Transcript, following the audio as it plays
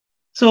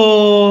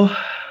So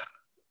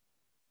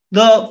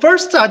the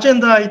first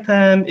agenda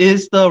item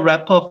is the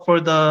wrap-up for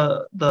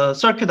the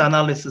circuit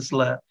analysis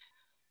lab.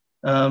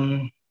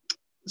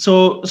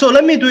 So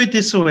let me do it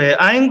this way.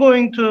 I'm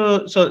going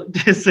to, so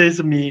this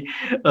is me,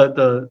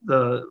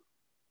 the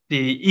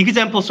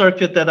example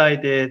circuit that I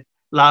did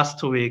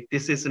last week.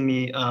 This is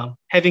me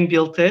having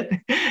built it.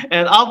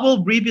 And I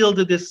will rebuild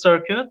this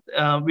circuit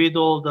with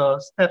all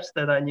the steps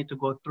that I need to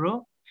go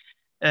through.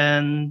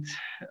 And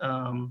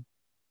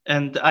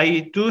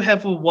I do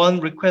have one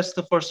request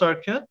for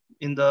circuit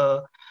in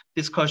the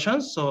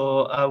discussion.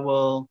 So I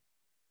will,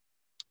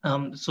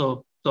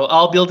 so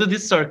I'll build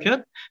this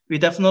circuit. We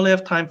definitely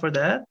have time for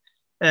that.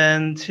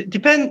 And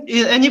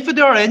if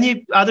there are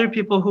any other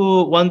people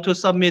who want to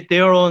submit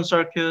their own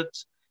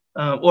circuits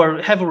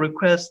or have a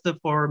request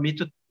for me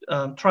to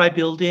try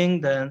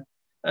building, then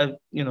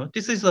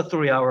this is a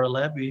 3-hour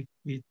lab. We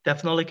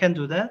definitely can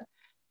do that.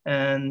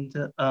 And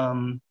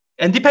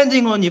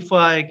depending on if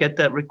I get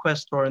that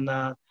request or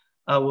not,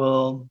 I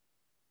will.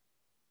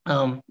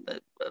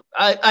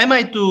 I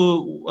might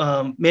do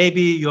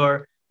maybe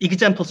your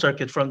example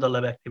circuit from the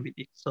lab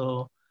activity.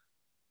 So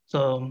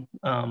let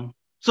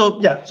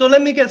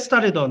me get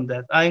started on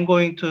that. I'm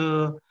going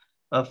to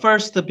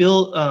first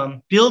build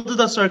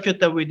the circuit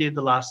that we did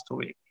last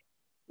week.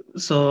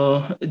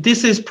 So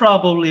this is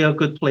probably a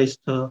good place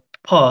to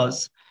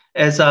pause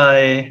as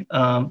I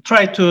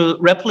try to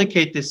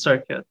replicate this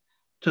circuit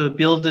to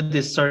build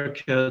this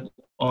circuit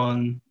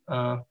on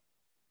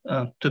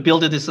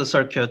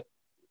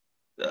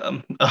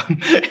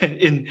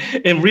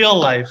in real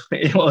life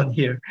on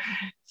here.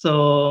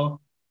 So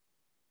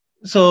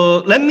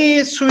let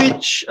me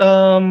switch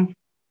the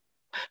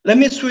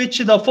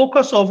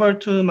focus over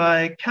to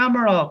my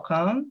camera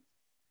account,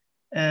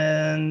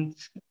 and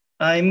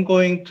I'm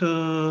going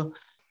to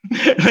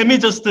let me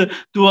just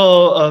do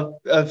a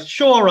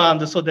show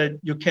around so that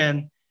you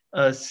can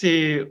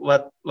see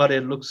what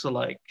it looks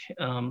like.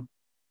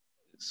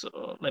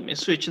 So let me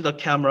switch the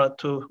camera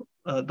to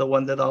the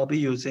one that I'll be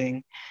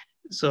using.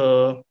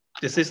 So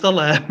this is the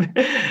lab.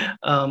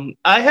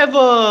 I have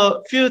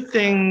a few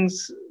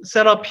things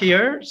set up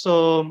here.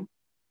 So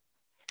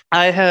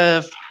I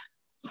have,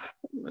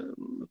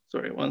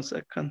 sorry, 1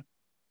 second.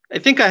 I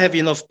think I have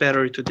enough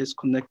battery to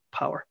disconnect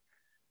power.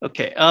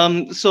 Okay,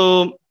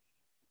 so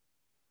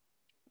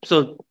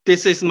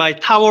this is my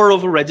tower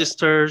of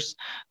registers.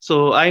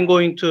 So I'm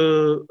going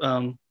to,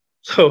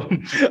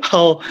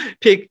 I'll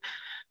pick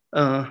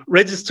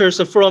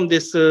registers from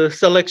this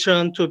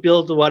selection to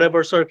build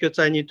whatever circuits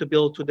I need to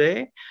build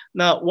today.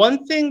 Now,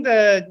 one thing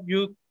that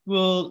you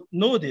will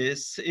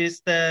notice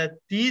is that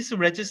these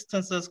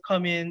resistances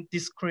come in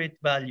discrete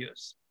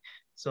values.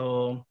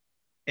 So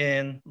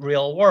in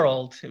real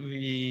world,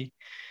 we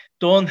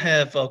don't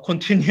have a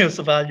continuous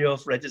value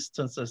of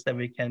resistances that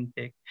we can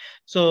pick.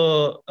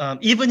 So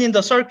even in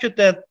the circuit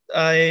that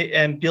I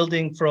am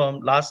building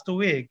from last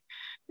week,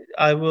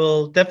 I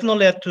will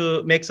definitely have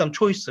to make some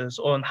choices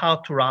on how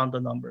to round the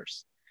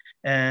numbers.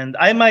 And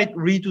I might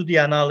redo the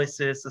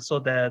analysis so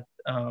that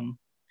I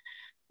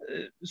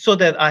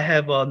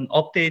have an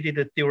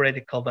updated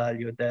theoretical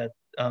value that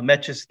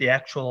matches the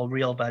actual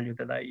real value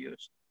that I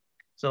use.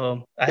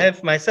 So I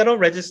have my set of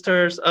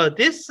registers.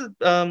 There's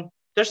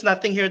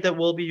nothing here that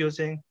we'll be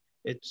using.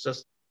 It's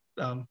just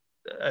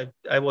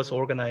I was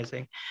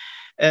organizing.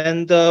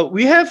 And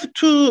we have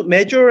 2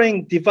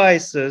 measuring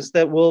devices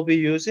that we'll be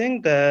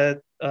using that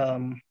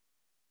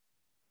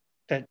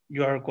that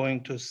you are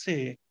going to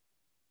see.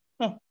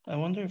 Oh, I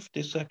wonder if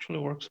this actually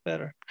works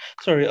better.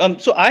 Sorry.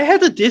 So I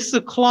had this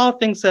cloud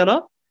thing set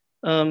up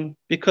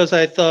because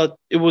I thought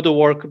it would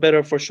work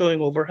better for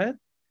showing overhead.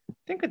 I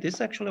think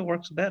this actually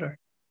works better.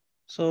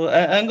 So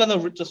I'm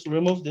gonna just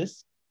remove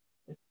this.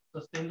 It's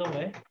just in the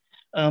way.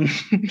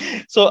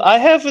 So I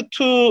have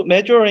 2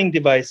 measuring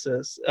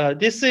devices.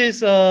 This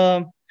is, you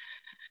are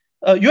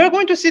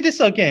going to see this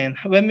again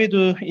when we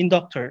do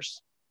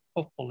inductors,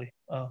 hopefully.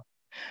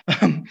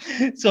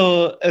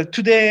 So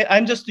today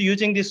I'm just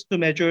using this to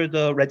measure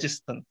the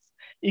resistance.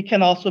 It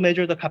can also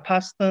measure the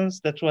capacitance.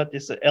 That's what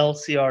this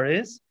LCR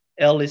is.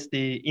 L is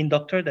the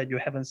inductor that you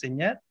haven't seen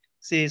yet.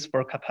 C is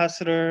for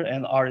capacitor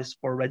and R is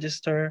for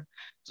resistor.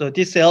 So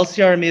this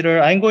LCR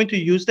meter, I'm going to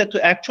use that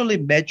to actually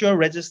measure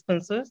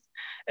resistances.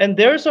 And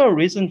there's a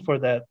reason for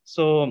that.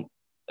 So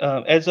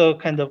as a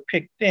kind of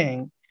quick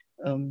thing,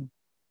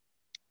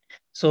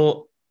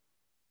 so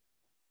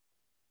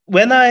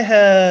when I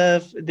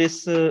have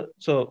this,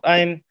 so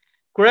I'm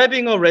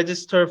grabbing a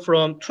resistor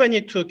from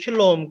 22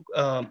 kilo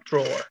ohm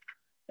drawer,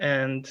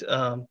 and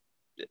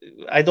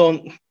I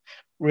don't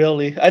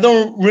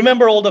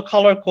remember all the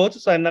color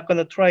codes, so I'm not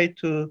gonna try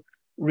to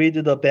read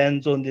the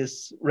bands on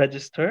this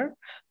register.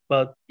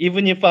 But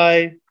even if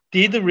I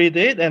did read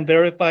it and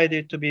verified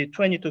it to be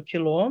 22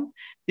 kilo ohm,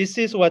 this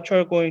is what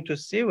you're going to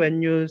see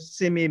when you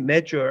see me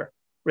measure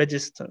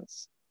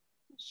resistance.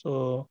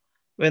 So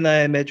when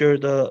I measure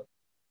the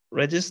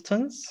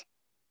resistance,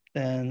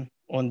 then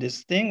on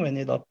this thing, when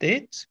it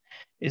updates,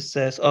 it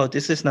says, oh,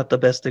 this is not the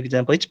best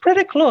example. It's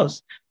pretty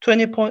close,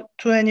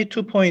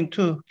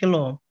 22.2 kilo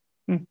ohm.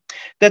 Mm.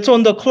 That's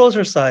on the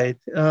closer side.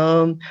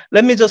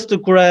 Let me just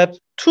grab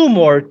two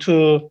more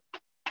to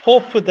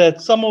hope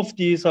that some of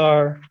these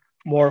are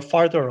more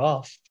farther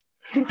off.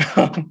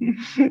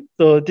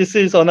 So this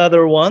is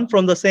another one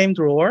from the same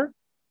drawer.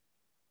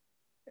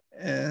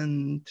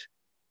 And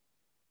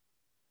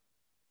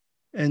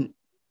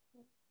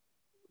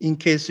in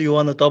case you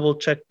want to double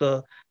check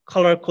the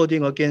color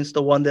coding against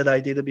the one that I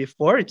did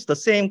before, it's the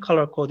same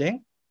color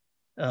coding.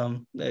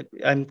 I'm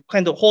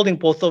kind of holding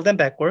both of them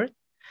backward.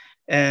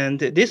 And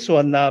this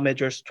one now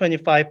measures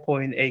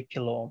 25.8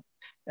 kilo.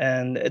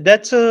 And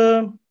that's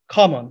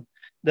common,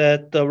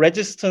 that the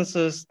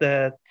resistances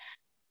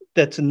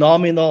that's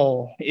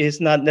nominal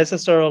is not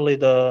necessarily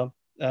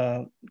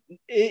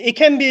it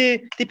can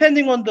be,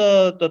 depending on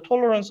the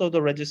tolerance of the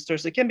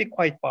resistors, it can be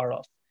quite far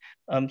off.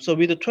 So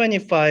with the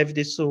 25,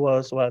 this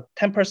was what,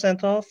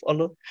 10% off, a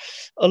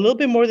little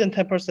bit more than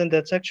 10%.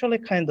 That's actually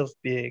kind of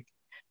big.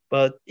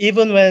 But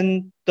even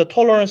when the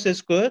tolerance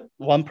is good,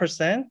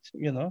 1%,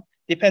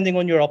 depending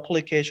on your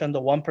application,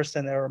 the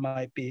 1% error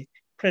might be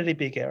pretty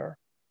big error.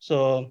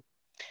 So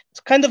it's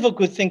kind of a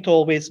good thing to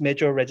always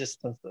measure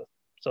resistances.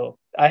 So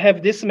I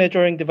have this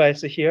measuring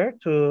device here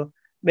to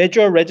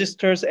measure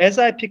resistors as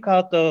I pick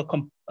out the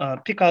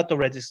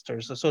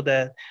resistors, so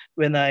that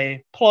when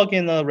I plug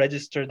in a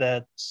resistor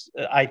that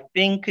I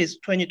think is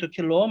 22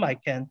 kilo ohm, I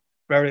can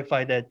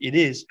verify that it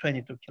is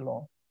 22 kilo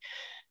ohm.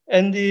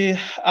 And the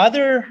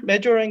other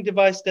measuring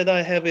device that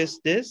I have is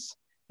this.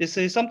 This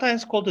is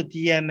sometimes called a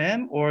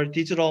DMM, or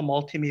digital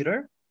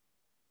multimeter.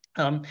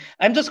 I'm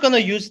just going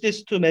to use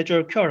this to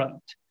measure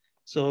current.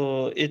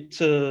 So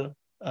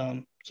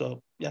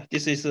yeah,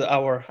 this is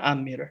our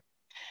ammeter.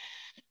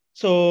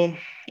 So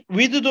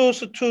with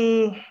those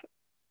two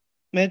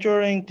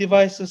measuring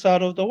devices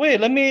out of the way,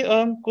 let me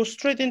go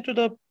straight into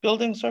the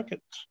building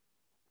circuit.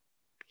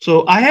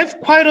 So I have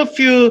quite a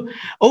few.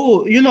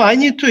 Oh, I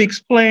need to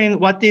explain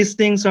what these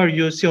things are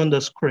you see on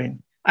the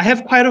screen. I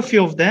have quite a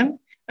few of them.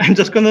 I'm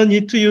just going to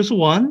need to use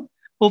one.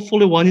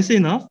 Hopefully one is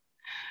enough.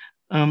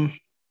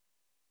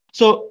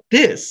 So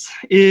this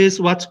is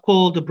what's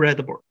called the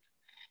breadboard.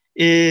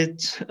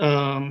 It's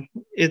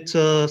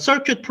a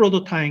circuit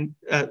prototyping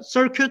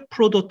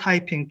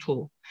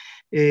tool.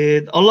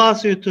 It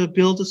allows you to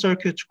build the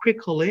circuits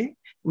quickly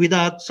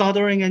without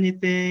soldering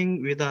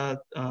anything,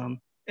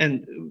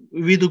 and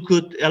with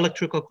good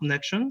electrical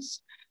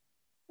connections.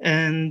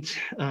 And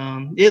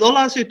it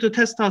allows you to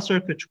test out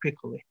circuits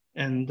quickly.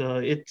 And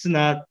it's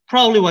not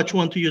probably what you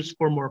want to use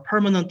for more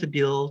permanent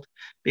build,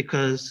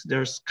 because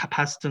there's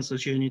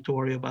capacitances you need to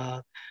worry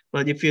about.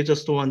 But if you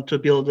just want to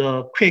build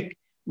a quick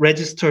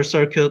register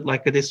circuit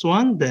like this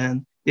one,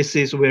 then this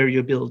is where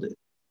you build it.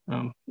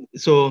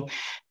 So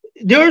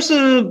there's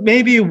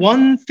maybe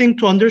one thing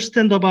to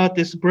understand about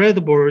this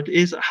breadboard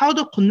is how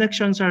the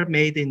connections are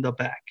made in the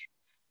back.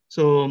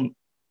 So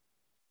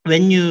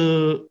when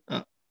you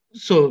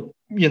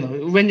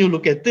when you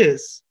look at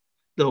this,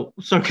 the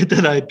circuit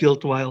that I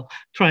built while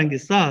trying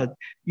this out,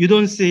 you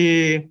don't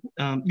see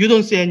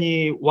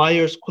any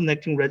wires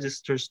connecting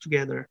resistors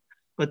together,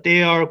 but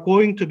they are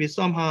going to be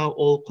somehow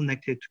all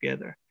connected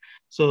together.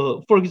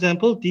 So for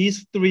example,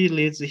 these three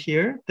leads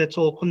here, that's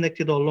all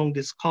connected along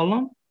this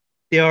column,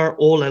 they are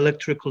all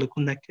electrically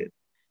connected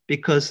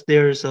because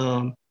there's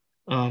a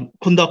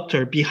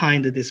conductor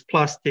behind this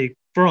plastic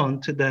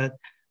front that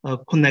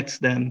connects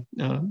them.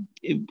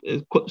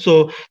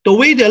 So the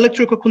way the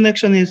electrical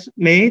connection is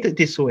made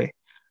this way.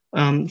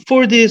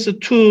 For these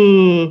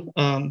two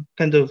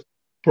kind of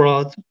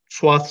broad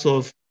swaths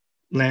of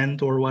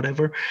land or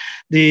whatever,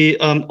 the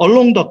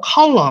along the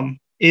column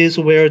is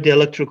where the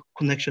electrical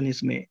connection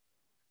is made.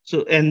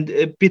 So,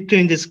 and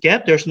between this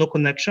gap, there's no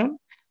connection.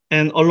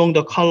 And along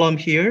the column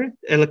here,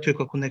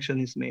 electrical connection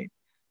is made.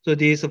 So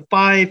these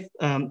five,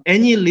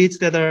 any leads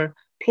that are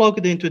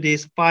plugged into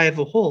these 5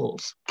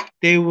 holes,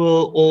 they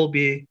will all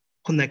be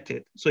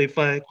connected. So if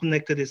I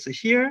connected this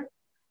here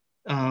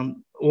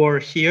or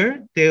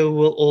here, they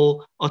will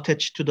all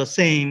attach to the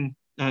same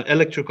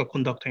electrical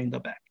conductor in the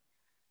back.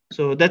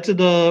 So that's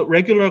the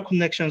regular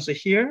connections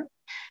here.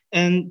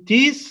 And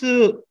these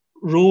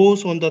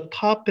rows on the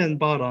top and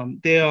bottom,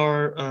 they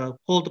are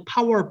called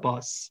power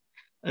bus.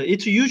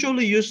 It's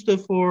usually used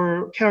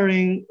for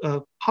carrying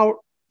power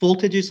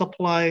voltage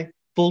supply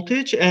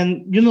voltage,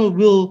 and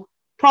we'll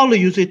probably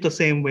use it the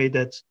same way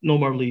that's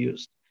normally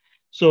used.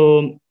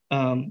 So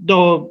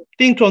the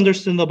thing to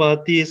understand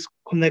about these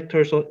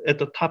connectors at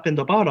the top and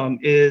the bottom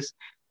is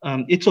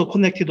it's all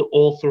connected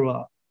all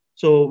throughout.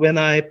 So when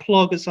I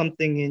plug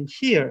something in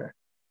here,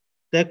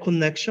 that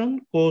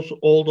connection goes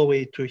all the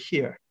way to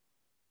here.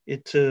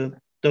 It's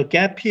the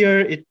gap here,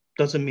 it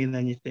doesn't mean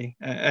anything.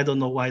 I don't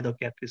know why the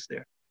gap is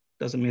there.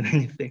 Doesn't mean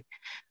anything.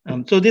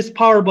 So this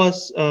power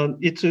bus,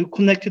 it's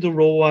connected to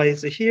row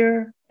wise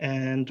here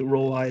and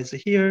row wise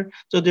here.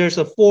 So there's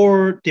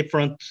 4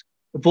 different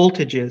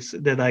voltages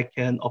that I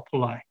can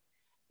apply,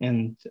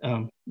 and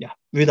yeah,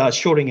 without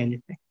shorting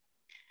anything.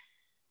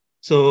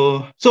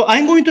 So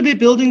I'm going to be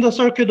building the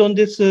circuit on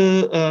this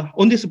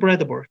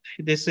breadboard.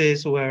 This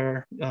is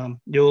where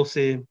you'll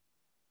see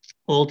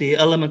all the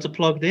elements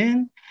plugged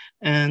in.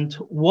 And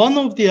one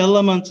of the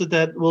elements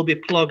that will be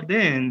plugged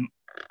in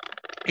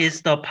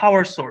is the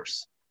power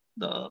source,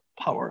 the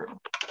power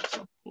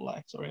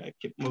supply. Sorry, I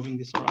keep moving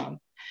this around.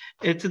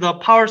 It's the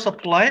power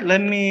supply.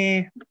 Let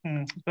me,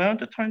 do I want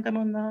to turn them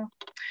on now?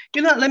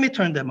 You know, let me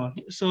turn them on.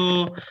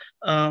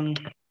 Um,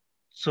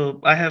 so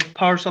I have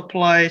power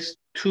supplies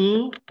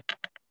 2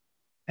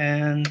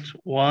 and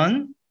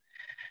 1.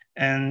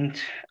 And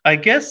I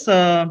guess,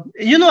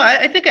 you know,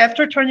 I think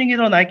after turning it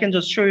on, I can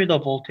just show you the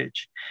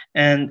voltage.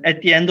 And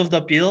at the end of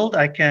the build,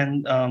 I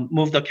can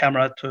move the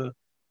camera to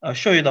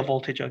show you the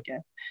voltage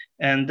again.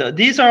 And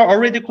these are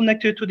already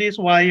connected to these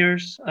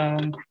wires.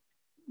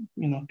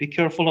 You know, be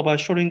careful about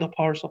shorting the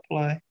power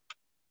supply.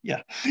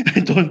 Yeah,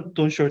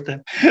 don't short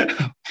them.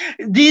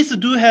 These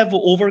do have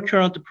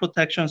overcurrent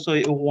protection, so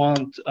it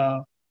won't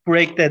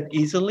break that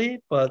easily.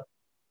 But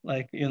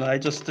like, you know, I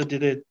just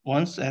did it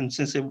once, and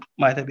since it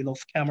might have been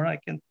off camera, I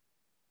can,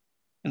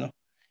 you know,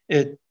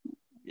 it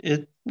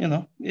you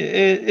know,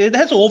 it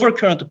has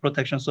overcurrent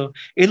protection, so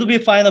it'll be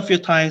fine a few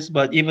times.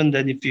 But even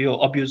then, if you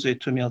abuse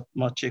it too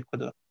much, it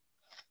could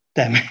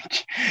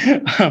damage.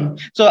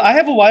 So I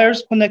have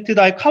wires connected.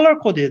 I color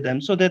coded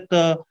them so that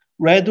the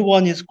red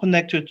one is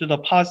connected to the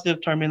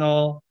positive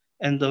terminal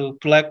and the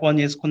black one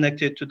is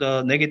connected to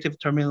the negative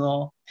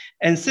terminal.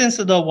 And since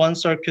the one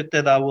circuit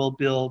that I will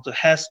build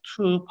has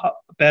two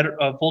better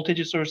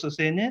voltage sources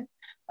in it,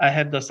 I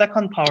have the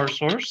second power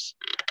source.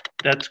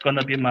 That's going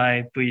to be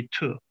my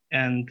V2.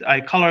 And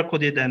I color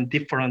coded them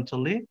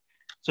differently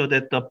so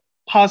that the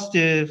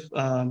positive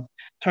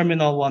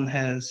terminal one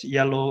has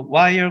yellow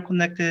wire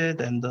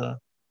connected, and the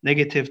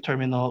negative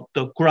terminal,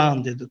 the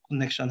grounded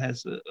connection,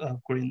 has a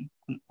green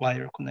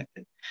wire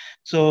connected.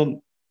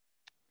 So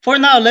for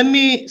now, let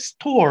me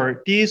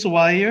store these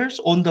wires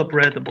on the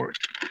breadboard.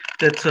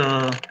 That's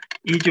an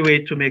easy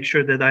way to make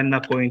sure that I'm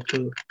not going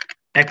to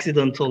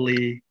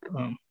accidentally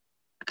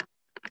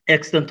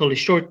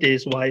short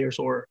these wires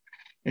or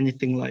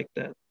anything like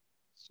that.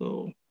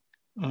 So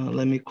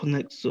let me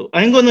connect. So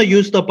I'm going to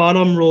use the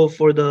bottom row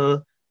for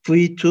the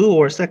V2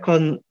 or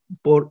second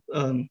board,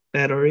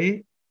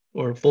 battery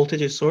or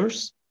voltage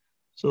source.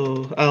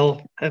 So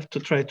I'll have to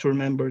try to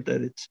remember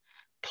that it's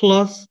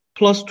plus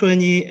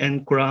 20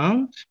 and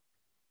ground,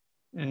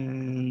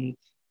 and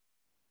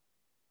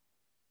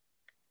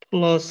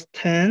plus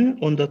 10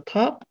 on the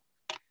top,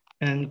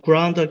 and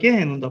ground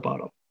again on the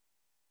bottom.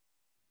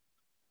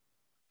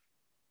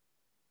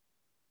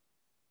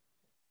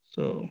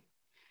 So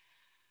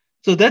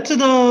that's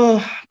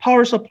the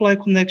power supply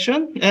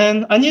connection,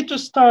 and I need to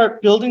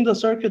start building the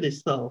circuit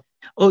itself.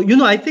 Oh, you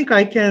know, I think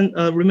I can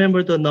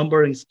remember the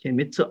numbering scheme.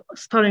 It's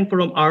starting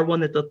from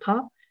R1 at the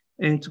top,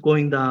 and it's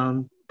going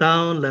down,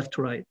 left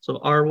to right. So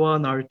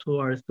R1,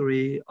 R2,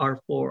 R3,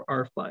 R4,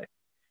 R5.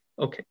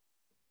 Okay,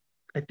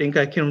 I think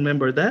I can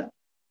remember that.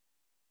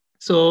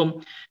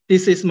 So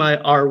this is my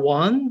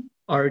R1,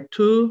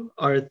 R2,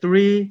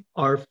 R3,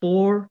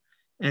 R4,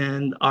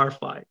 and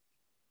R5.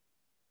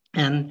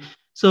 And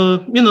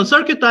so, you know,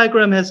 circuit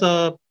diagram has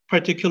a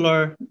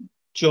particular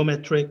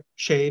geometric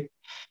shape.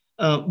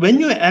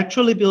 When you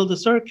actually build a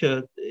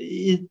circuit,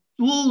 it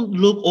will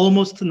look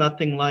almost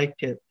nothing like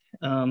it.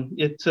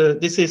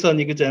 This is an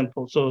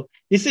example. So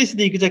this is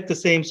the exact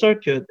same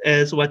circuit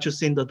as what you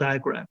see in the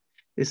diagram.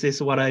 This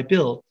is what I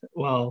built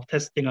while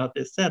testing out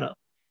this setup.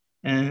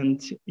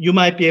 And you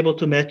might be able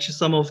to match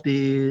some of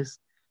these,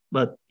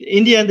 but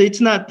in the end,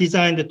 it's not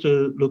designed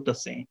to look the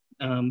same.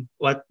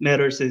 What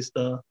matters is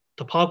the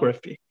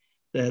topography,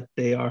 that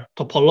they are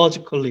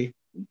topologically,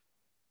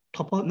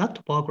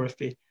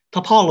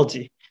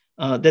 topology,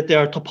 that they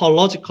are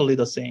topologically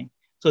the same.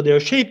 So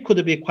their shape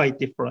could be quite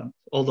different,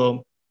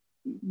 although,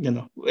 you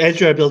know, as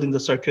you are building the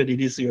circuit,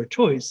 it is your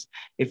choice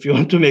if you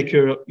want to make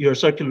your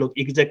circuit look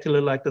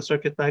exactly like the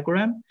circuit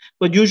diagram,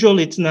 but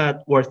usually it's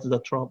not worth the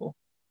trouble.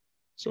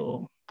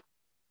 So,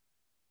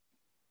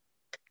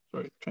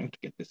 sorry, trying to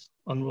get this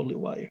unruly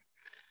wire.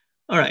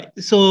 All right,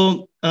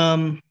 so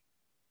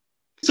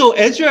so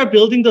as you are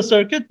building the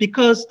circuit,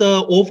 because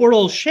the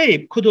overall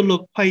shape could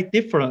look quite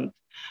different,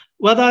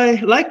 what I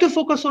like to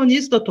focus on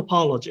is the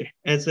topology,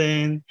 as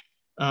in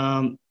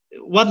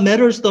what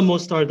matters the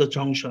most are the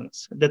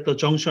junctions, that the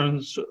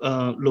junctions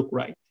look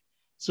right.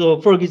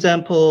 So for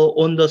example,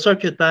 on the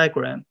circuit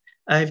diagram,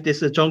 I have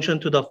this junction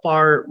to the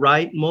far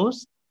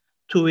rightmost,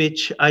 to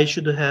which I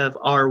should have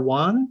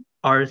R1,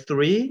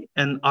 R3,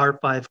 and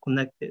R5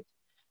 connected.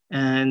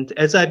 And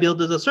as I build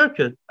the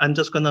circuit, I'm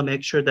just gonna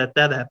make sure that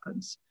that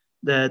happens,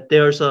 that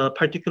there's a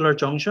particular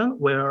junction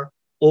where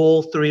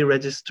all three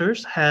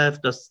resistors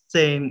have the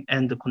same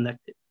end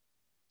connected.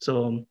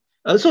 So,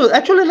 so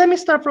actually, let me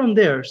start from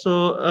there.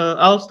 So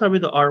I'll start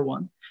with the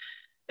R1.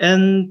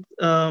 And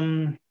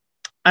I'm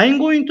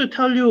going to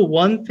tell you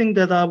one thing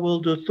that I will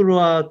do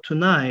throughout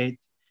tonight,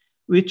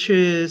 which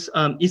is,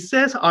 it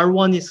says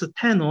R1 is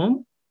 10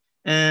 ohm.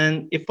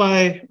 And if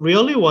I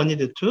really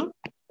wanted it to,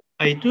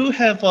 I do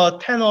have a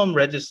 10 ohm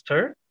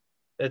resistor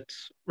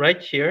that's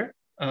right here,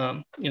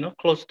 you know,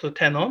 close to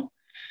 10 ohm.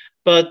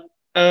 But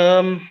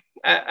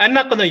I'm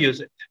not going to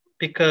use it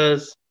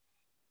because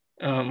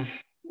um,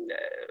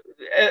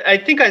 I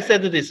think I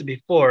said this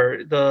before.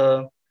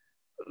 The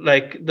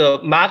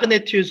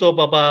magnitudes of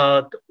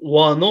about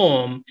 1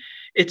 ohm,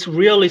 it's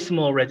really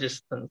small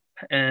resistance.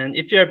 And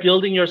if you're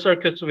building your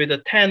circuits with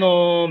a 10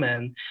 ohm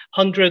and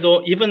 100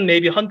 ohm, even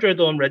maybe 100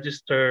 ohm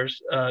resistors,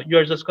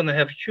 you're just going to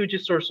have huge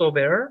source of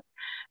error.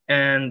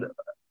 And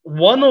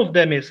one of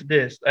them is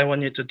this. I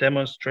want you to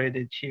demonstrate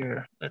it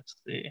here. Let's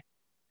see.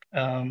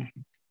 Um,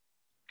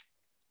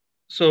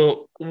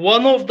 so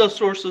one of the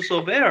sources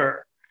of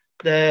error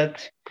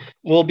that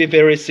will be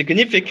very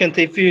significant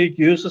if you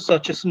use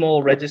such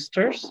small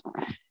registers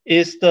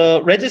is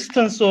the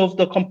resistance of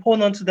the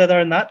components that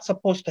are not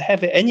supposed to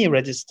have any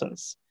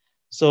resistance.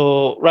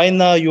 So right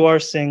now you are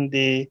seeing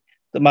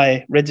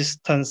my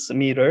resistance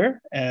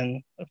meter,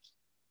 and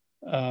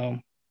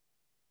um,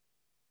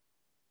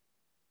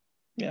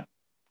 yeah,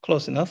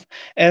 close enough.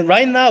 And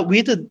right now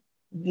with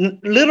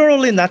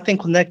literally nothing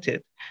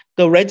connected,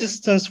 the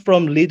resistance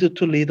from lead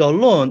to lead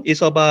alone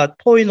is about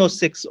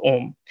 0.06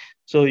 ohm.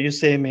 So you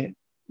say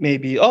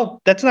maybe, oh,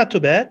 that's not too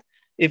bad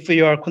if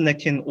you are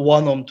connecting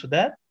 1 ohm to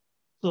that.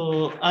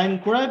 So I'm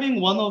grabbing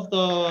one of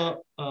the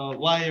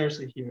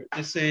wires here.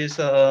 This is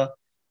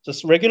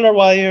just regular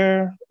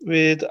wire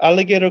with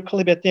alligator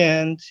clip at the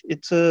end.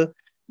 It's a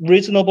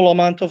reasonable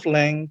amount of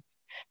length.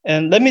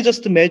 And let me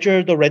just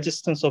measure the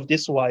resistance of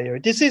this wire.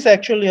 This is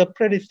actually a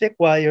pretty thick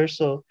wire,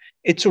 so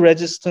its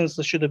resistance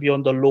should be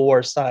on the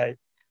lower side.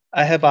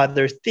 I have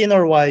other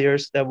thinner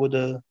wires that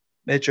would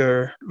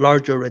measure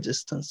larger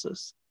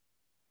resistances.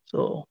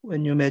 So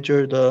when you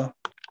measure the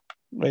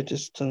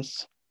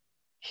resistance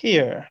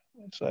here,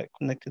 so I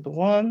connected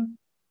one,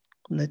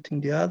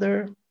 connecting the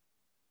other.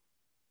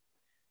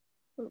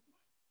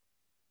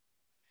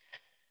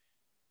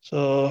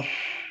 So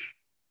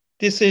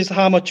this is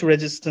how much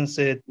resistance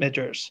it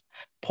measures,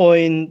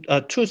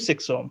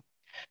 0.26 ohm.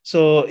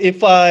 So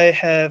if I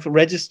have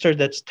registered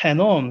that's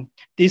 10 ohm,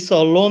 this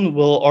alone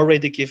will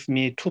already give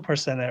me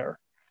 2% error.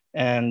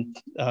 And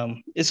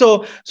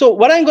so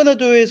what I'm gonna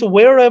do is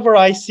wherever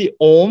I see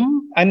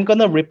ohm, I'm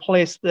gonna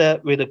replace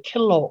that with a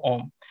kilo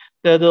ohm.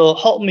 That'll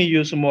help me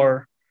use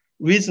more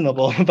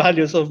reasonable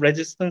values of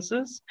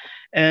resistances.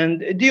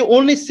 And the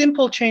only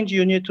simple change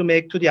you need to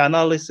make to the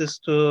analysis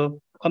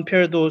to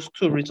compare those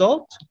two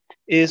results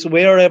is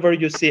wherever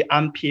you see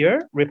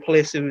ampere,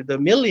 replace it with the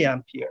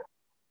milliampere.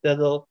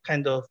 That'll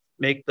kind of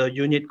make the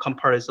unit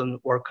comparison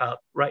work out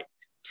right.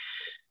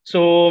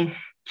 So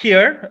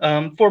here,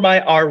 for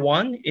my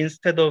R1,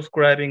 instead of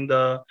grabbing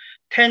the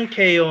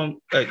 10K ohm,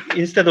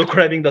 instead of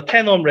grabbing the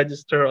 10 ohm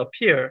register up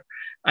here,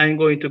 I'm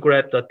going to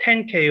grab the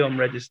 10K ohm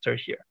register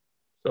here.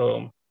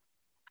 So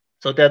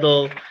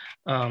that'll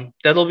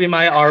be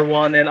my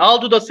R1, and I'll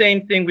do the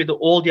same thing with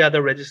all the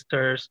other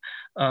registers.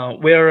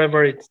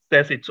 Wherever it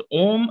says it's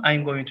ohm,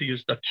 I'm going to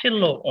use the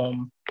kilo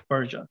ohm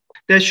version.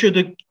 That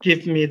should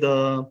give me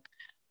the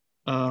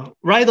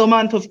right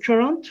amount of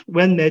current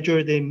when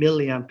measured in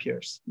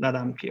milliamperes, not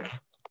ampere.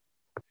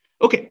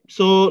 Okay,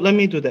 so let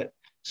me do that.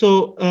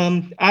 So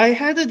I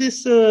had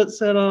this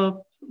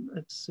setup.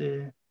 Let's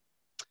see.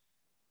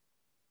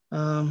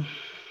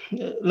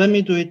 Let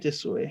me do it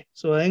this way.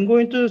 So I'm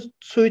going to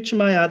switch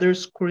my other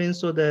screen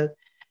so that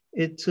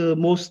it's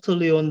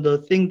mostly on the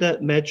thing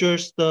that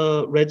measures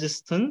the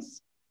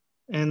resistance.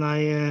 And I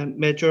am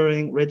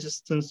measuring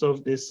resistance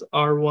of this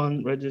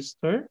R1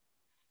 register.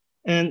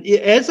 And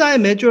as I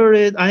measure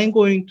it, I'm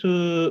going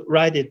to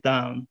write it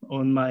down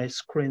on my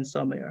screen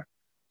somewhere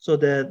so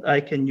that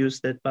I can use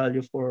that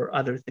value for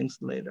other things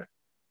later.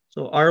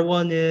 So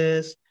R1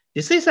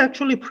 this is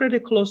actually pretty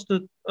close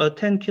to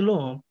 10 kilo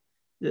ohm.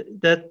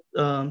 That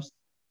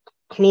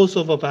close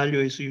of a value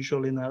is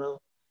usually not a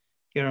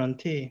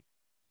guarantee.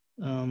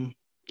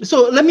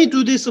 So let me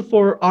do this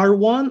for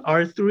R1,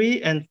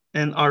 R3,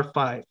 and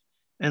R5.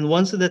 And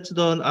once that's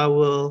done, I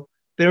will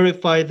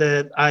verify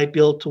that I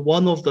built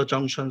one of the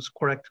junctions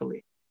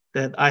correctly,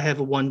 that I have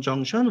one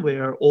junction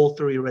where all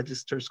three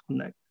registers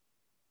connect.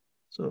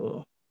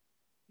 So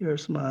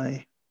here's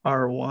my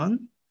R1.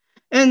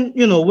 And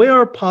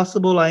where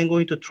possible, I'm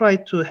going to try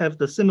to have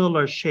the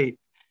similar shape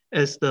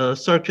as the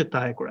circuit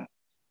diagram.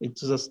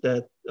 It's just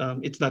that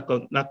it's not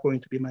going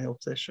to be my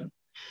obsession.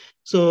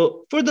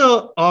 So for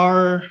the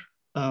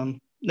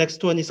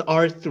next one is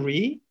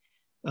R3,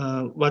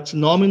 what's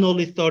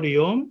nominally 30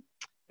 ohm.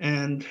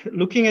 And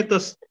looking at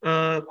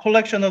the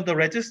collection of the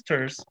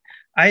registers,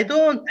 I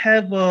don't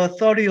have a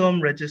 30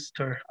 ohm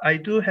register. I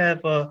do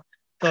have a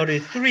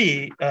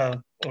 33, I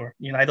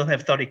don't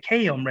have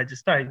 30K ohm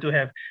register. I do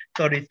have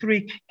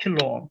 33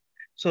 kilo ohm.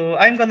 So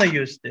I'm gonna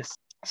use this.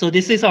 So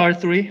this is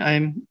R3.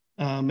 I'm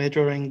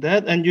measuring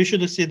that, and you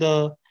should see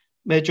the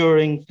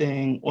measuring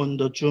thing on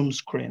the Zoom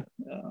screen.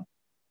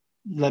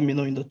 Let me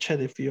know in the chat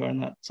if you are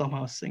not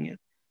somehow seeing it.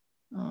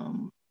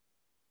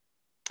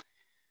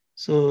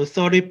 So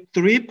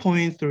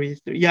 33.33.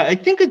 Yeah, I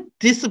think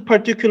these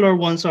particular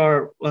ones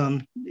are,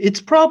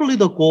 it's probably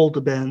the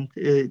gold band.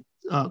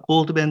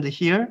 Gold band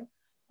here.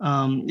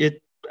 I'm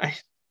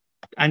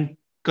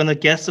gonna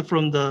guess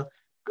from the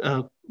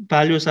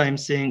values I'm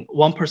seeing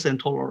 1%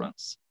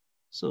 tolerance.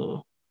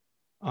 So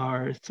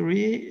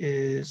R3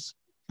 is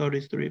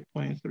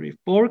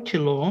 33.34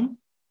 kilo ohm.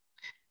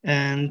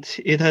 And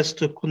it has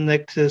to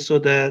connect so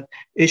that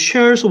it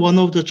shares one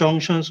of the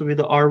junctions with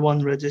the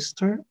R1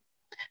 resistor.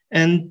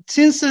 And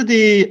since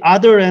the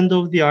other end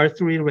of the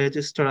R3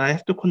 resistor, I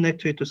have to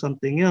connect it to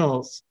something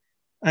else,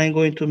 I'm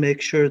going to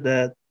make sure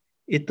that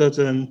it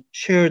doesn't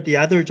share the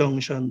other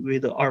junction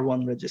with the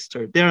R1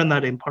 resistor. They are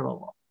not in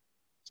parallel.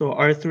 So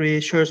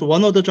R3 shares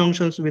one of the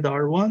junctions with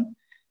R1,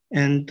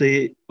 and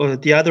the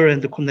other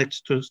end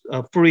connects to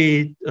a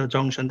free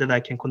junction that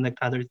I can connect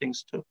other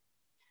things to.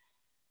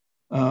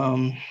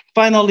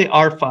 Finally,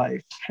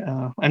 R5.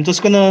 I'm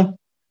just gonna,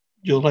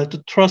 you'll have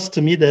to trust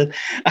me that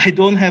I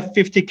don't have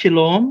 50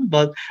 kilo ohm,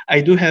 but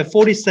I do have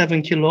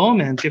 47 kilo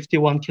ohm and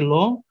 51 kilo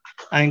ohm.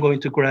 I'm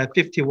going to grab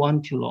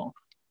 51 kilo ohm.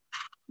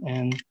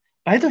 And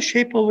by the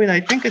shape of it, I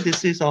think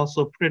this is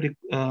also pretty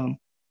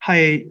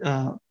high,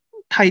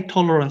 tight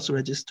tolerance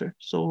resistor.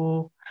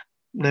 So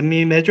let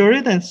me measure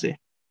it and see.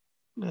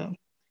 I'm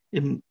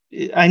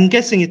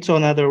guessing it's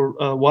another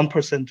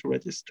 1%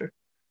 resistor.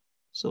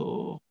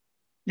 So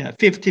yeah,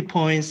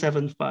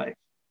 50.75.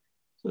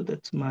 So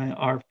that's my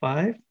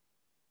R5.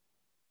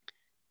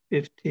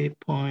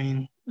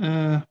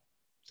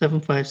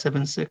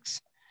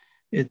 50.7576.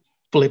 It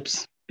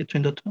flips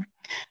between the two.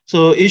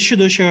 So it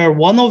should share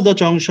one of the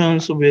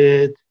junctions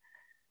with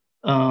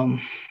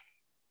R1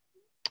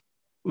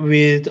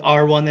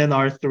 and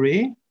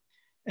R3,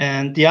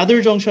 and the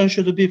other junction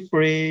should be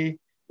free.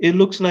 It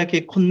looks like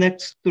it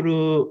connects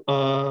through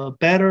a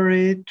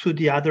battery to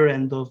the other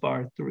end of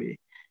R3.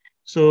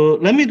 So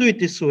let me do it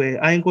this way.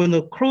 I'm going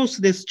to cross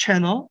this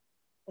channel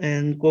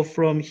and go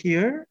from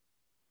here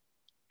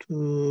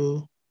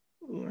to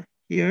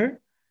here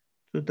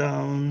to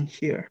down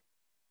here.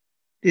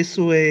 This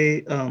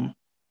way,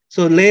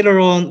 so later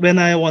on, when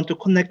I want to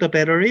connect the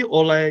battery,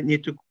 all I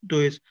need to do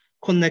is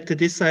connect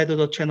this side of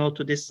the channel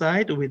to this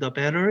side with a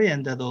battery,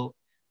 and that'll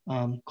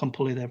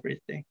complete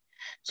everything.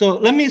 So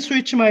let me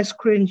switch my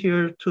screen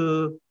here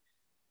to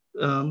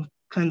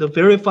kind of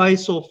verify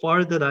so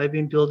far that I've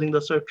been building the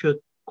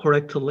circuit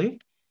correctly.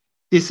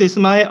 This is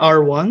my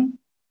R1.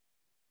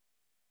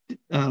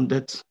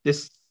 That's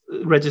this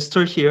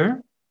register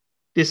here.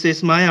 This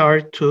is my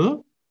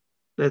R2.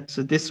 That's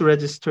this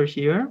register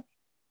here.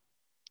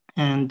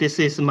 And this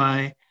is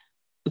my,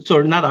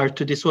 sorry, not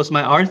R2, this was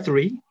my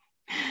R3.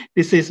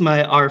 This is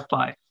my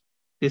R5,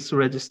 this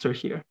register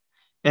here.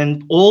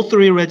 And all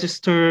three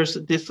registers,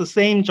 this the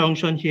same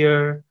junction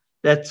here,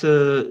 that's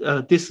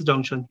this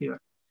junction here,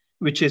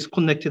 which is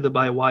connected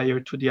by wire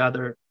to the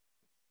other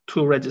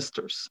two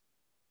registers.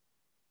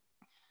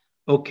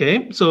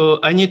 Okay, so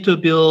I need to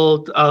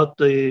build out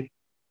I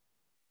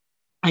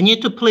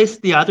need to place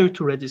the other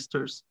two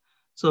registers.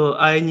 So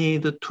I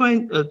need the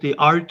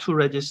R2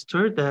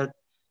 register that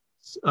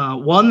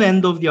one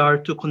end of the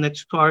R2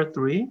 connects to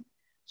R3.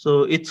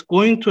 So it's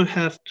going to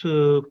have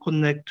to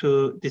connect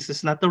to, this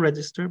is not the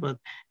register, but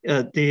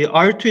the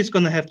R2 is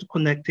going to have to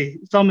connect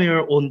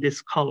somewhere on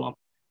this column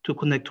to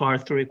connect to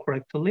R3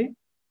 correctly.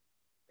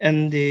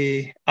 And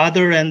the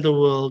other end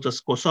will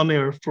just go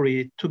somewhere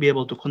free to be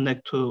able to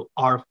connect to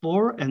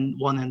R4 and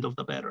one end of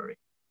the battery.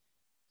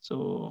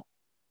 So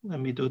let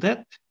me do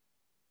that.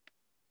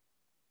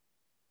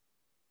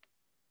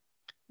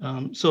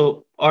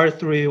 So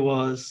R3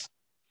 was,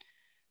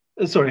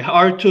 sorry,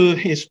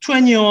 R2 is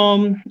 20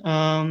 ohm.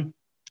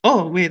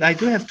 Oh, wait, I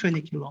do have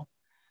 20 kilo.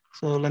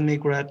 So let me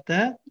grab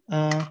that.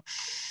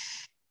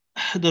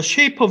 The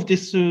shape of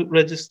this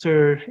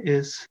register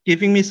is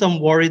giving me some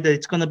worry that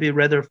it's going to be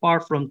rather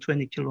far from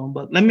 20 kilo ohm,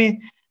 but let me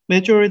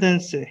measure it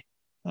and see.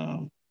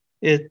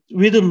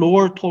 With the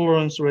lower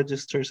tolerance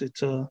registers,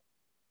 it's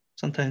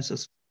sometimes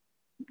it's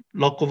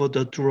luck of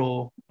the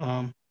draw.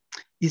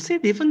 Is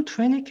it even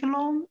 20 kilo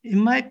ohm? It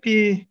might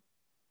be.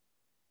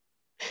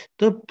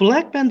 The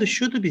black band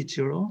should be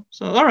 0.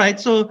 So, all right,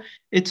 so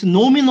it's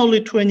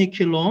nominally 20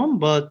 kilo ohm,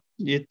 but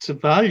its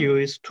value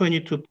is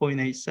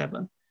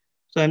 22.87.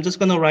 So I'm just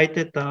going to write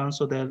it down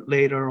so that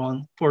later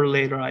on, for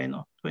later, I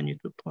know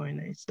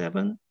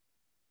 22.87.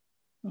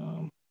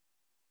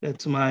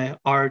 That's my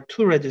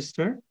R2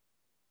 register.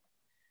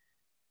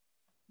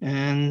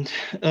 And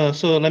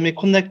so let me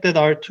connect that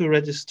R2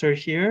 register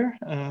here.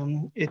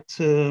 It's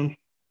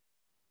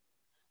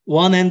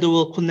one end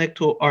will connect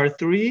to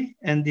R3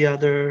 and the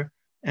other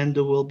end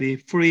will be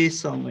free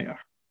somewhere.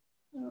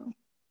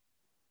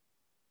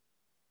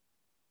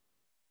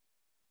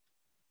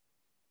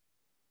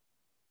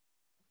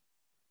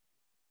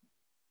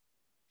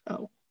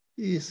 Oh,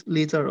 these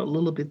leads are a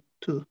little bit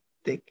too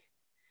thick.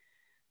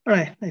 All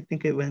right, I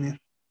think it went in.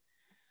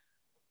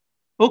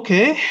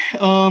 Okay,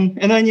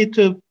 and I need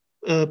to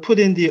put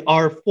in the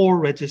R4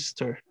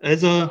 register.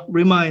 As a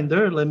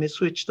reminder, let me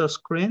switch the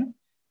screen.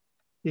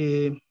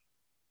 The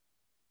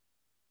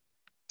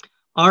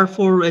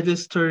R4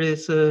 register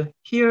is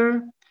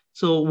here.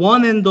 So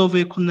one end of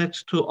it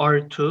connects to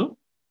R2.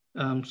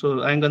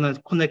 So I'm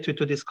gonna connect it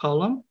to this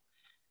column.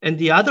 And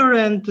the other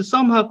end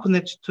somehow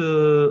connects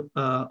to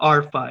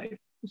R5.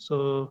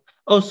 So,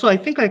 oh, so I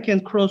think I can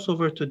cross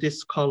over to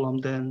this column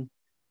then.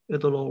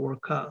 it'll all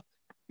work out.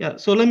 Yeah,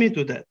 so let me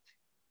do that.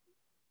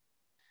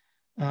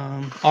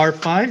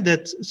 R5,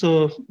 that's,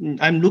 so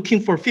I'm looking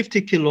for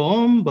 50 kilo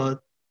ohm, but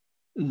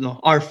no,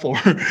 R4,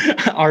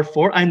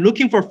 R4. I'm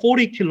looking for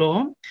 40 kilo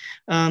ohm.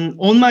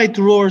 On my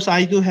drawers,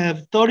 I do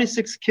have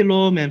 36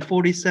 kilo ohm and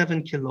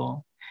 47 kilo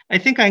ohm. I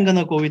think I'm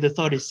gonna go with the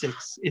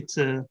 36. It's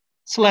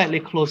slightly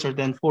closer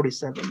than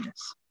 47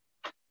 is.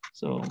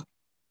 So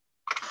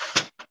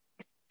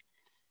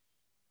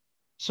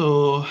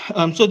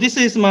this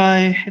is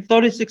my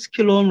 36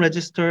 kilo ohm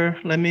resistor.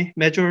 Let me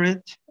measure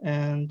it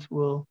and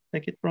we'll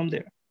take it from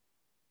there.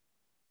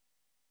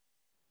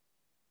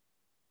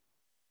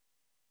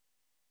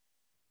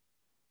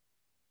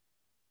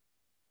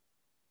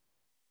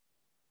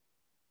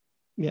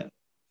 Yeah,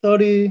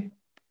 30.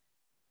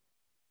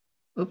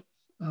 Oops.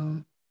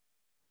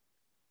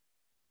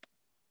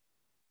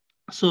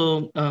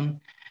 So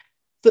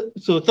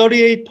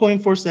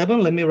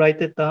 38.47. Let me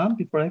write it down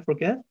before I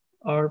forget.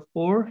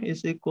 R4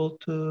 is equal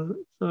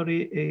to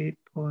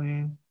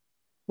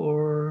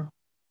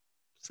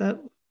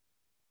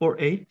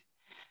 38.4748.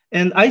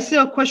 And I see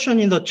a question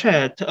in the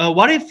chat.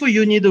 What if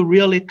you need a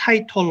really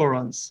tight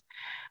tolerance?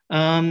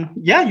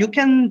 Yeah, you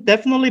can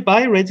definitely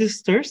buy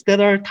resistors that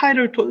are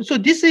tighter. So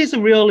this is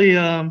really,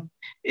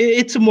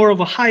 it's more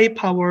of a high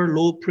power,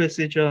 low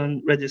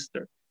precision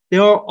resistor.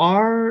 There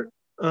are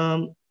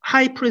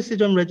high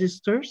precision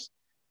resistors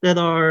that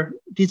are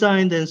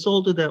designed and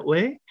sold that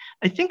way.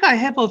 I think I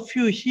have a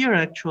few here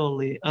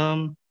actually.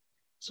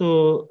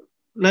 So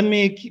let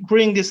me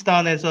bring this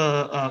down as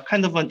a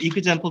kind of an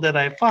example that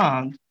I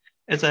found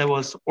as I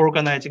was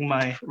organizing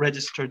my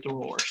register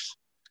drawers.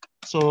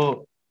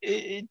 So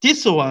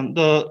this one,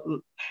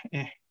 the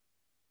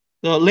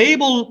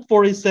label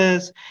for it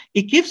says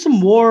it gives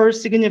more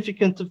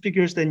significant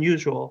figures than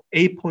usual,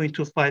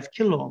 8.25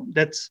 kilo ohm.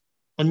 That's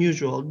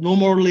unusual.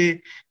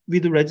 Normally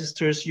with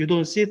registers, you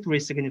don't see three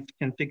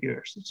significant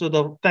figures. So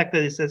the fact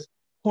that it says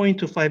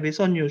 0.25 is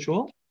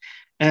unusual.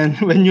 And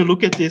when you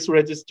look at these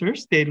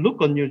registers, they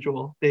look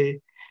unusual.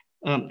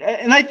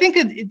 And I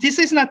think this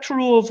is not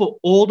true of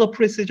all the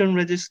precision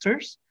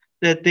registers,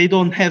 that they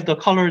don't have the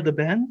colored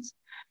bands.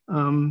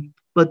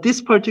 But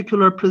this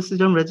particular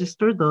precision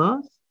register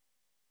does.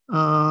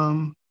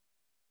 And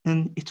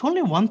it's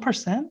only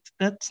 1%.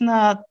 That's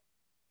not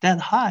that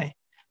high.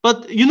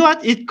 But you know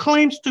what? It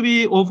claims to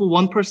be over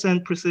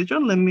 1%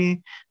 precision. Let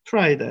me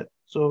try that.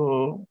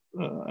 So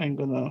I'm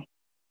gonna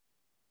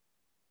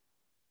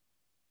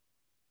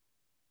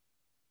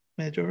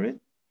measure it.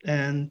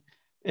 And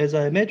as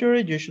I measure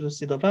it, you should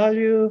see the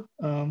value.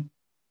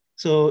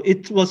 So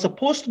it was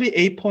supposed to be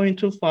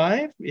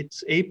 8.25.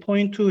 It's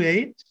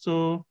 8.28.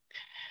 So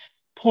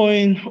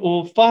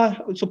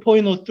 0.05, so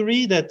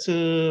 0.03, that's,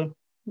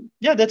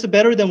 yeah, that's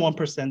better than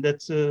 1%.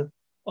 That's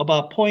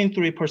about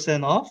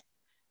 0.3% off.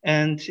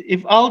 And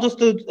if I'll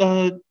just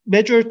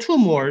measure two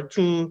more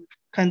to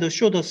kind of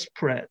show the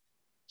spread.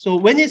 So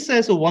when it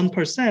says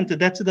 1%,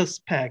 that's the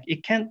spec.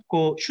 It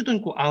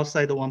shouldn't go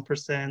outside the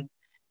 1%.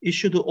 It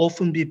should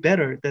often be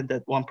better than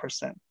that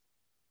 1%.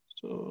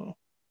 So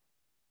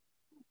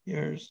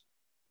here's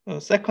the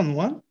second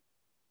one.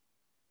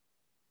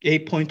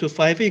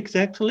 8.25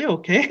 exactly,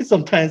 okay.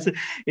 Sometimes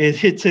it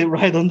hits it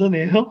right on the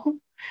nail.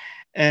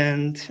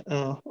 And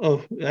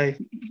oh, I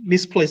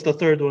misplaced the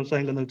third one, so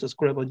I'm gonna just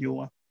grab a new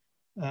one.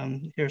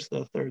 Here's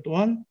the third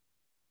one.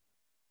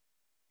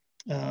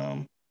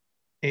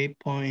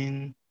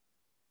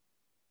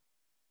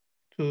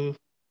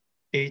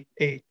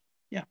 8.288,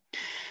 yeah.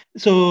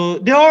 So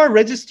there are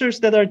registers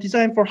that are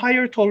designed for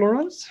higher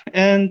tolerance,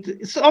 and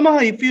somehow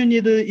if you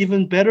need an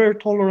even better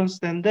tolerance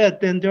than that,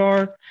 then there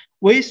are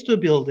ways to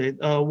build it.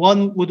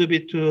 One would be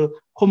to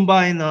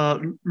combine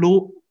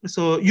low,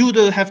 so you'd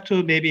have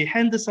to maybe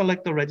hand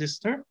select the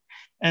register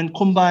and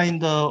combine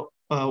the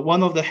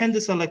one of the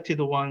hand selected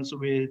ones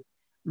with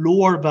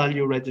lower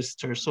value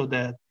register so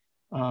that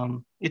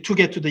to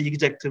get to the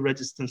exact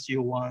resistance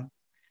you want.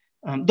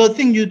 The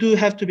thing you do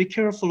have to be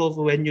careful of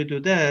when you do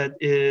that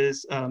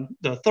is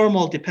the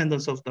thermal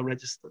dependence of the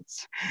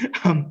resistance.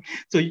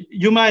 So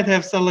you might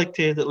have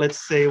selected,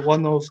 let's say,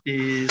 one of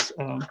these,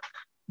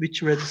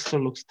 which register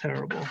looks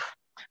terrible.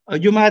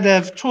 You might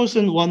have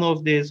chosen one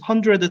of these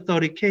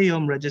 130 k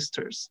ohm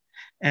registers,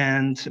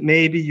 and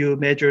maybe you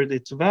measured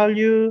its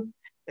value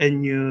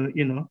and you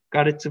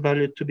got its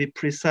value to be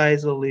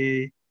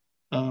precisely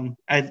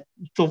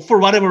so for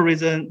whatever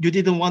reason, you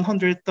didn't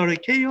 130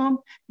 k ohm,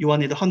 you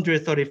wanted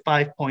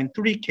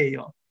 135.3 k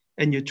ohm,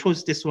 and you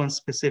chose this one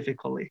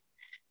specifically.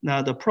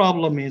 Now the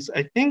problem is,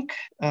 I think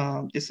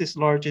this is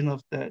large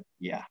enough that,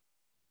 yeah.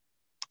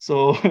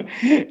 So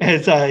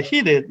as I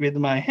hit it with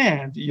my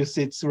hand, you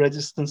see its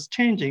resistance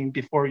changing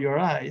before your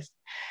eyes.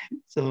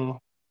 So,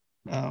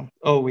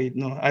 oh wait,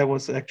 no, I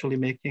was actually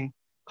making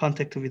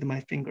contact with my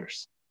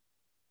fingers.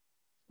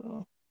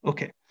 So,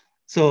 okay.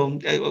 So,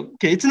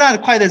 okay, it's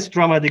not quite as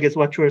dramatic as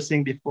what you were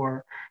seeing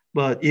before,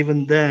 but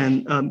even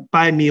then,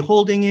 by me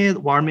holding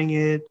it, warming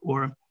it,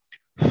 or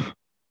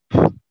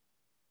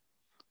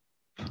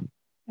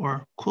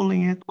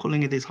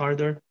cooling it is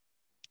harder.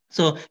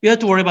 So you have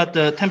to worry about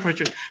the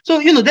temperature. So,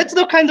 you know, that's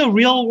the kind of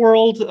real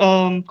world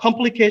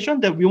complication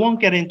that we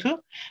won't get into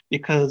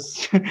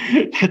because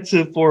that's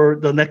for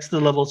the next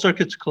level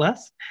circuits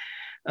class.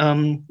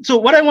 So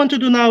what I want to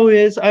do now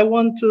is I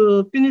want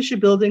to finish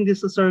building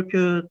this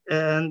circuit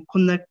and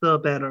connect the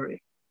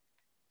battery.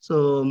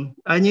 So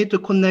I need to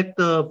connect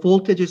the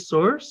voltage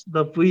source,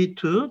 the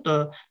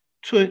V2,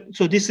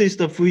 so this is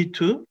the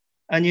V2.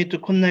 I need to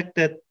connect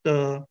that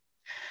the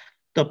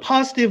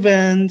positive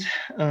end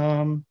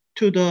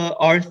to the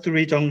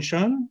R3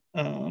 junction.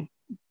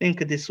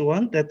 Think this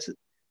one, that's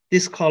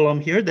this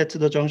column here, that's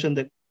the junction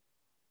that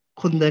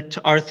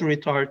connect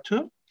R3 to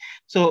R2.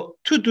 So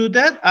to do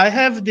that, I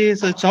have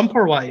these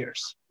jumper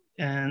wires,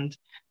 and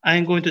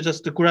I'm going to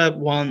just grab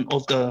one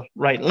of the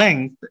right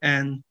length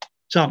and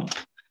jump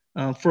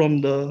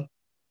from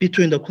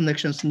between the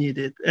connections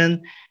needed.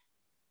 And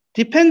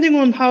depending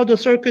on how the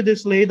circuit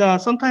is laid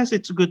out, sometimes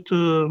it's good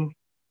to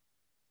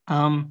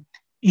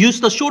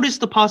use the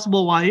shortest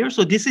possible wire.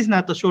 So this is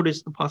not the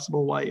shortest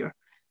possible wire.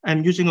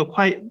 I'm using a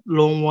quite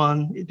long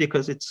one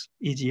because it's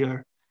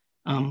easier.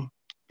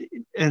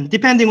 And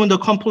depending on the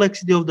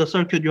complexity of the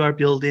circuit you are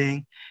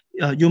building,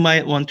 you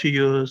might want to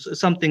use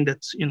something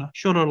that's, you know,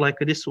 shorter like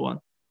this one,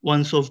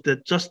 ones of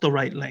just the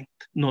right length,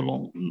 no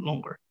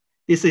longer.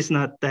 This is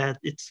not that.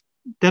 It's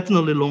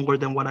definitely longer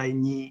than what I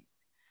need,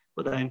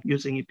 but I'm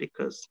using it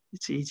because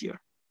it's easier.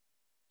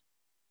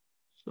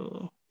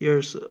 So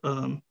here's,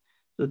 so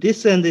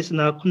this end is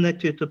now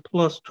connected to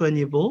plus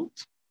 20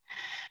 volts.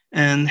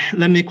 And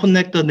let me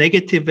connect the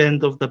negative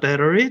end of the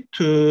battery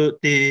to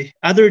the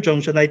other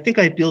junction. I think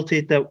I built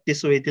it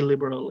this way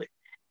deliberately.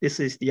 This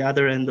is the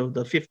other end of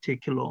the 50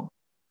 kilo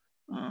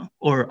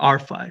or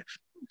R5.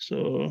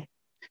 So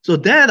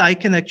that I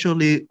can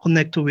actually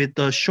connect with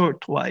the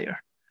short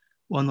wire,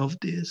 one of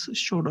these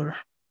shorter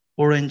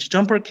orange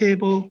jumper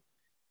cable.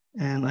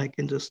 And I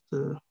can just,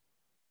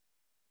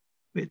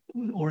 wait,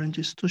 orange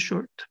is too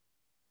short,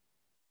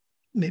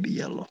 maybe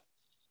yellow.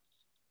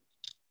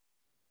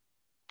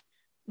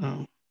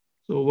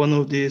 So one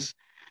of these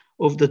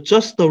of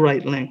just the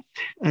right length.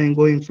 I'm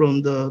going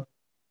from the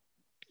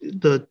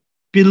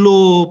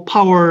below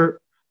power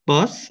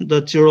bus,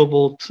 the 0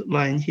 volt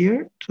line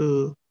here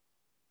to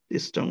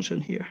this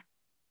junction here.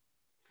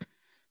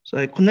 So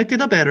I connected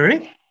the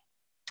battery,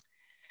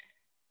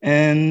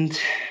 and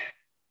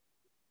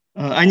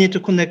I need to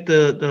connect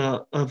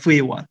the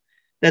V1.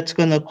 That's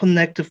gonna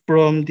connect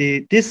from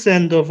this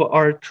end of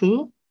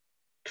R2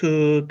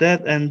 to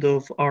that end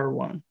of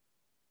R1.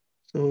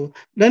 So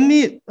let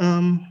me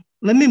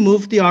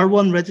move the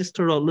R1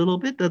 register a little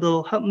bit.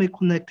 That'll help me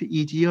connect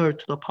easier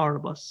to the power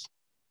bus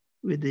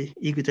with the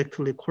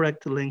exactly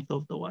correct length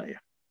of the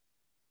wire.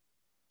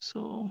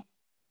 So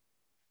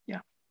yeah,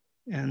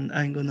 and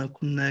I'm gonna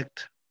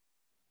connect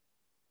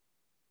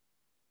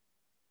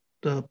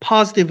the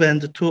positive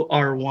end to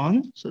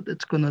R1. So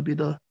that's gonna be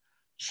the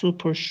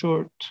super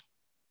short.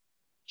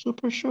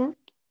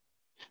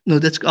 No,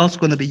 that's also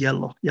gonna be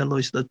yellow. Yellow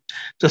is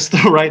just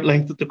the right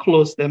length to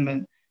close them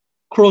and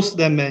cross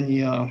them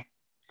any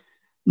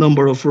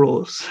number of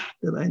rows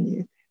that I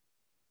need.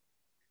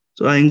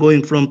 So I'm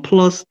going from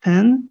plus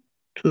 10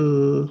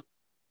 to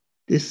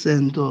this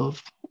end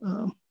of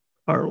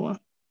R1.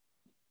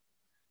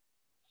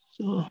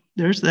 So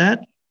there's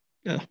that.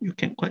 You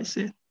can't quite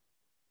see it.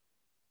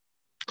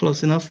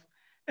 Close enough.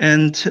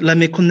 And let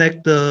me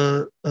connect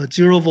the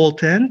 0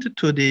 volt end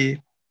to the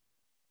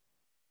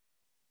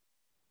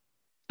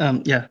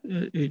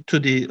to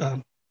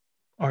the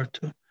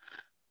R2.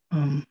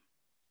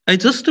 I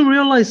just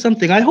realized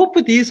something. I hope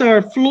these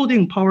are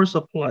floating power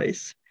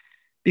supplies,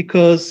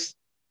 because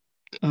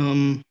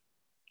if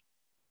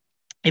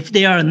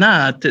they are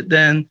not,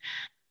 then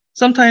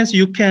sometimes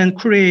you can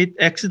create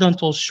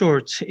accidental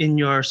shorts in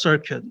your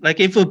circuit. Like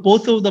if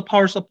both of the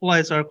power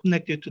supplies are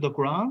connected to the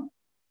ground,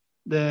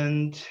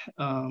 then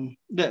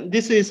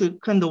this is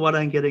kind of what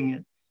I'm getting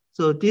at.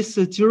 So this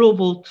 0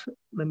 volt,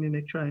 let me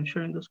make sure I'm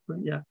sharing the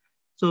screen. Yeah.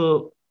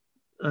 So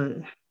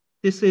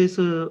this is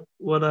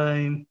what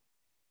I'm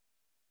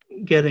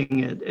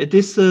getting at.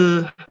 This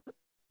 0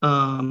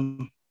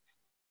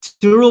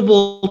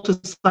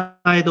 volt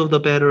side of the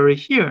battery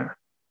here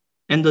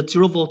and the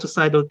 0 volt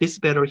side of this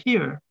battery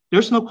here,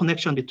 there's no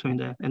connection between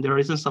that, and there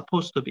isn't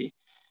supposed to be.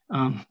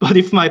 But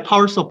if my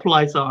power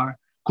supplies are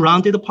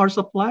grounded power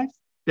supplies,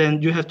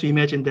 then you have to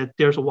imagine that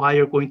there's a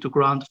wire going to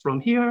ground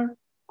from here,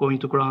 going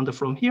to ground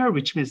from here,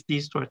 which means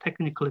these two are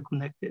technically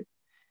connected.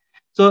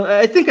 So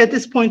I think at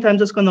this point, I'm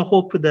just gonna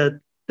hope that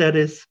that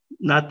is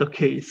not the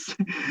case.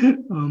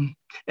 And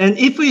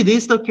if it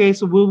is the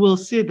case, we will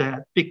see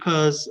that,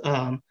 because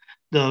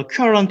the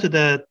current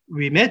that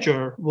we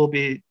measure will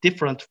be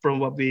different from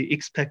what we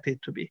expect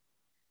it to be.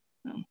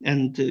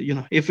 And you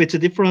know, if it's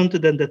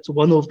different, then that's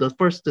one of the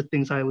first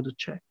things I would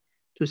check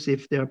to see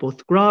if they're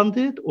both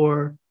grounded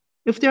or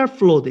if they are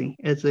floating,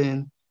 as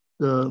in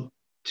the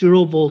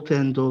 0 volt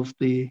end of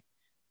the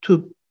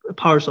two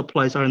power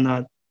supplies are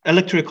not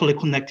electrically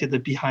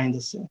connected behind the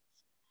scenes.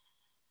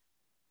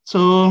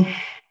 So,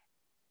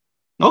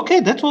 okay,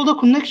 that's all the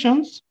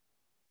connections.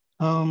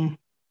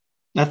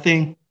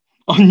 nothing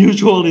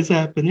unusual is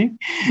happening.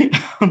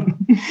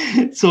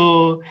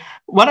 So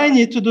what I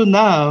need to do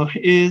now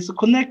is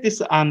connect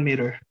this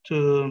ammeter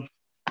to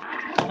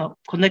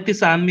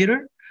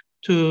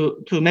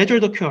measure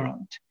the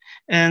current.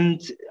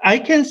 And I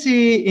can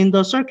see in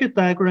the circuit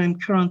diagram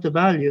current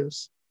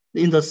values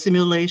in the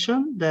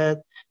simulation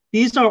that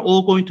these are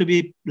all going to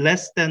be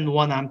less than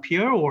 1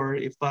 ampere, or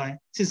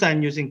since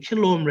I'm using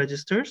kilo ohm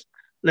resistors,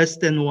 less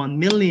than 1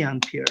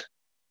 milliampere.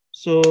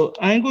 So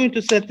I'm going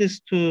to set this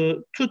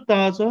to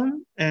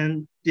 2000,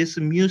 and this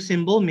mu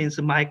symbol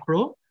means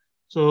micro.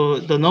 So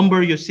the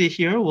number you see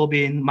here will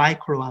be in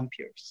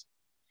microamperes.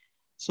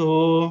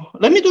 So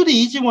let me do the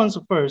easy ones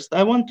first.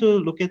 I want to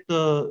look at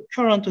the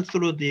current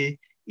through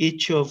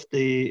each of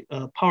the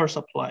power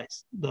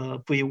supplies, the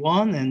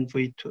V1 and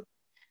V2.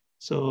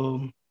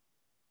 So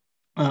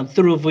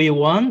through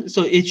V1,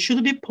 so it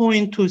should be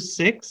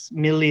 0.26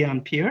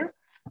 milliampere.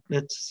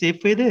 Let's see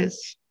if it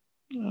is.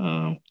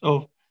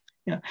 Oh,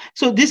 yeah.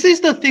 So this is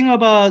the thing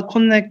about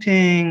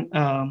connecting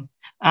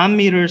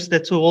ammeters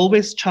that's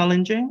always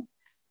challenging,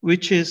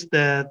 which is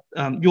that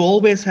you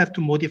always have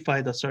to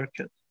modify the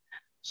circuit.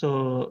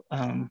 So,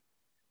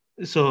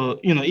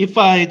 if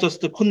I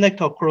just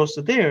connect across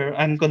there,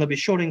 I'm going to be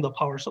shorting the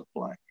power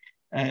supply.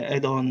 I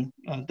don't,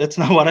 that's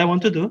not what I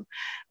want to do.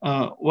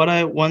 What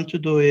I want to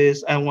do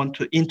is I want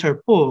to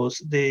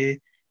interpose the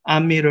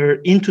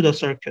ammeter into the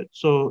circuit.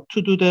 So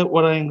to do that,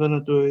 what I'm going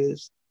to do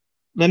is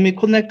let me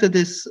connect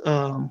this,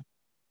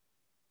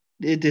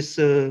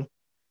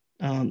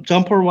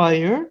 jumper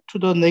wire to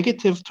the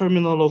negative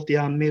terminal of the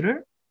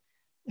ammeter.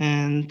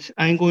 And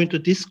I'm going to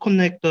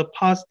disconnect the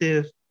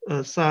positive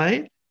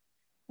side,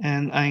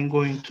 and I'm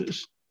going to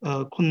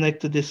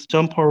connect this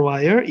jumper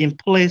wire in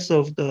place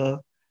of the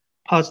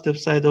positive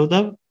side of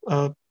the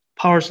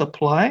power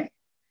supply,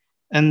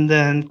 and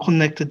then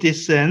connect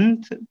this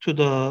end to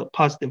the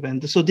positive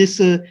end. So this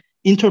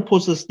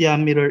interposes the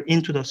ammeter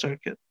into the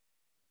circuit.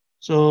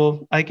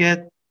 So I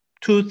get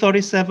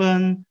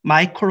 237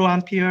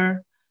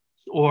 microampere,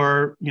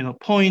 or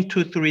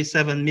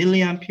 0.237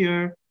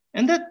 milliampere,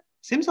 and that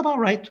seems about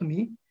right to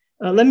me.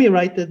 Let me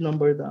write that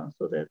number down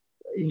so that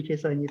in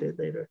case I need it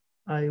later.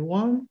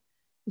 I1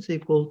 is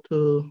equal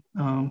to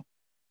 0.237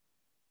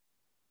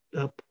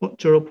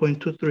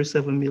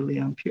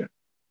 milliampere.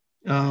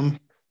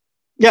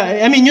 Yeah,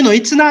 I mean,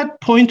 it's not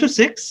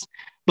 0.26,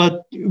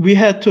 but we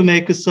had to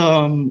make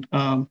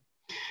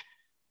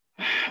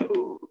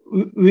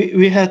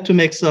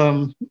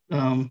some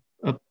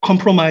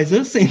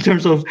compromises in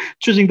terms of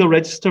choosing the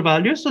register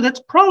value. So that's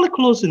probably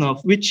close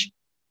enough, which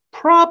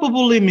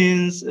probably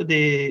means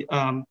the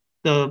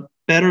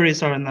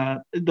batteries are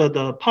not,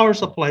 the power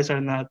supplies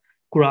are not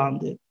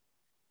grounded.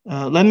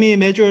 Let me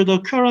measure the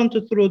current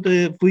through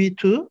the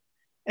V2.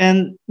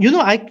 And,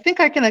 I think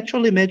I can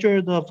actually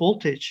measure the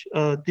voltage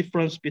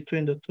difference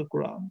between the two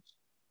grounds.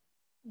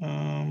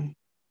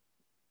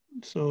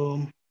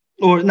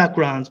 Or not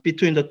grounds,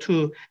 between the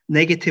two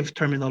negative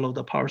terminal of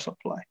the power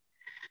supply.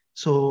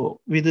 So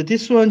with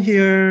this one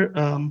here,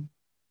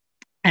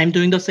 I'm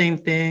doing the same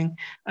thing.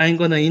 I'm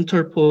going to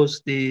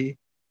interpose the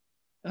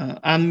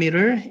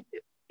ammeter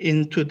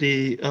into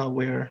the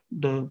where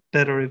the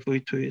battery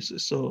V2 is.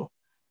 So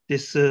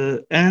this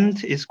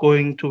end is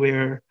going to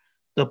where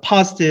the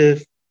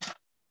positive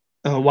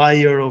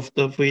wire of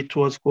the V2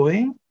 was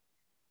going,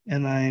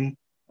 and I'm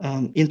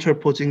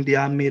interposing the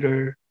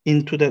ammeter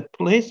into that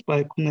place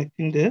by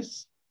connecting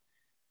this.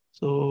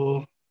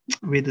 So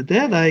with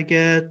that, I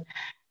get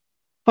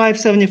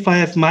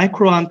 575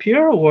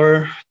 microampere,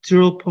 or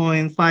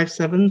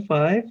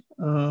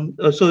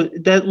 0.575. So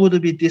that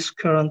would be this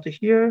current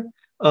here.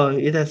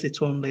 It has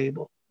its own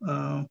label.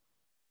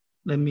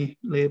 Let me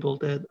label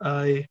that.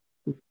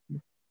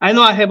 I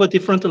know I have a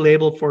different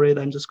label for it.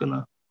 I'm just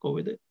gonna go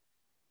with it.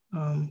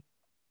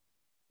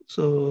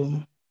 So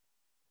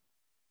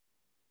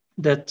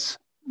that's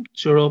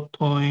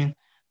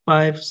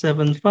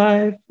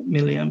 0.575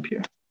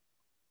 milliampere.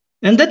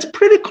 And that's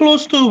pretty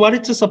close to what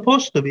it's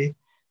supposed to be,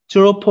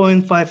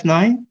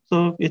 0.59.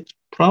 So it's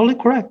probably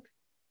correct.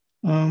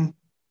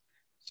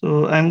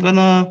 So I'm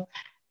gonna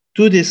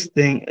do this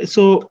thing.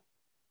 So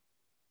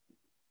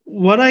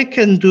what I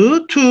can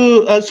do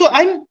to, so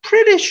I'm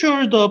pretty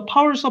sure the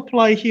power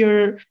supply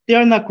here, they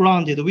are not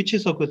grounded, which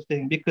is a good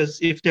thing, because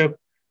if they're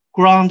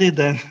grounded,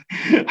 then,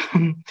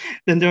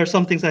 then there are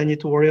some things I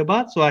need to worry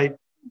about. So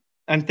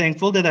I'm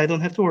thankful that I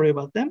don't have to worry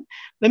about them.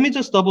 Let me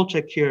just double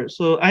check here.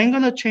 So I'm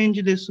gonna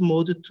change this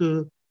mode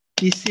to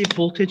DC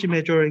voltage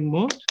measuring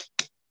mode,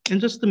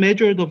 and just to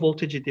measure the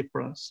voltage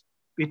difference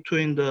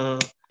between the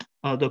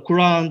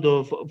ground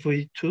of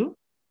V2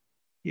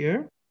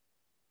 here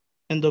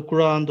and the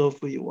ground of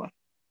V1.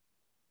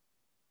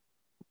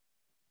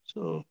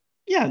 So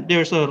yeah,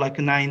 there's a like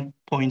a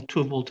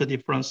 9.2 volt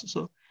difference.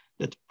 So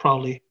that's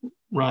probably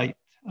right.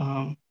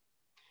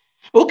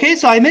 Okay,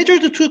 so I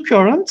measured the two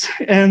currents,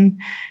 and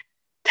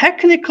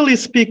technically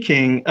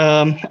speaking,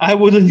 I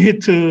would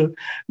need to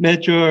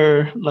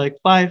measure like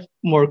 5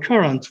 more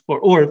currents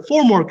or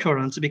 4 more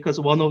currents, because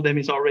one of them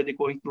is already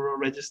going through a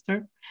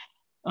register.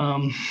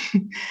 Um,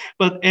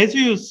 but as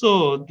you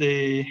saw,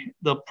 the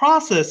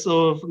process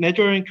of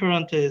measuring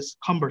current is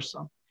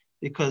cumbersome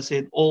because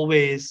it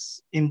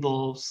always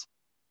involves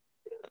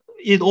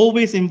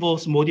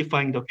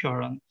modifying the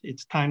current.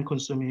 It's time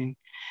consuming.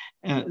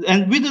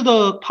 And with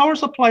the power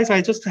supplies,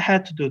 I just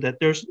had to do that.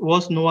 There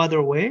was no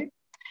other way.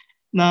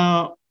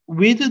 Now,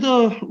 with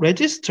the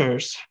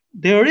registers,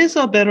 there is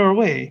a better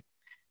way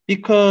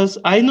because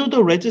I know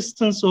the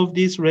resistance of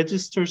these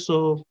registers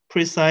so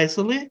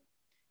precisely.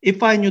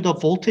 If I knew the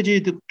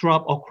voltage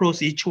drop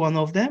across each one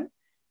of them,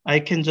 I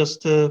can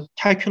just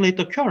calculate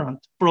the current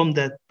from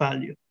that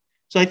value.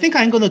 So I think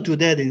I'm going to do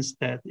that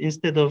instead.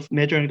 Instead of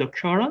measuring the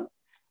current,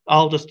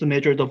 I'll just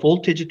measure the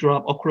voltage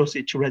drop across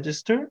each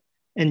register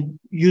and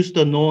use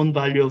the known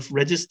value of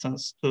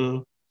resistance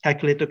to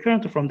calculate the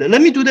current from there.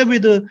 Let me do that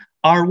with the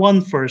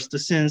R1 first,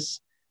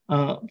 since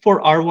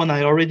for R1,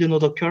 I already know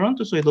the current,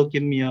 so it'll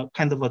give me a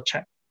kind of a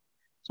check.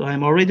 So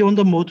I'm already on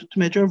the mode to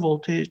measure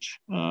voltage.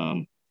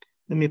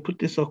 Let me put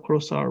this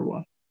across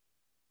R1.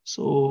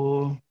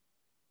 So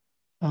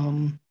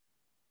I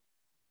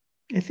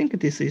think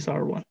this is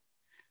R1.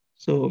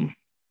 So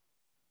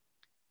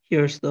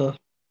here's the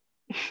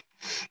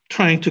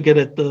trying to get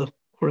at the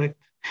correct.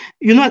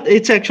 You know what?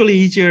 It's actually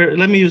easier.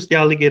 Let me use the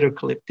alligator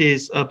clip.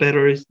 These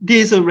batteries,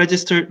 these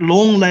registered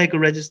long leg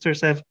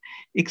registers have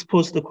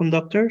exposed the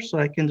conductor, so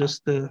I can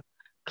just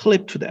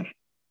clip to them.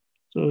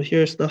 So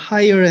here's the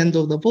higher end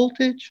of the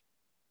voltage,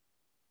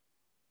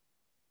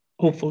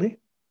 hopefully,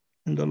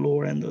 and the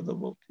lower end of the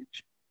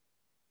voltage.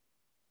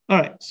 All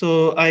right,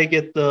 so I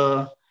get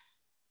the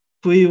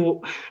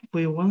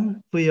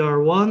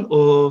VR1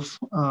 of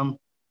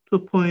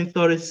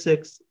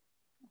 2.36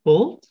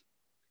 volts.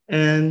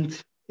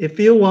 And if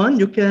you want,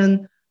 you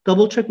can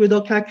double check with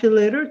a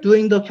calculator.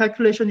 Doing the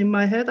calculation in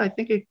my head, I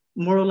think it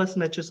more or less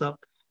matches up,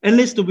 at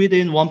least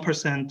within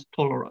 1%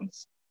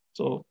 tolerance.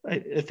 So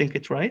I think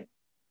it's right.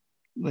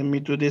 Let me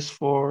do this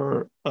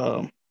for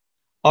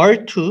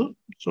R2.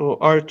 So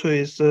R2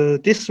 is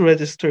this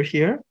register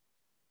here.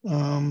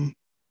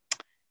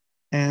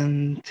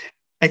 And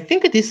I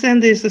think this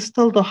end is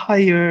still the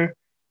higher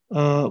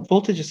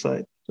voltage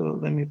side. So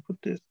let me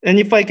put this. And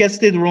if I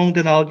guessed it wrong,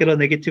 then I'll get a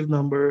negative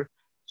number.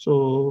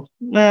 So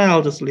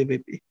I'll just leave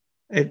it be.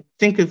 I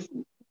think it's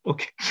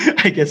okay.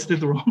 I guessed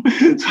it wrong.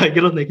 So I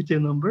get a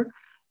negative number.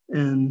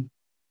 And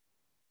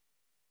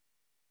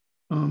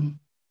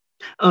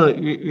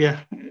yeah,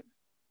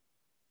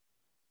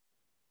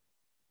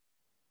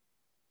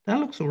 that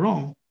looks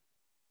wrong.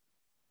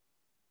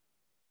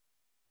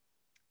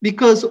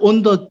 Because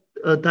on the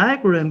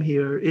diagram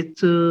here,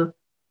 it's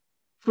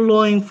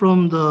flowing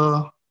from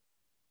the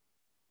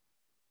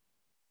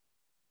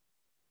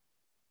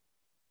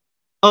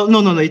oh,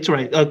 no, it's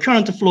right.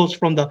 Current flows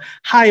from the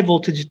high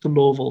voltage to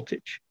low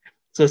voltage.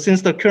 So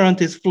since the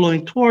current is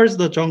flowing towards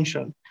the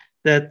junction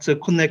that's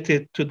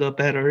connected to the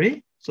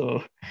battery,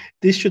 so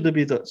this should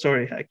be the,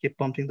 sorry, I keep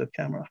bumping the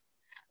camera.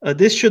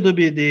 This should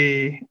be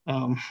the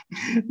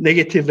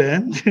negative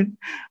end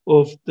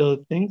of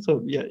the thing.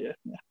 So yeah.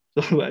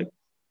 So I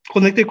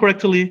connected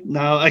correctly.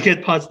 Now I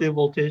get positive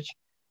voltage.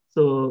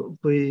 So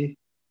we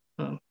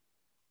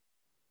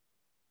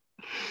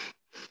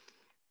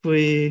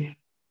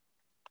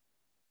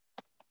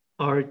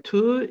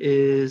R2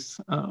 is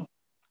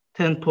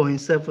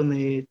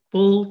 10.78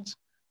 volts.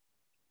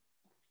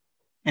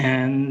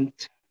 And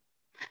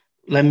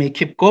let me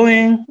keep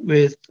going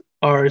with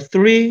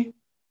R3.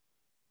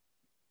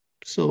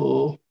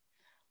 So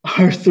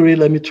R3,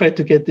 let me try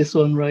to get this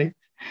one right.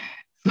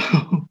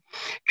 So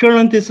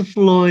current is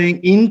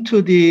flowing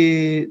into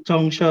the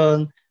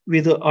junction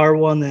with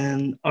R1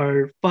 and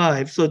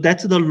R5. So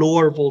that's the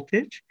lower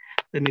voltage.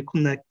 Let me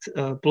connect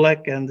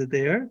black end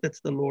there. That's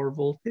the lower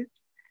voltage.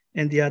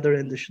 And the other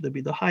end should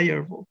be the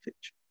higher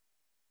voltage.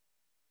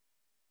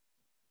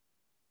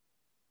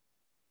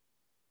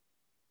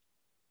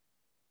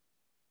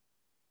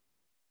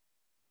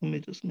 Let me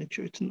just make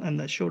sure I'm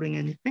not showing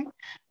anything.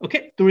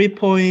 Okay,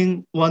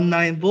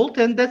 3.19 volt,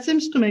 and that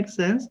seems to make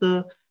sense.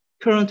 The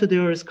current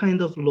there is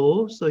kind of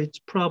low, so it's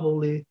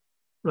probably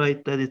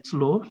right that it's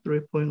low,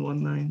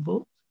 3.19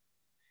 volt.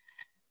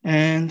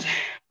 And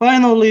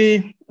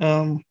finally,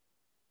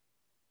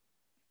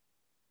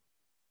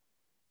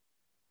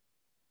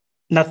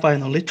 not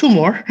finally, two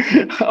more,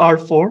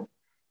 R4.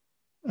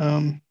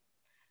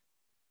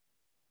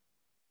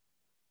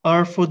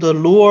 R for the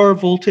lower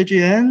voltage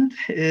end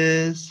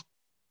is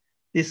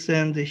this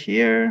end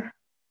here.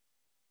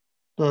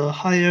 The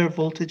higher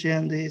voltage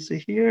end is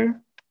here.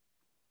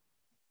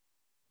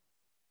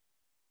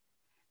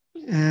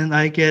 And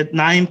I get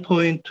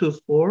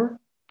 9.24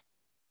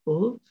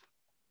 volts.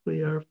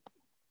 We are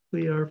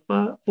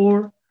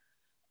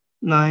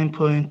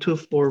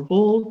 9.24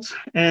 volts.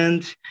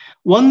 And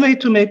one way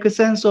to make a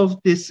sense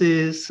of this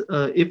is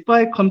if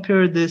I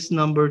compare this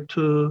number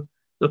to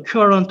the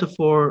current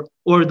for,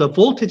 or the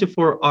voltage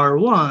for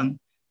R1,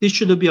 this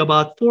should be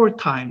about 4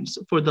 times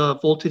for the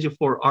voltage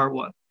for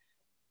R1.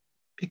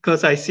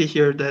 Because I see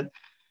here that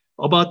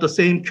about the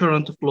same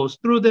current flows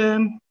through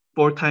them,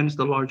 4 times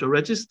the larger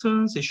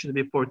resistance, it should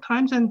be 4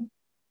 times. And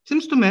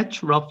seems to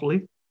match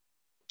roughly.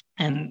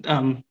 And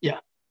yeah,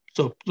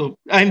 so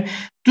I'm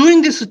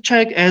doing this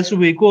check as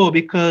we go,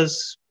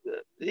 because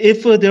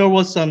if there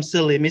was some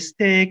silly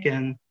mistake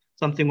and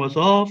something was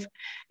off,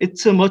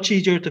 it's much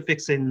easier to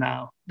fix it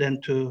now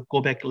than to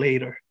go back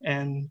later.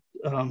 And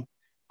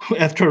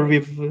after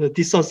we've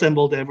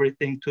disassembled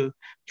everything to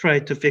try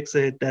to fix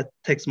it, that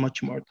takes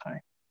much more time.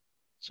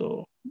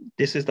 So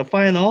this is the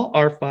final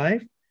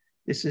R5.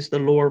 This is the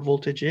lower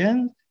voltage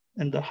end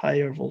and the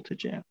higher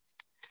voltage end,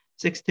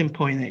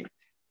 16.8.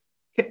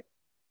 Okay,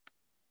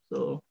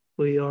 so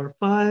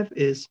VR5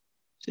 is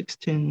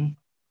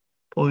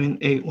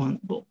 16.81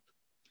 volt.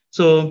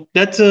 So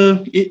that's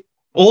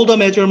all the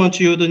measurements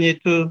you would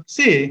need to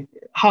see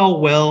how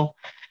well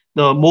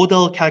the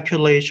model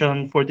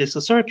calculation for this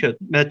circuit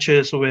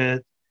matches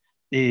with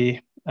the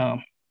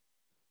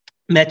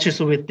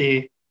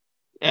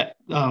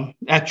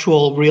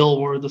actual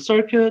real world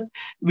circuit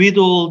with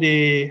all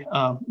the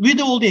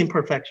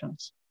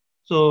imperfections.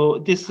 So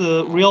this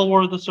real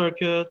world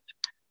circuit,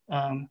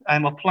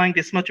 I'm applying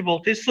this much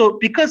voltage. So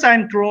because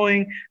I'm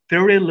drawing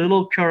very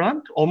little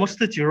current, almost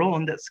zero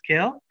on that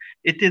scale,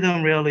 it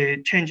didn't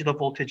really change the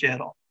voltage at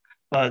all.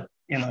 But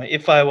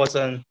if I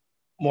wasn't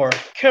more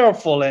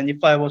careful and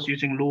if I was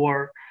using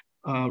lower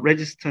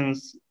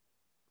resistance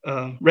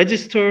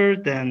register,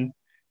 then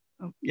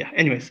yeah,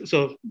 anyways,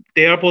 so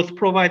they are both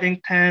providing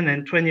 10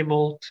 and 20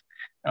 volts.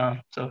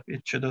 So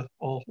it should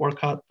all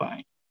work out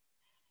fine.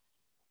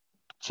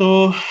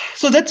 So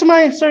that's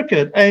my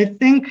circuit. I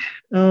think,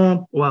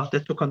 wow,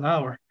 that took an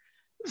hour.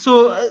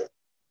 So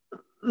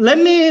let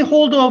me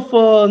hold off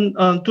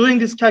on doing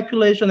this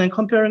calculation and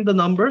comparing the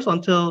numbers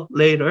until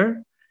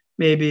later,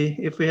 maybe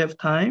if we have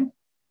time.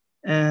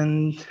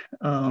 And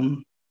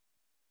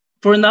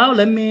for now,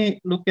 let me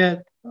look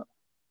at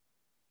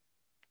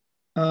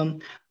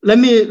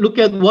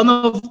one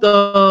of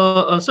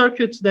the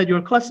circuits that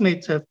your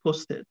classmates have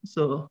posted.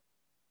 So I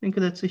think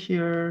that's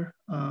here.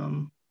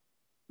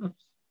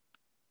 Oops.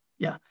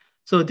 Yeah.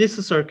 So this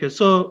is circuit.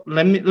 So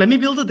let me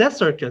build that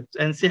circuit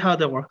and see how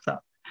that works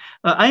out.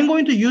 I'm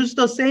going to use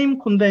the same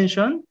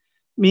convention,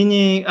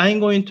 meaning I'm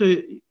going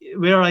to,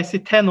 where I see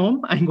 10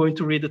 ohm, I'm going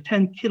to read the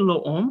 10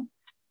 kilo ohm,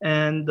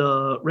 and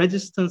the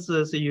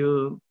resistances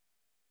and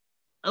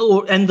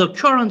the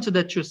current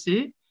that you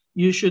see,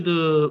 you should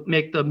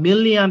make the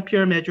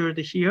milliampere measured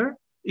here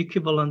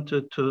equivalent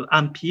to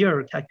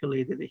ampere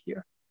calculated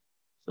here.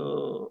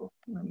 So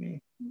let me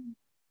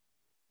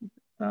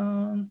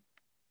down,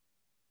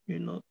 you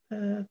note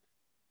that,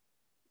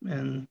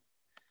 and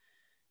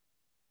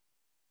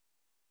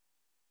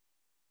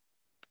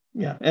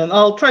yeah, and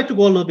I'll try to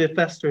go a little bit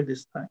faster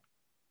this time.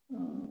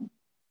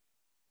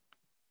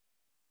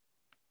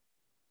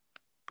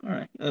 All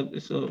right,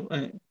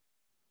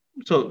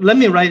 so let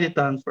me write it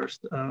down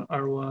first.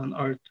 R1,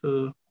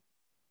 R2,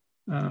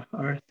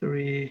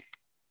 R3,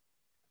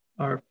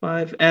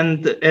 R5,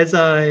 and as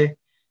I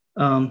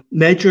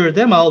measure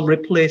them, I'll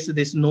replace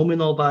these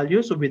nominal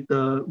values with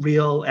the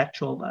real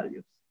actual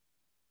values.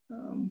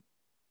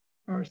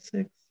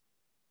 R6,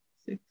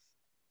 6,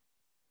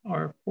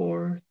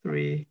 R4,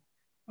 3,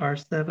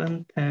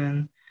 R7,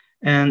 10.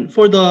 And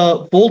for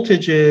the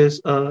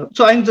voltages,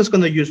 so I'm just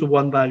going to use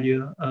one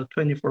value,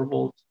 24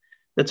 volts.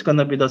 That's going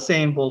to be the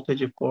same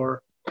voltage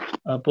for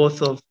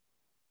both of,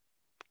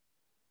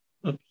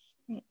 oops.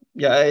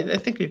 Yeah, I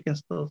think you can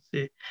still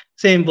see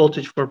same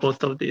voltage for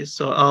both of these.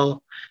 So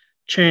I'll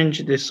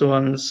change this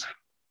one's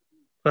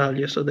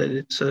value so that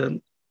it's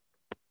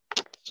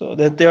so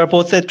that they are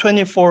both at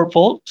 24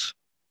 volts.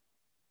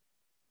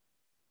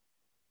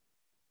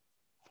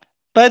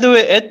 By the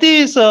way, at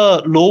these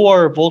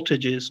lower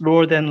voltages,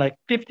 lower than like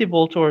 50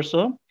 volts or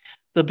so,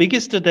 the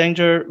biggest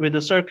danger with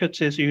the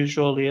circuits is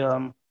usually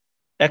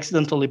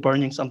accidentally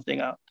burning something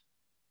out.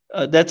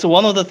 That's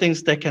one of the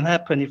things that can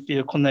happen if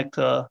you connect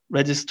a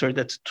register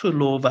that's too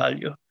low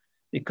value,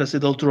 because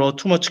it'll draw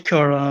too much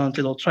current,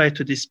 it'll try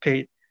to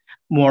dissipate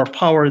more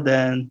power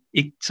than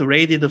it's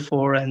rated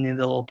for, and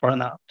it'll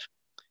burn out.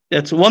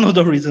 That's one of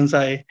the reasons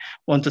I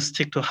want to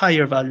stick to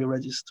higher value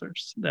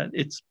registers, that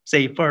it's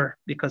safer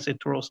because it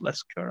draws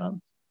less current,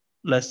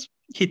 less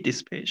heat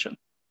dissipation.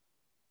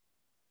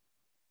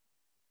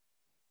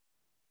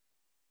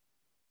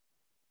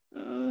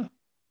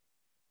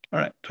 All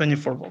right,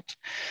 24 volts.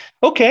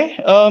 Okay,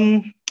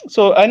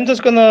 so I'm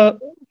just gonna,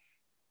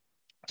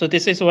 so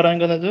this is what I'm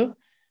gonna do.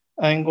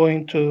 I'm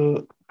going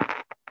to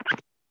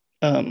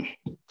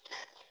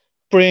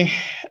bring,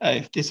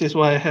 this is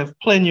why I have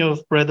plenty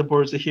of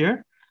breadboards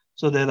here,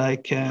 so that I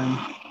can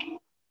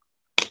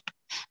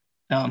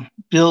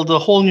build a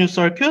whole new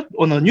circuit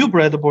on a new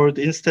breadboard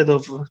instead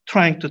of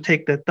trying to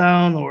take that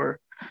down or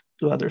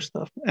do other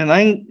stuff.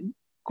 And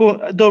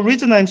the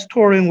reason I'm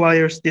storing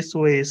wires this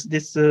way is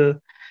this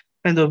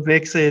kind of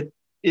makes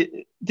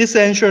this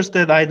ensures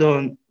that I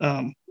don't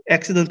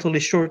accidentally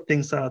short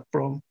things out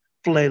from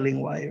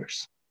flailing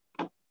wires.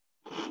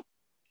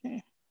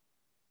 Okay.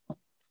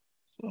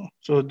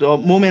 So the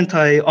moment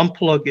I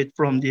unplug it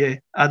from the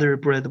other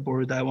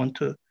breadboard, I want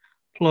to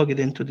plug it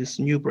into this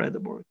new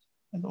breadboard.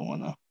 I don't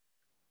want to.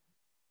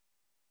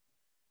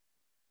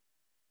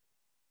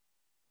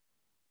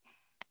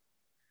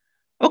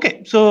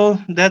 Okay, so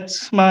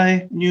that's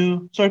my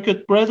new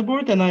circuit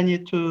breadboard, and I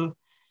need to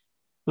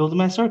build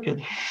my circuit.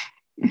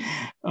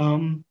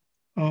 um,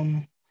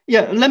 um,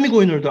 yeah, let me go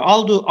in order.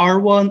 I'll do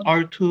R1,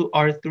 R2,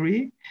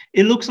 R3.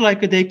 It looks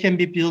like they can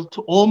be built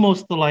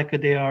almost like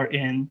they are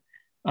in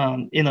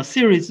a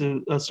series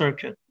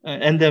circuit,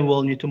 and then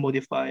we'll need to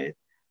modify it.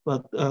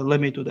 But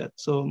let me do that.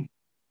 So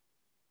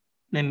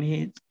let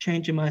me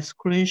change my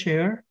screen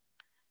share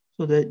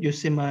so that you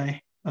see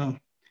my,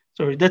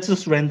 sorry, that's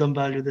just random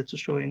value that's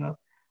showing up.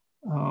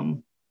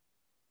 Um,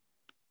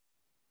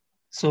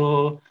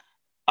 so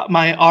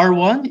my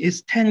R1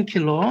 is 10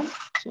 kilo ohm.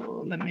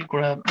 So let me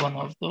grab one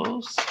of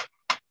those.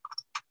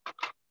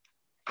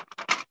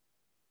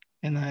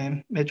 And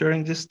I'm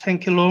measuring this 10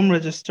 kilo ohm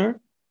resistor.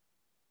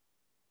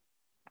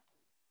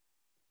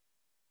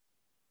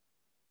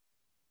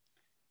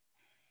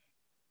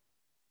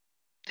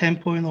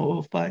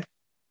 10.005.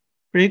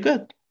 Pretty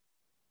good.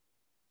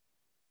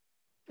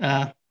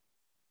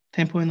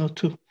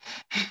 10.02.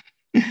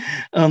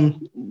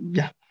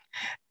 Yeah.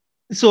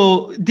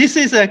 So this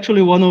is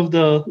actually one of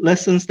the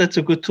lessons that's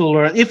a good to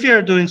learn. If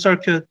you're doing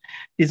circuit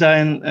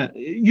design,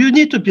 you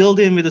need to build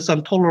in with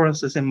some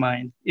tolerances in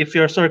mind. If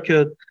your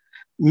circuit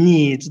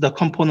needs the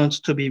components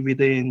to be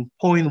within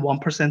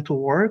 0.1% to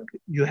work,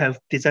 you have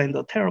designed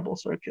a terrible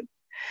circuit.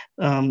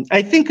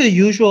 I think a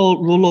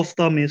usual rule of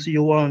thumb is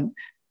you want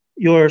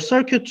your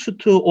circuit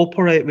to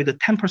operate with a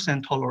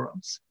 10%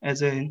 tolerance,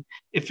 as in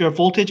if your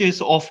voltage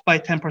is off by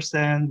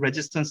 10%,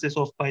 resistance is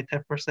off by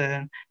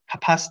 10%,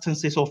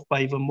 capacitance is off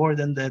by even more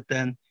than that,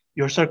 then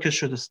your circuit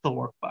should still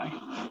work fine.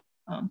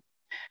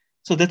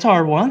 So that's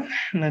R1.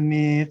 Let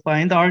me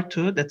find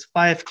R2. That's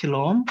 5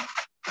 kilo ohm.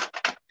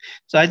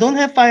 So I don't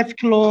have 5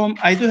 kilo ohm.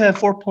 I do have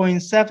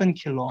 4.7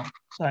 kilo ohm.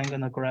 So I'm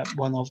going to grab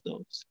one of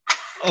those.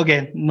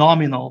 Again,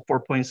 nominal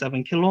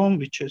 4.7 kilo ohm,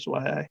 which is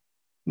why I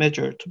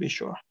measured to be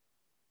sure.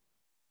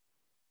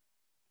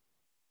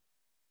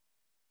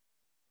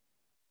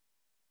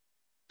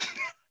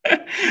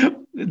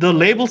 The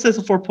label says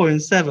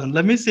 4.7.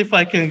 Let me see if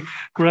I can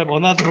grab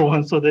another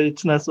one so that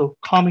it's not so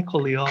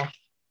comically off.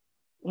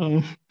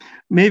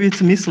 Maybe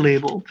it's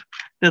mislabeled.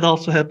 That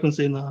also happens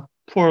in a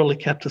poorly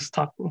kept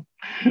stock room.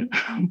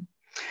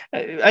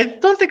 I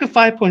don't think a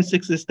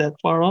 5.6 is that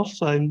far off,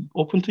 so I'm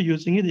open to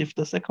using it if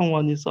the second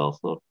one is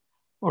also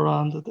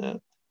around that.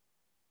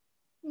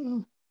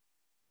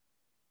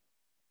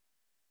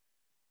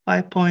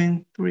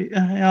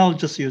 5.3, I'll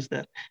just use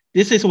that.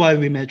 This is why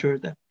we measure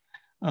that.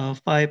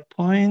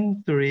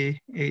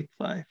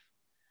 5.385.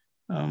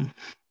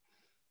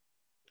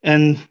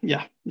 And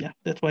yeah,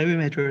 that's why we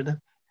measure that.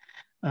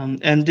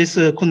 And this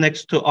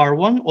connects to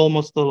R1,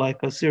 almost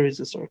like a series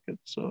circuit.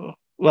 So,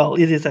 well,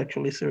 it is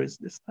actually series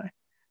this time.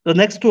 The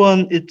next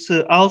one,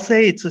 I'll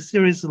say it's a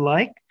series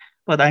like,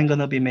 but I'm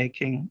gonna be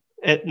making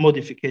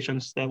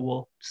modifications that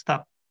will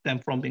stop them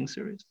from being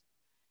series.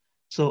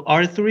 So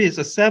R3 is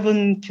a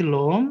 7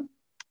 kilo ohm.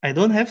 I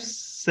don't have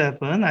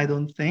 7, I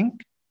don't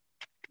think.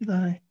 Did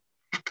I?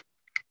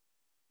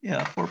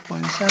 Yeah,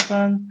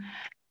 4.7.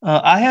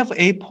 I have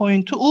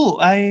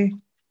 8.2.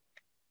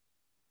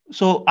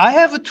 So I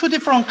have two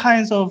different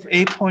kinds of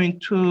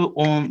 8.2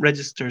 ohm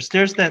resistors.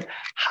 There's that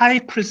high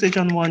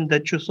precision one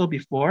that you saw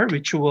before,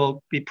 which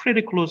will be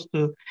pretty close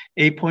to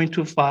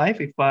 8.25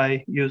 if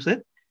I use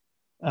it.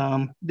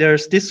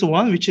 There's this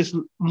one, which is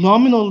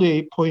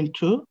nominally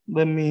 8.2.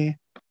 Let me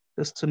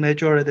just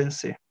measure it and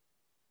see.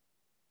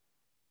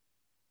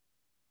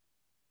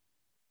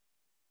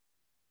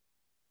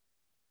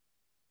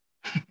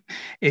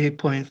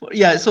 8.4.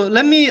 Yeah, so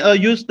let me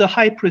use the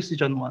high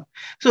precision one.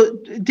 So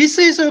this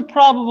is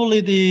probably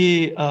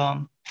the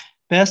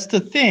best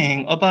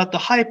thing about the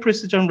high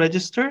precision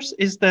registers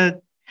is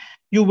that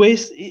you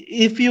waste,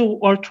 if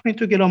you are trying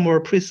to get a more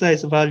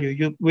precise value,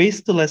 you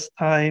waste less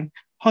time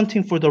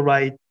hunting for the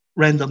right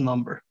random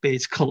number,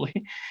 basically.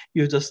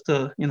 You just,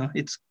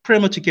 it's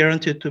pretty much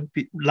guaranteed to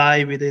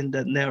lie within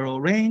that narrow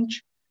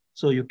range.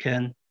 So you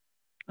can,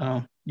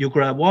 you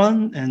grab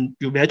one and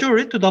you measure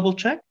it to double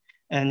check,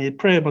 and it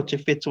pretty much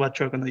fits what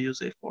you're gonna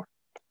use it for.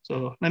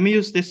 So let me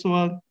use this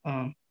one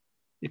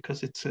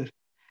because it's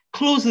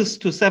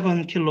closest to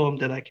 7 kilo ohm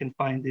that I can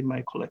find in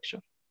my collection.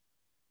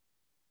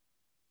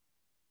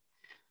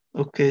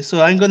 Okay,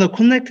 so I'm gonna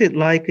connect it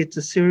like it's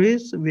a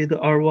series with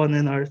R1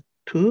 and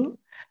R2.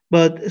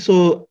 But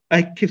so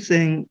I keep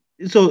saying,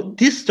 so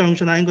this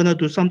junction, I'm gonna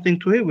do something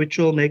to it, which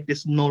will make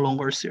this no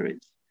longer series.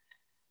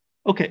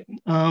 Okay,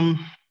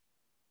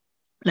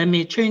 let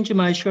me change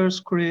my share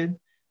screen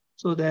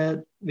so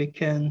that we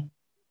can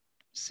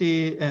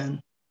see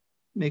and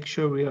make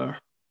sure we are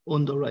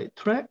on the right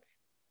track.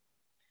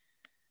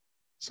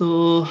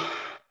 So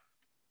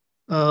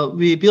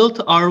we built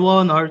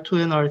R1,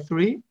 R2, and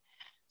R3.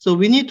 So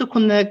we need to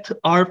connect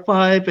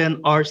R5 and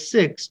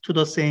R6 to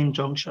the same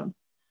junction.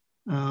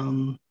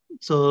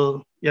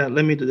 So yeah,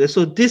 let me do this.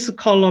 So this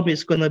column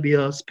is gonna be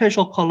a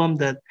special column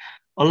that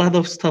a lot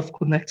of stuff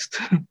connects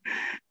to.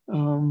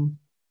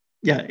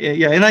 Yeah,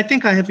 and I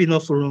think I have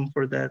enough room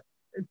for that,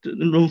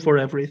 room for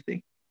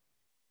everything.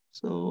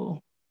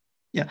 So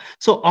Yeah.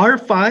 So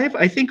R5,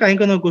 I think I'm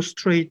gonna go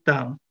straight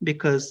down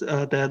because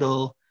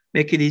that'll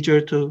make it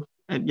easier to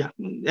yeah.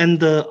 And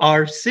the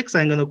R6,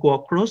 I'm gonna go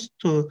across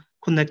to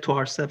connect to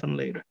R7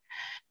 later.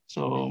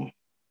 So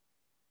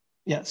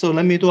yeah. So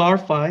let me do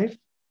R5.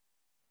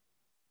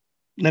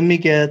 Let me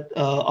get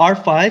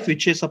R5,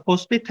 which is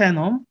supposed to be 10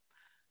 ohm.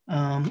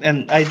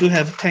 And I do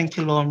have 10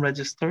 kilo ohm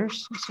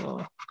registers, so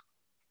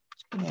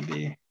it's gonna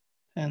be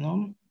 10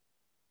 ohm.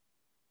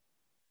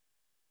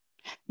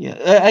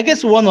 Yeah, I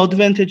guess one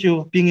advantage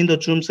of being in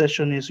the Zoom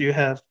session is you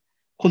have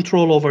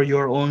control over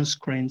your own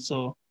screen.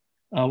 So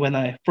when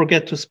I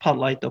forget to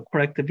spotlight the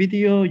correct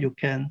video, you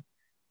can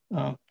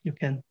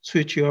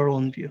switch your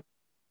own view.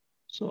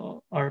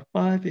 So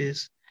R5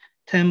 is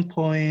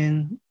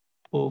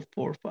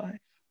 10.045.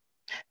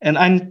 And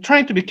I'm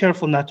trying to be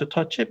careful not to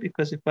touch it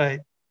because if I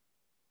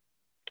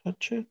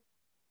touch it,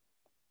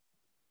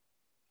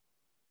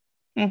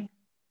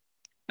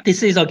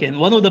 this is again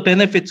one of the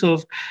benefits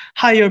of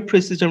higher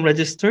precision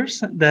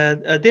registers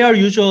that they are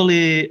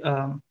usually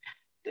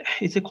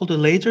is it called a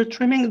laser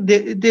trimming?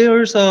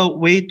 There's a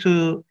way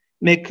to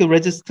make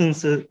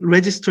registers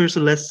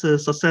less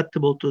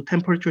susceptible to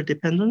temperature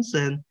dependence,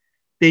 and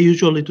they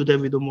usually do that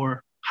with the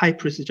more high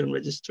precision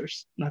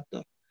registers, not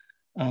the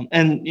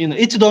and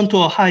it's done to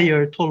a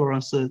higher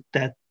tolerance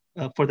that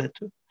for that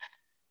too.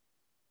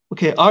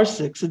 Okay,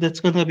 R6, that's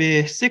gonna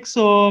be 6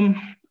 ohm.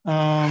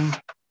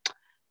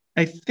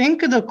 I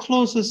think the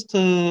closest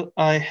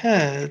I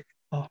had.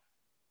 Oh,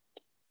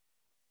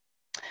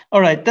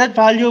 all right, that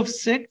value of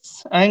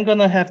 6, I'm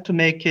gonna have to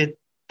make it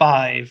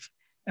 5.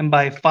 And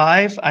by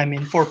 5, I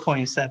mean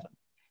 4.7.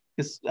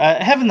 Because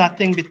I have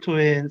nothing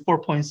between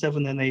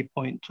 4.7 and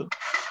 8.2.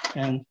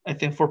 And I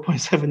think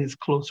 4.7 is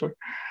closer.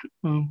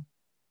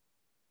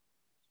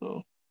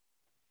 So,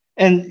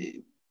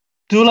 and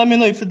do let me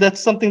know if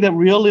that's something that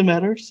really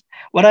matters.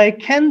 What I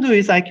can do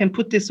is I can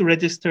put this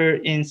register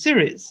in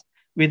series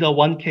with a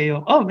 1K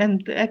ohm. Oh,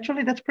 and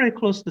actually that's pretty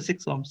close to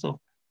 6 ohm. So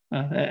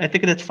I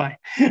think that's fine.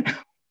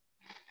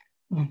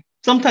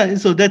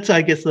 Sometimes, so that's,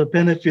 I guess, the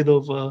benefit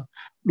of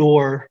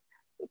lower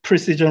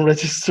precision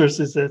registers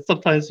is that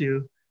sometimes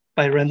you,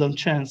 by random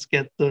chance,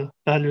 get the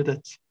value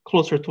that's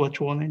closer to what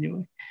you want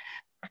anyway.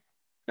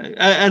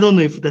 I don't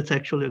know if that's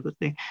actually a good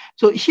thing.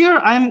 So here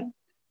I'm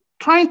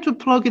trying to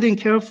plug it in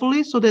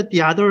carefully so that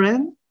the other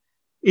end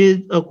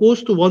it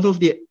goes to one of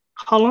the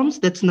columns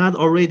that's not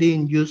already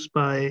in use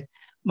by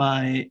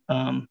my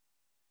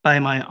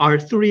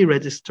R3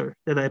 register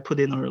that I put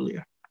in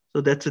earlier. So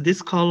that's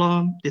this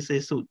column. This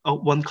is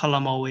one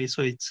column away,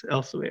 so it's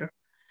elsewhere.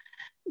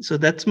 So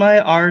that's my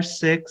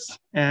R6.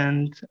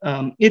 And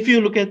if you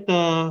look at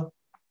the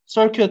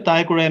circuit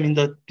diagram in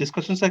the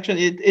discussion section,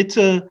 it's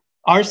a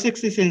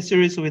R6 is in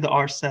series with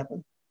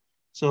R7.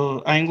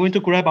 So I'm going to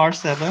grab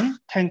R7,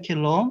 10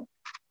 kilo,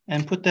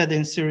 and put that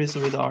in series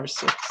with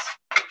R6.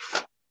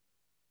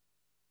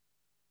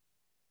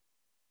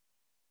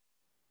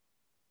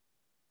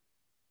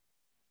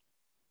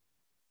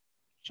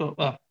 So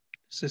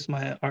this is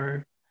my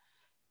R7.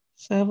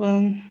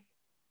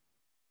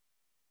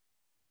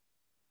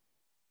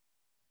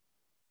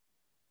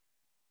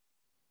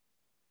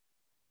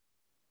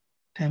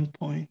 10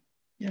 point,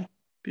 yeah,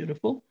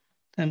 beautiful.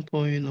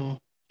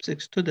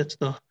 10.062, that's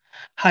the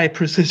high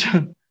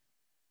precision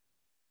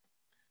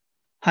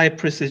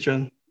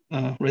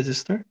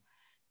register.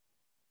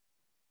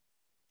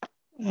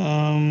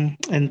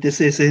 And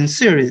this is in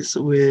series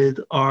with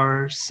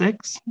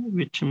R6,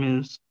 which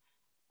means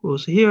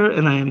goes here,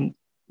 and I'm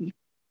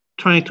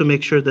trying to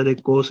make sure that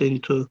it goes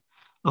into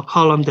a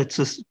column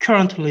that's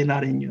currently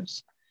not in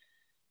use.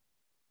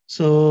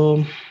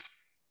 So,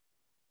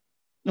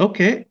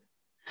 okay.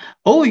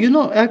 Oh,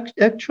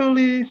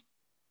 actually,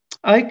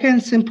 I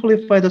can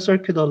simplify the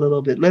circuit a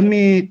little bit. Let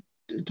me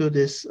do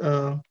this.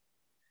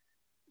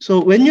 So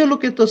when you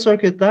look at the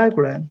circuit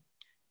diagram,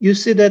 you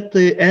see that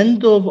the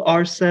end of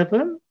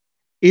R7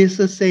 is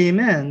the same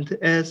end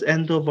as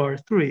end of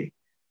R3.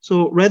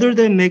 So rather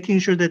than making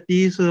sure that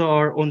these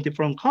are on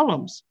different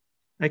columns,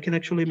 I can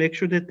actually make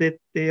sure that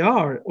they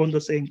are on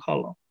the same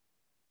column.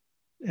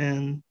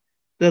 And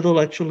that'll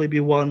actually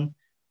be one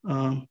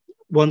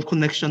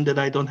connection that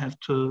I don't have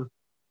to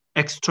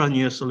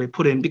extraneously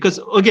put in. Because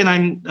again,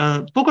 I'm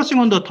focusing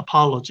on the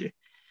topology.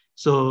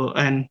 So,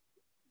 and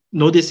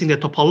noticing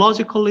that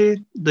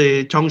topologically,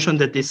 the junction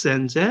that this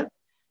ends at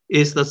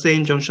is the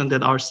same junction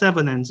that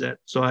R7 ends at.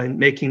 So I'm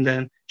making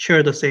them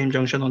share the same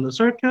junction on the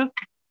circuit.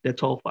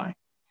 That's all fine.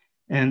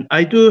 And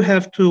I do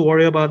have to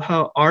worry about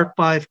how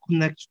R5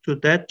 connects to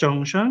that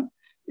junction.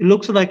 It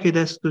looks like it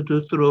has to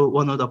do through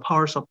one of the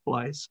power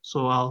supplies.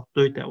 So I'll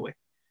do it that way.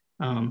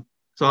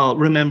 So I'll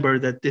remember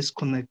that this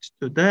connects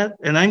to that.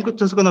 And I'm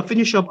just gonna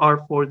finish up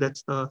R4.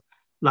 That's the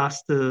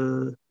last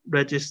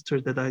register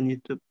that I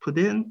need to put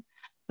in.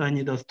 So I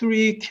need a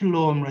 3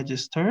 kilo ohm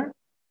register.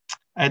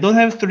 I don't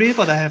have 3,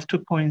 but I have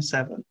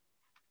 2.7.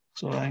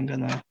 So I'm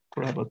gonna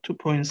grab a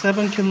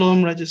 2.7 kilo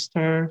ohm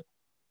register.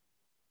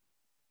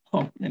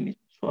 Oh, let me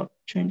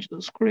change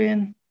the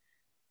screen.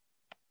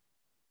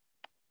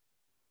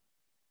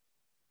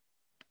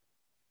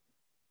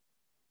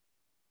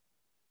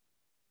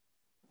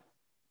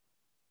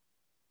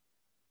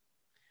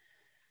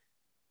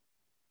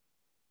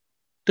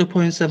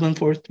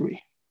 2.743.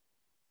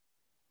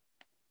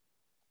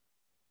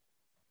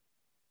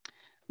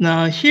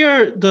 Now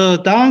here, the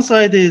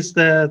downside is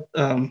that,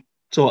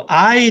 so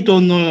I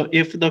don't know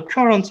if the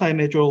current I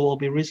measure will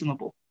be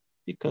reasonable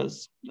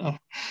because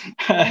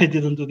I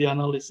didn't do the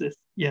analysis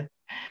yet.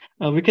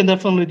 We can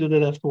definitely do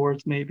that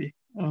afterwards, maybe.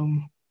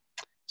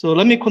 So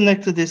let me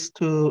connect this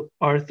to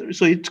R3.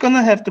 So it's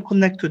gonna have to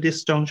connect to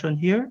this junction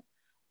here.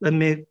 Let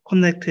me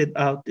connect it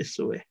out this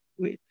way.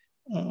 Wait,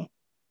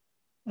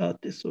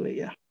 out this way,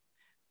 yeah.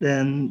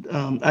 Then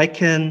I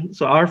can,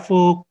 so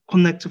R4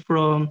 connects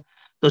from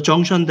the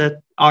junction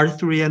that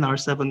R3 and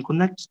R7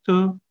 connects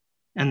to,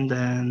 and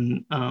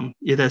then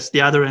it has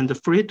the other end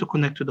free to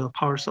connect to the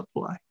power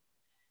supply.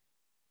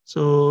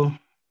 So,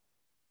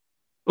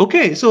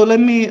 okay, so let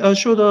me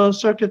show the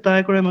circuit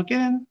diagram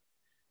again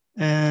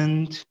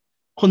and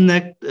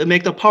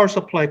make the power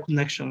supply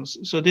connections.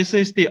 So this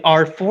is the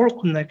R4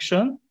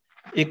 connection.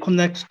 It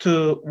connects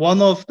to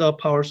one of the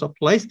power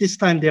supplies. This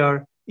time they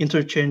are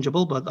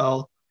interchangeable, but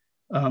I'll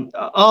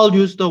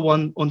use the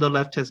one on the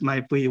left as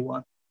my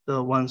V1,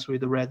 the ones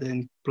with the red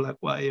and black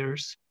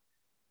wires.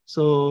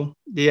 So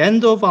the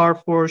end of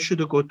R4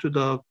 should go to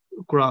the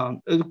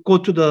ground, go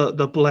to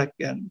the black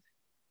end.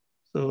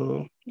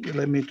 So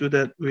let me do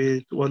that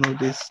with one of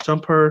these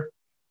jumper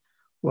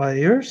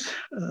wires.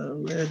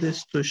 Red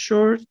is too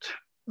short.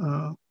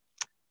 I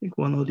think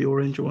one of the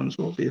orange ones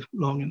will be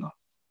long enough.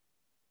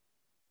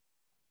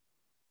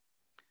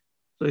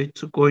 So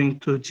it's going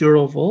to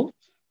 0 volt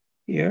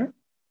here.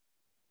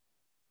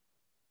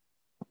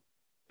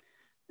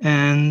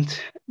 And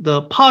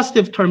the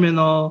positive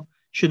terminal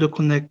should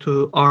connect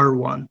to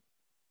R1.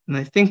 And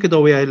I think the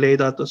way I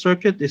laid out the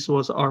circuit, this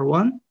was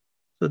R1.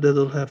 So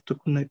that'll have to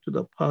connect to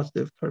the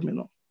positive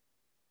terminal.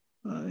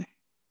 I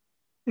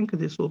think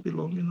this will be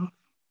long enough.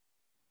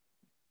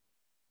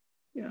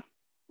 Yeah,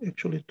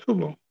 actually too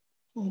long,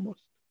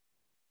 almost.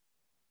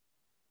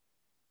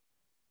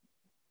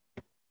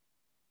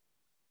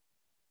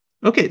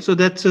 Okay, so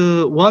that's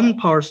one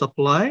power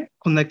supply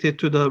connected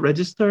to the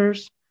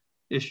registers.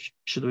 It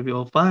should be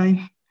all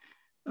fine.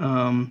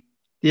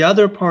 The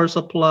other power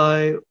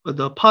supply,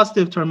 the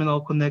positive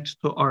terminal connects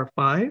to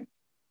R5.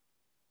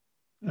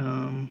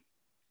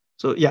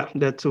 So yeah,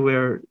 that's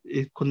where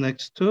it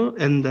connects to.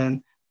 And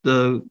then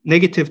the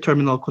negative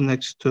terminal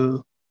connects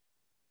to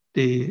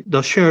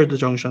the shared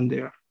junction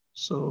there.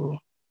 So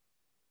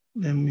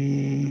let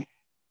me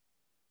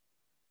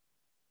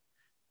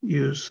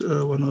use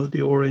one of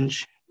the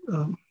orange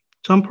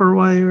jumper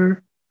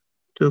wire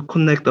to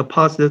connect the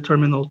positive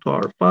terminal to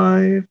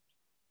R5.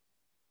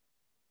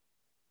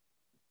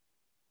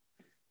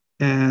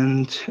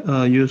 And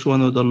use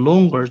one of the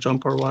longer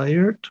jumper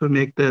wire to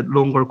make that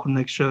longer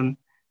connection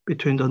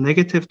between the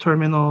negative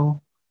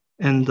terminal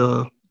and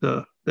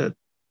that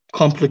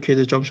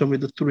complicated junction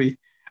with the 3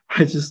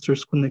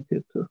 resistors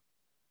connected to.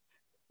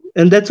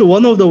 And that's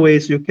one of the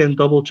ways you can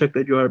double check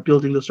that you are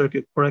building the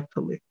circuit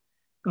correctly.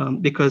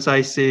 Because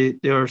I see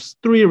there's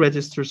 3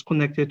 resistors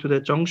connected to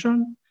that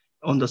junction.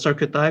 On the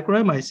circuit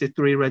diagram, I see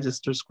 3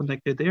 resistors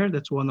connected there.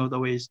 That's one of the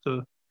ways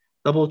to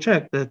double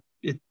check that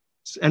it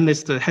at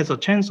least has a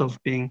chance of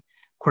being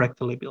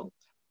correctly built.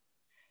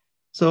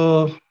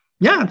 So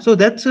yeah, so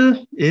that's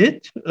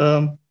it.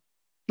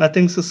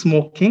 Nothing's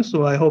smoking,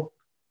 so I hope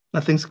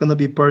nothing's gonna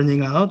be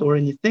burning out or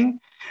anything.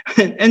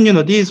 And you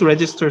know, these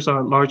registers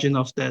are large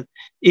enough that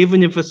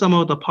even if some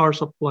of the power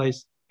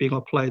supplies being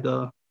applied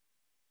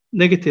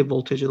negative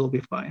voltage, it'll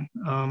be fine.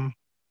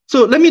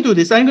 So let me do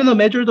this. I'm gonna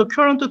measure the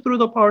current through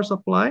the power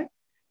supply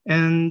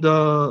and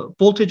the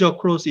voltage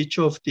across each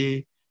of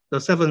the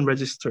 7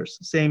 registers,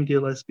 same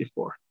deal as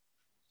before.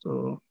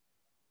 So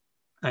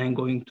I'm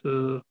going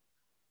to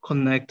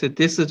connect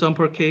this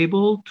jumper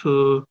cable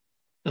to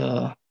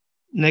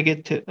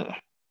negative,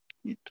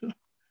 need to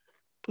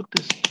put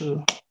this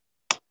to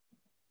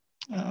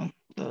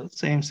the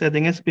same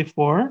setting as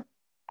before.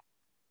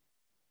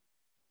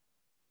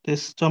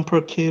 This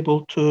jumper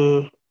cable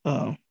to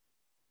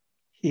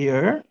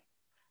here,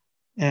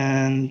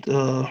 and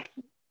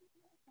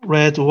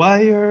red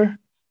wire,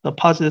 the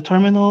positive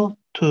terminal,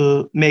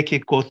 to make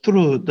it go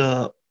through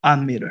the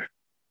ammeter.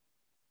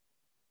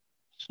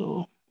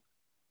 So,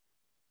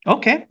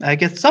 okay, I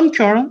get some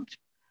current.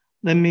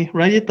 Let me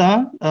write it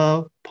down,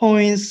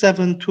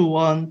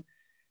 0.721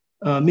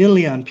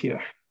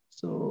 milliampere.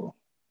 So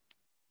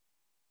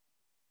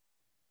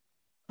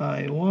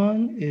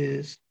I1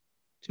 is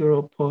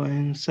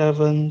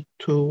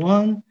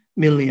 0.721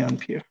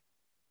 milliampere.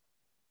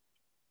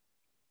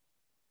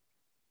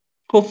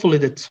 Hopefully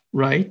that's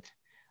right,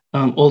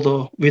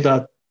 although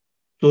without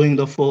doing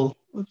the full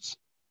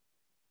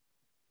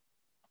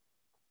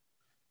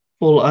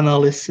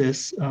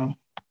analysis, I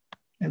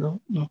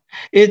don't know.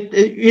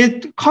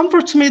 It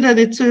comforts me that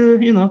it's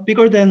you know,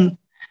 bigger than,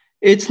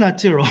 it's not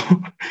 0.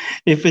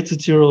 If it's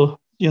 0,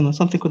 you know,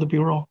 something could be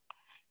wrong,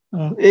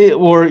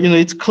 or you know,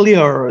 it's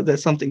clear that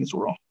something is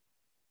wrong.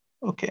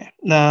 Okay,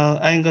 now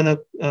I'm gonna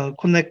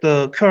connect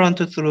the current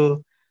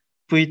through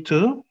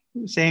V2.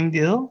 Same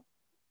deal.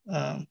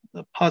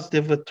 The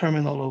positive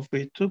terminal of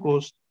V2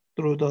 goes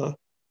through the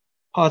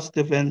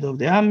positive end of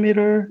the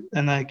ammeter,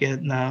 and I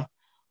get now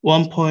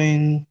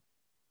 1.299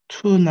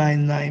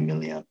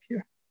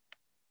 milliampere.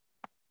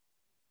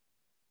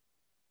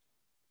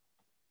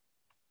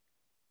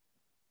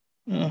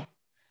 I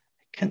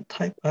can't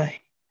type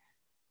I.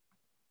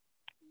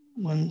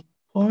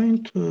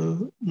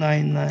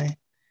 1.299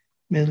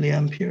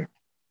 milliampere.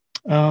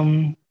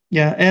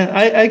 Yeah, and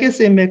I guess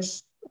it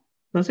makes,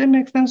 does it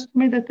make sense to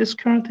me that this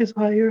current is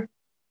higher?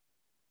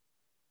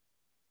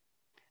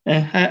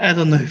 I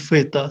don't know if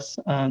it does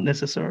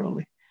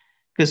necessarily,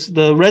 because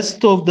the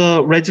rest of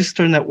the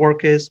register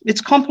network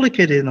it's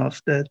complicated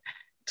enough that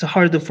it's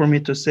harder for me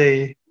to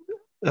say.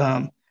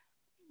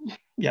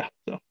 Yeah,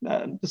 so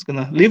I'm just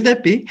gonna leave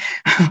that be.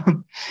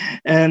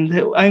 And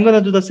I'm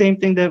gonna do the same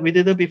thing that we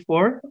did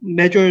before,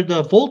 measure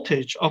the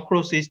voltage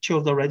across each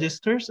of the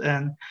registers,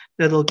 and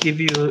that'll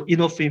give you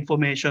enough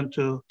information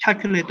to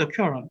calculate the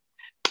current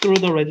through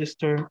the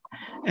register.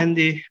 And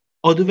the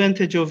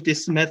advantage of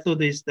this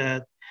method is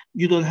that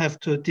you don't have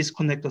to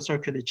disconnect the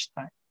circuit each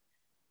time.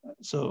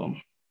 So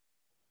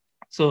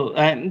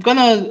I'm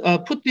gonna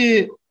put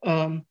the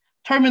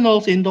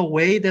terminals in the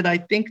way that I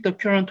think the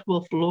current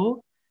will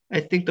flow. I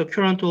think the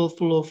current will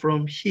flow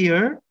from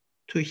here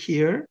to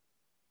here.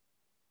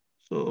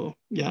 So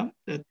yeah,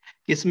 that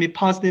gives me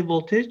positive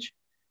voltage.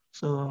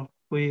 So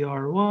we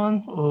are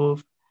one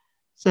of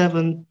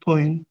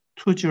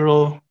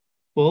 7.20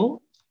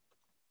 volts.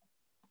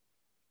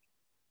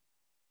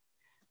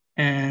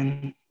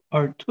 And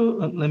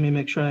R2, let me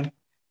make sure I'm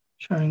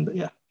sharing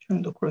the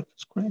correct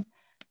screen.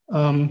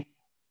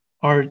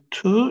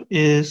 R2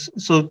 is,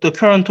 so the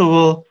current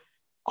will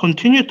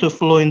continue to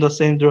flow in the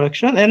same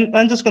direction. And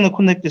I'm just going to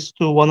connect this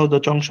to one of the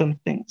junction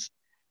things.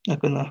 Not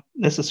going to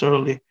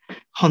necessarily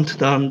hunt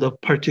down the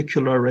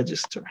particular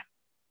register.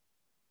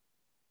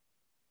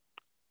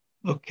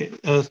 Okay,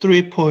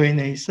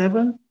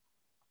 3.87.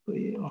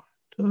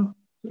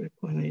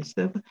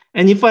 3.87.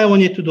 And if I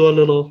wanted to do a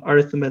little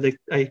arithmetic,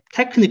 I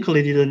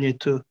technically didn't need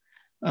to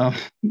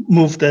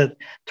move that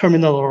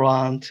terminal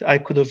around. I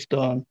could have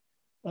done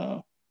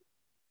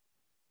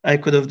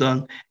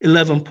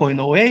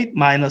 11.08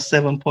 minus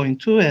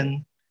 7.2,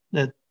 and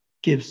that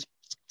gives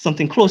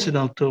something close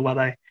enough to what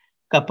I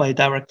got by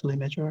directly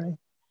measuring.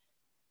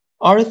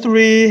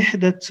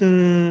 R3, that's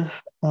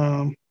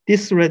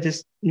this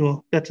register,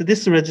 no, that's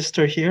this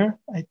register here,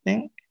 I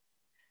think.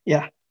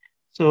 Yeah,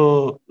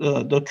 so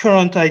the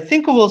current, I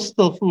think, will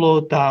still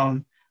flow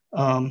down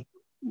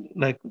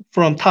like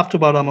from top to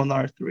bottom on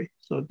R3.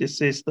 So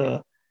this is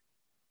the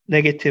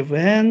negative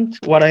end.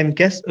 What I'm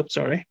guessing,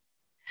 sorry.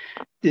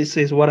 This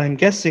is what I'm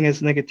guessing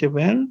is negative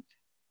end,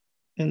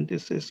 and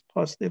this is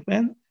positive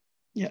end.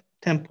 Yeah,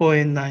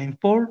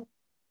 10.94.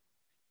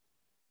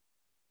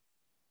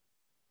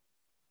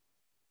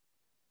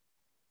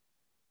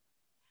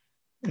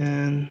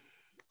 And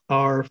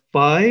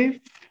R5.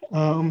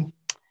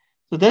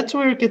 So that's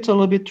where it gets a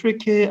little bit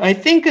tricky. I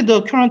think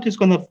the current is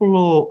going to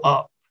flow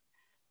up.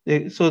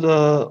 So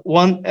the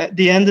one at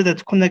the end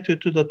that's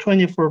connected to the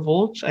 24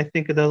 volts, I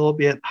think that will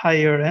be at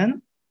higher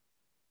end,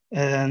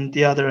 and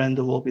the other end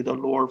will be the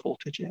lower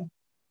voltage end.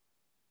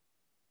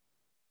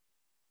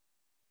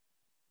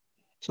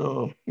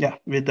 So yeah,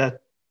 with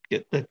that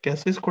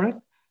guess is correct.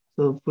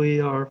 So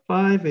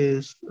VR5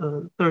 is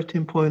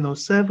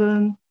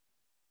 13.07.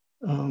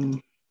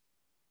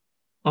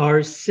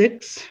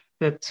 R6,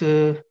 that's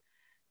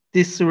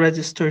this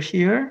register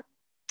here.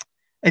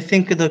 I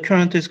think the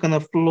current is going to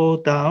flow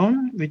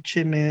down, which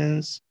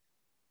means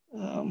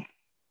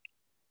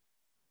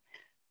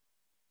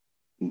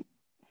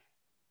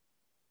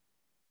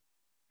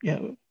yeah,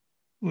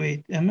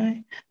 wait, am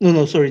I?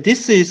 No, sorry.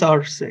 This is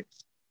R6,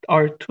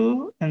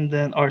 R2, and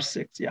then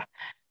R6. Yeah.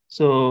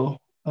 So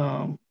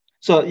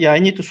so yeah, I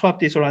need to swap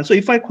this around. So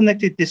if I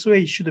connect it this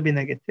way, it should be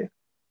negative.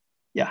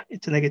 Yeah,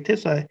 it's negative.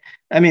 So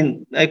I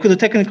mean, I could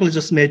technically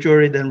just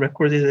measure it and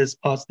record it as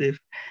positive.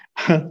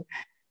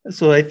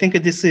 So I think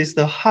this is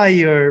the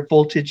higher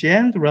voltage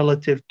end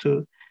relative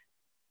to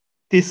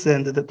this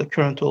end that the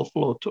current will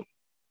flow to.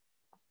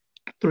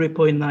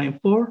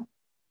 3.94.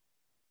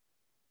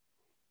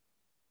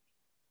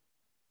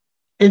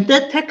 And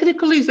that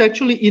technically is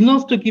actually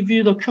enough to give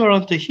you the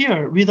current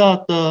here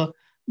without the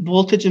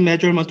voltage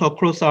measurement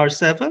across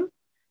R7.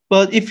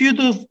 But if you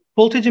do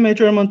voltage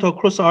measurement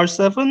across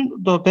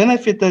R7, the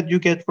benefit that you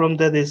get from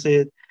that is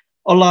it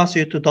allows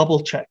you to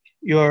double check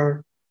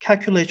your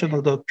calculation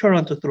of the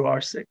current through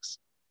R6.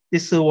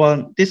 This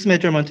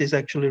measurement is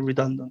actually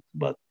redundant,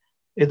 but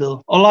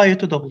it'll allow you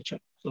to double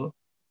check. So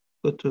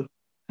good to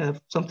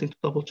have something to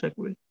double check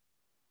with.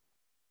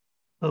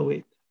 Oh,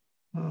 wait.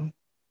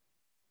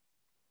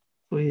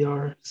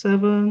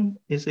 VR7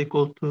 is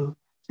equal to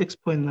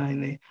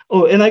 6.98.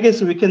 Oh, and I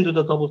guess we can do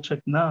the double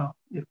check now.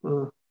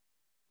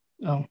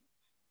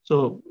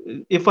 So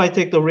if I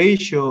take the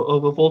ratio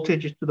of a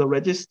voltage to the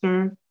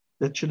register,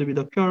 that should be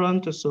the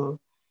current. So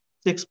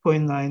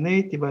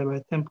 6.98 divided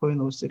by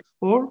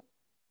 10.064,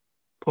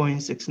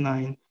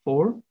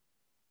 0.694.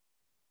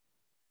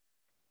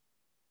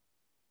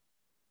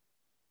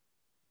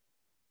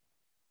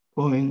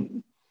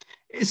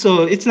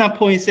 So it's not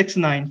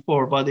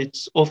 0.694, but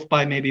it's off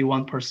by maybe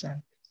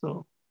 1%.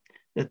 So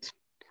that's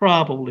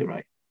probably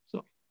right.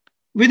 So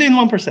within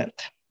 1%.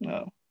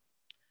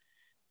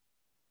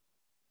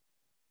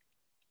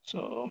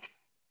 So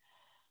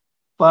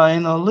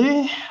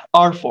finally,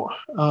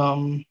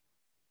 R4.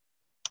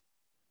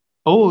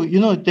 Oh,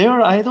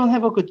 there I don't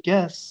have a good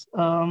guess.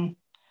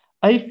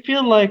 I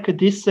feel like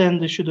this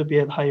end should be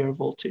at higher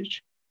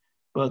voltage,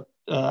 but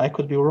I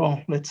could be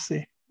wrong. Let's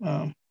see.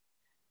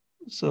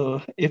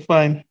 So if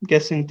I'm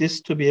guessing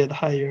this to be at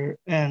higher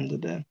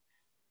end, then I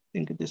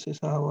think this is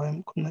how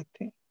I'm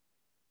connecting.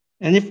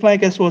 And if my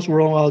guess was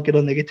wrong, I'll get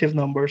a negative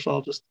number, so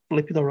I'll just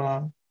flip it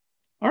around.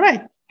 All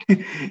right,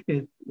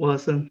 it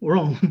wasn't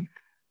wrong.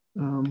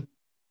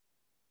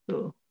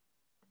 So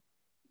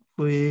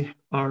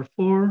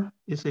VR4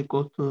 is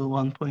equal to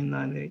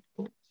 1.98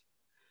 volts.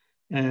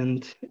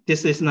 And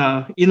this is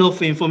now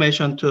enough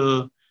information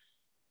to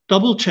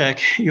double check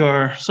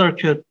your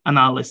circuit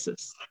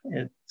analysis.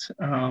 It's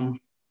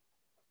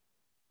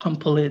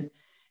complete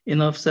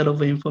enough set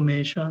of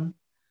information.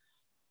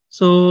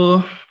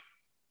 So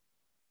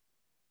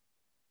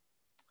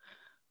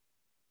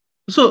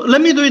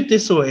let me do it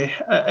this way.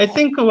 I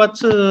think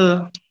what's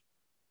good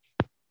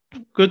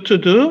to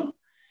do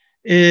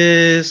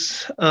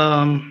is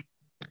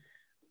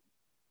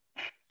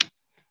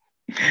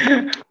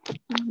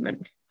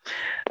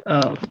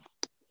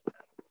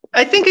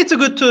I think it's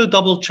good to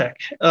double check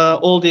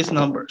all these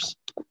numbers,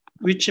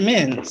 which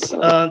means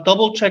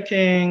double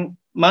checking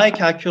my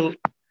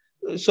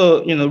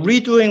so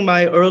redoing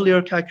my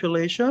earlier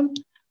calculation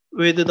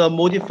with the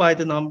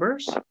modified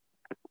numbers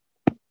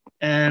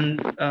and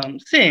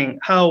seeing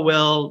how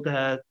well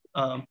that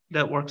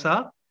works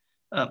out.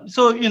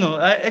 So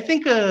I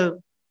think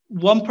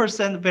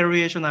 1%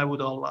 variation I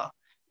would allow,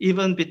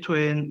 even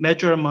between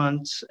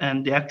measurements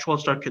and the actual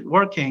circuit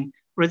working.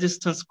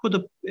 Resistance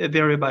could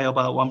vary by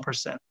about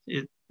 1%.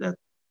 If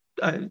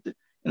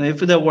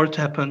that were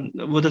to happen,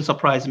 it wouldn't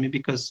surprise me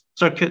because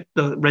the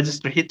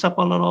resistor heats up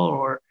a little,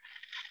 or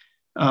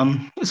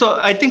so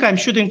I think I'm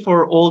shooting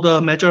for all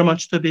the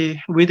measurements to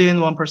be within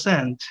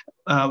 1%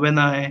 when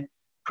I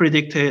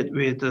predicted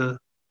with the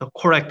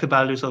correct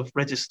values of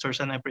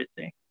resistors and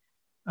everything.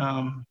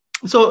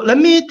 So let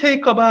me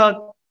take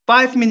about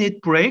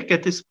 5-minute break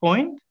at this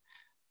point.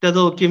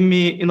 That'll give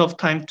me enough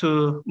time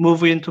to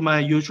move into my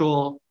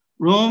usual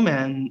room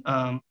and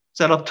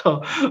set up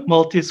the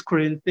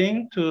multi-screen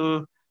thing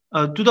to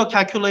do the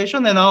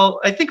calculation. And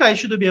I think I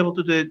should be able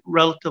to do it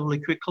relatively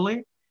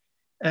quickly.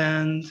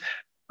 And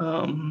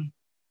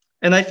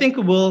I think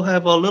we'll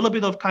have a little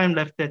bit of time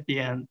left at the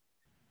end.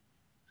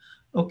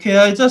 Okay,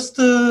 I just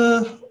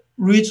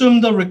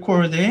resumed the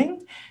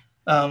recording.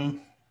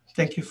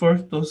 Thank you for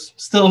those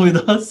still with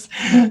us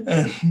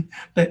and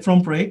back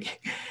from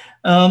break.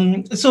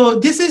 So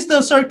this is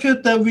the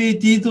circuit that we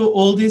did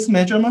all these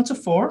measurements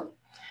for.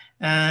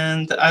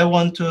 And I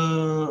want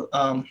to,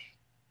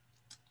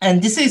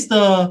 and this is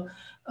the,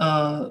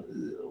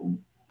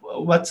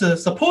 what's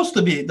supposed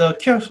to be the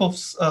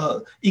Kirchhoff's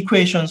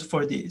equations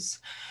for this.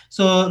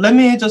 So let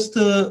me just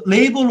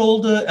label all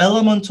the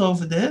elements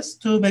of this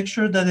to make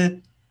sure that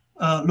it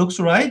looks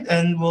right,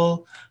 and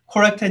we'll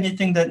correct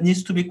anything that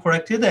needs to be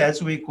corrected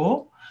as we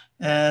go.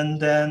 And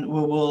then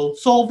we will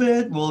solve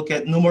it, we'll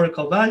get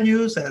numerical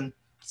values and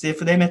see if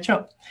they match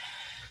up.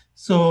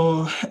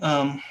 So,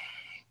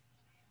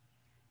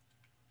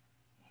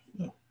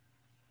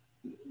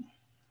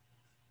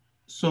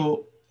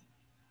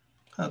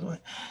 how do I?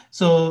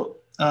 So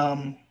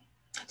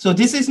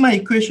this is my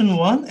equation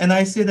 1, and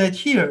I say that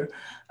here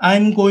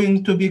I'm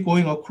going to be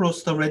going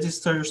across the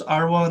resistors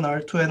R1,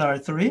 R2, and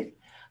R3.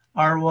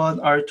 R1,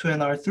 R2,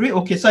 and R3.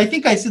 Okay, so I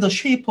think I see the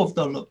shape of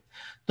the loop.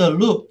 The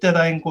loop that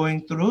I'm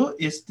going through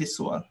is this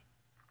one.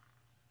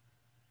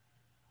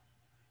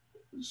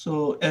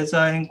 So as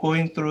I'm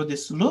going through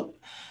this loop,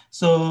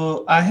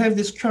 so I have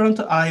this current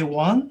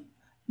I1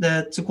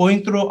 that's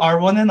going through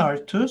R1 and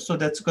R2. So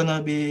that's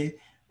gonna be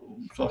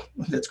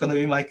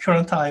my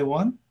current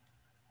I1.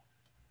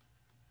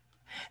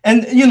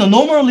 And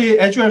normally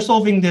as you are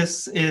solving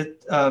this, you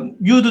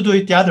would do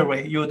it the other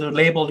way. You would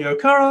label your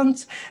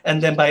currents, and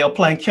then by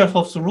applying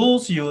Kirchhoff's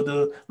rules, you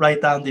would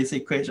write down these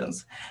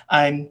equations.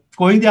 I'm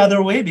going the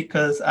other way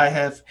because I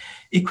have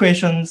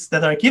equations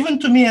that are given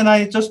to me, and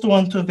I just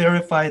want to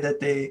verify that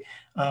they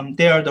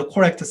are the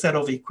correct set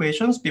of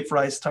equations before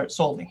I start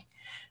solving.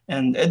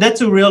 And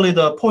that's really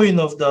the point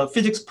of the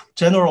physics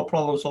general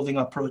problem solving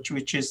approach,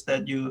 which is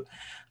that you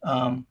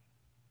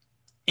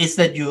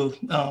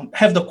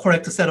have the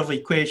correct set of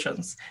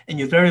equations and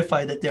you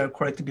verify that they are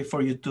correct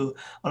before you do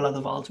a lot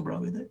of algebra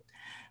with it.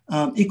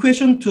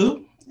 Equation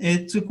 2,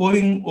 it's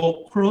going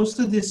across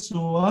this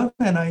one,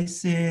 and I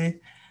see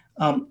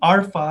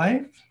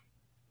R5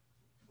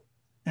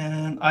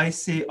 and I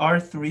see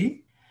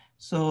R3.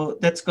 So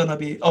that's gonna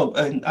be,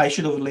 and I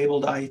should have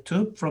labeled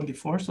I2 from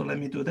before, so let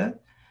me do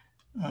that.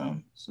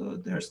 So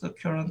there's the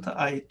current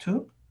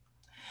I2.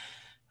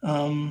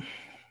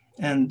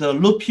 And the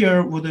loop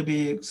here would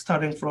be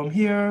starting from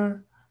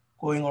here,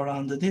 going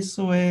around this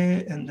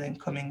way, and then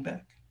coming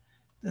back.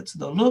 That's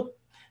the loop.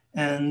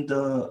 And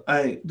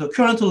the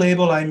current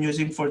label I'm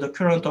using for the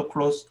current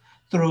across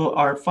through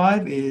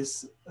R5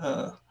 is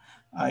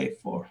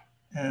I4.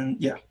 And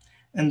yeah,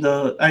 and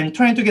I'm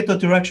trying to get the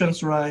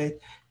directions right.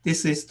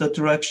 This is the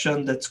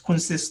direction that's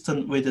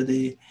consistent with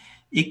the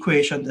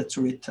equation that's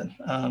written.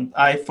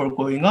 I4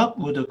 going up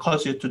would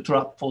cause you to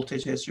drop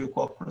voltage as you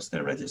go across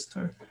the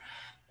register.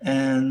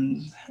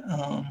 And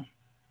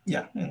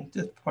yeah, and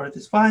that part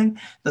is fine.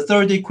 The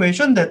third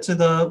equation, that's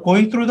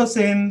going through the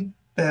same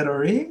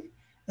battery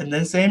and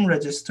then same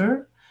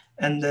register,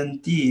 and then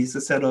D is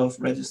a set of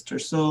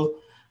registers. So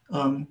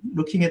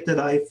looking at that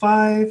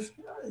I5,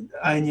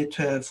 I need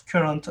to have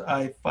current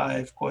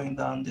I5 going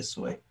down this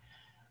way.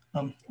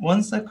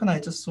 1 second, I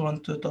just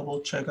want to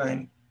double check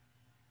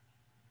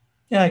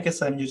yeah, I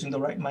guess I'm using the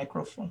right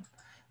microphone.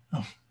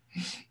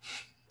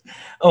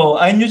 Oh,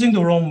 I'm using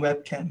the wrong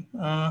webcam.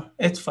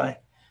 It's fine.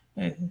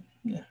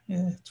 Yeah,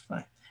 it's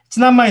fine. It's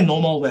not my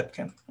normal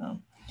webcam.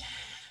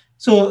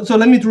 So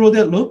let me draw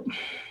that loop.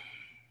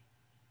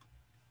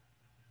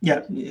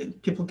 Yeah,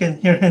 people can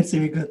hear and see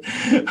me good.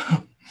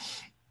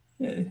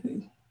 Yeah.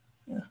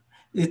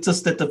 It's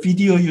just that the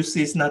video you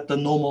see is not the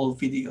normal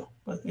video,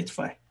 but it's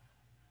fine.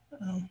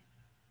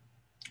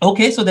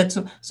 Okay, so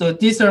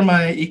these are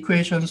my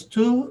equations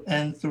 2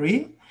 and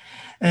 3,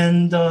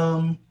 and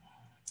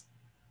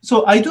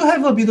so I do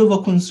have a bit of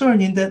a concern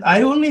in that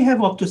I only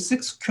have up to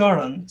 6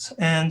 currents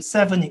and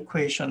 7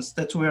 equations.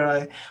 That's where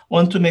I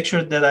want to make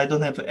sure that I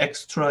don't have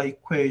extra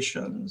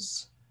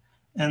equations.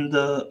 And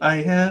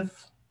I have,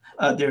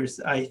 there's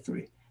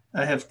I3.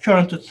 I have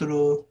current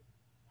through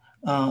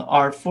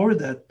R4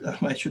 that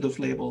I should have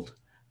labeled.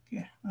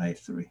 Okay,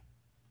 I3.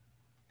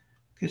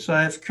 Okay, so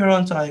I have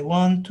current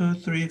I1, 2,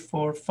 3,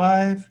 4,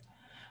 5,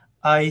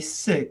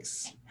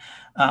 I6.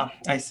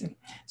 I see.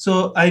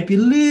 So I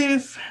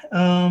believe,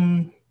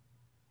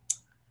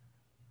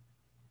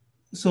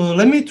 so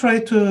let me try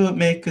to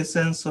make a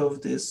sense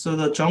of this. So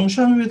the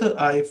junction with the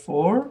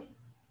I4,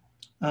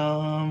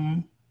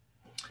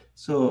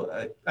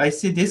 so I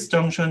see this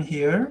junction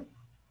here,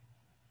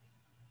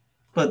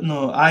 but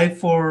no,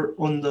 I4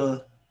 on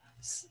the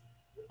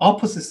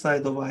opposite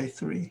side of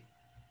I3,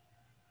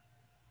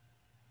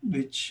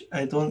 which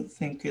I don't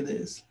think it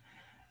is.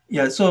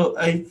 Yeah, so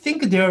I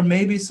think there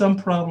may be some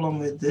problem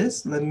with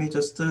this. Let me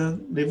just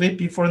leave it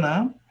be for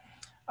now.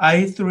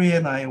 I3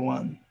 and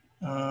I1.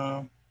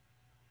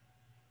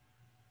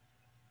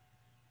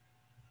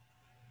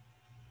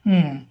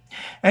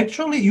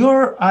 Actually,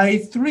 your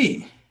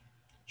I3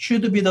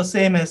 should be the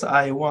same as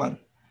I1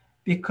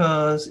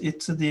 because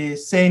it's the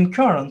same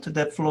current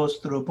that flows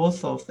through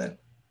both of them.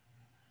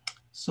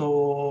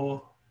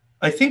 So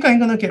I think I'm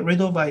gonna get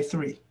rid of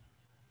I3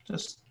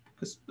 just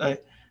because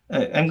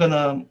I'm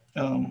gonna,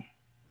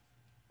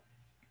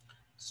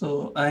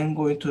 so I'm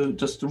going to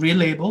just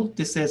relabel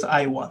this as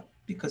I1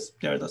 because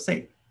they're the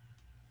same.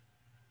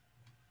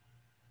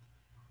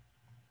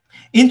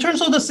 In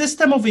terms of the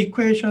system of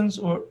equations,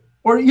 or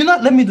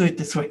let me do it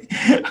this way.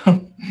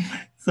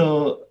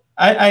 So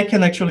I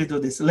can actually do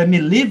this. Let me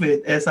leave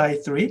it as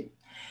I3.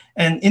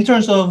 And in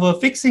terms of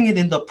fixing it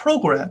in the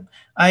program,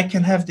 I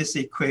can have this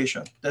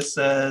equation that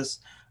says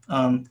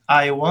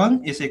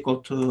I1 is equal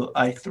to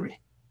I3.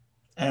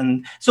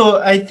 And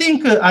so I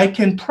think I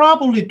can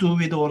probably do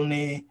it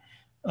only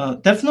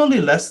definitely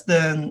less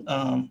than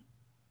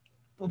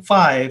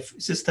 5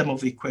 system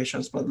of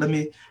equations. But let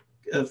me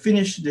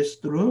finish this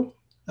through.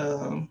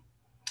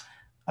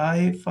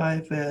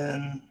 I5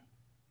 and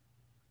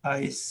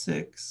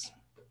I6.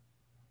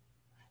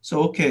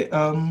 So, okay.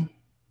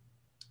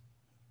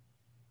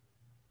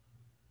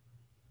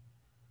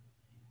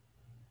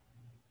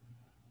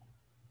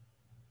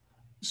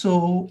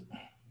 So,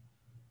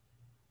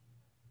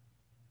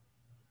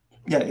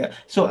 yeah.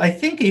 So I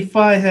think if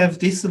I have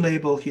this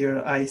label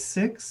here,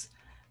 I6,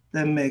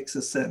 that makes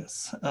a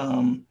sense.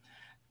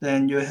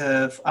 Then you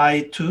have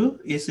I2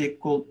 is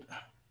equal.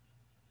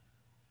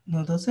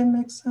 No, does it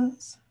make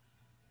sense?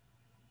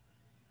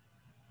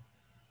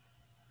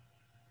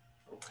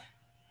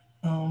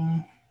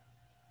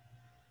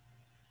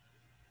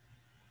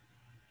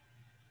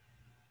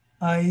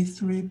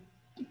 I3.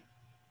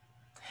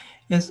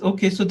 Yes,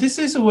 okay. So this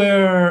is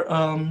where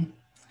I'm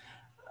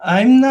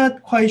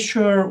not quite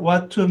sure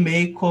what to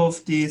make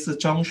of these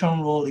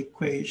junction rule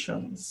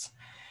equations.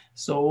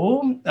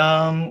 So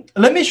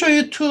let me show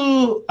you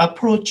 2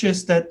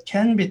 approaches that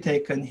can be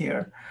taken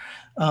here.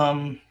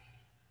 One,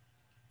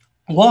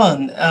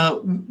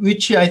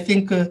 which I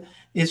think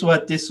is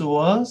what this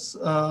was.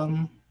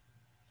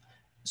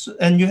 So,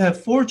 and you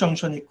have 4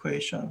 junction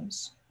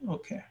equations.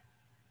 Okay.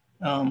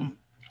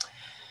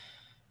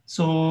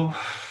 So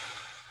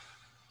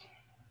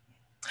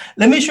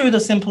let me show you the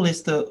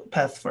simplest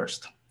path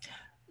first.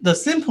 The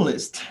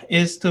simplest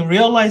is to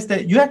realize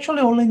that you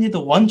actually only need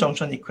 1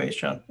 junction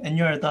equation and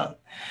you're done.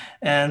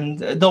 And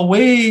the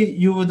way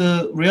you would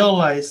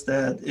realize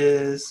that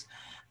is,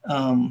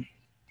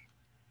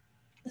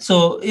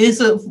 so is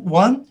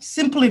one,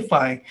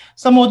 simplifying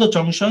some of the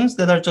junctions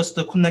that are just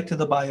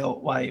connected by a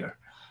wire.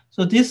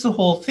 So this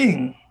whole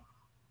thing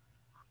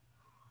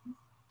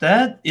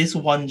that is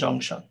one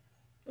junction.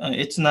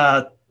 It's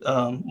not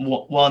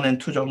one and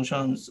two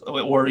junctions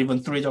or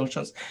even three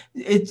junctions.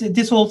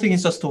 This whole thing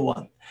is just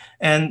one.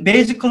 And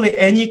basically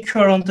any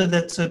current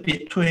that's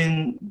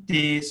between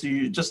these,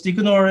 you just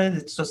ignore it.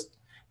 It's just,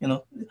 you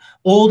know,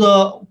 all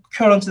the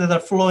currents that are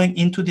flowing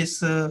into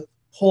this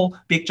whole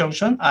big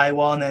junction,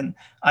 I1 and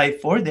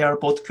I4, they are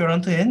both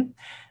current in,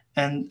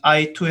 and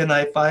I2 and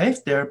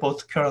I5, they're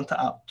both current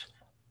out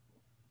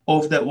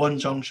of that one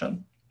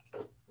junction.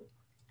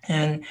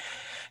 And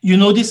you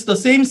notice the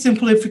same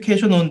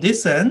simplification on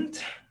this end,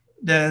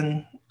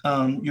 then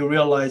you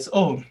realize,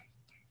 oh,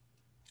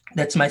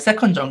 that's my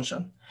second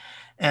junction.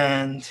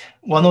 And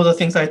one of the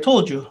things I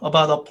told you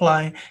about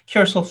applying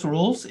Kirchhoff's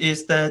rules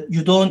is that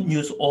you don't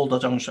use all the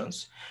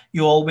junctions.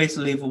 You always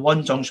leave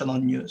one junction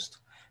unused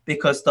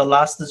because the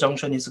last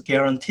junction is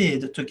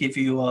guaranteed to give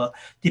you a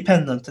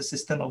dependent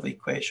system of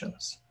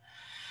equations.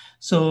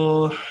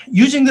 So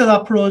using that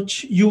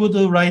approach, you would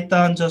write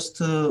down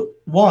just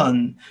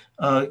one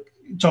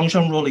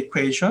junction rule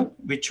equation,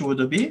 which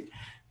would be,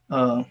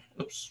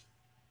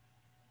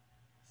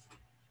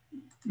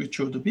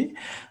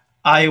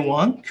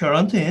 I1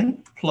 current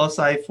in plus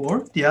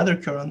I4, the other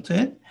current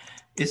in,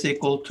 is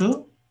equal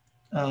to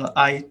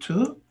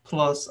I2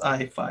 plus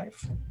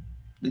I5,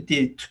 the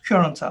two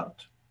currents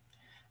out.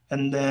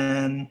 And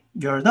then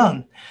you're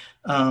done.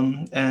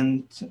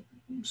 And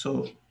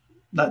so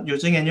not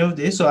using any of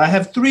this. So I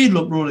have three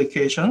loop rule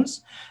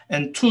equations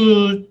and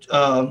two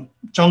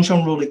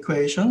junction rule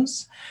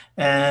equations.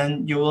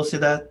 And you will see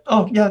that,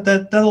 oh yeah,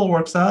 that all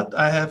works out.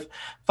 I have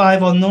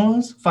 5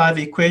 unknowns, 5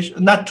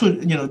 equations, not two,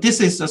 you know, this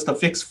is just a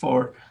fix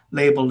for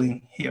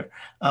labeling here.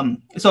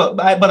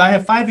 But I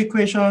have 5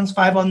 equations,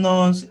 5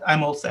 unknowns,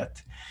 I'm all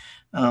set.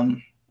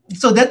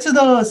 So that's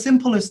the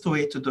simplest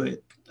way to do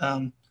it.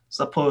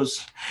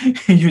 Suppose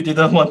you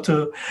didn't want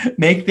to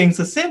make things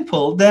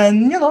simple,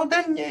 then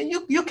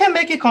you can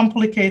make it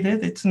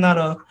complicated. It's not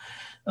a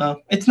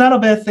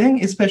bad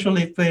thing,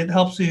 especially if it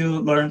helps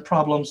you learn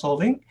problem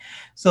solving.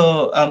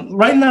 So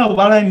right now,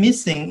 what I'm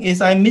missing is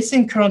I'm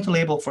missing current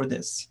label for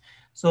this.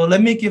 So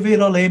let me give it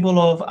a label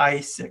of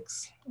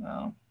I6.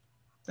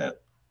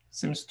 That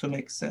seems to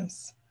make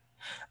sense.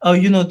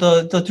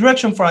 The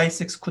direction for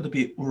I6 could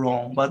be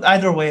wrong, but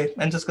either way,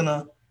 I'm just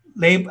gonna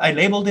I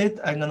labeled it.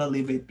 I'm gonna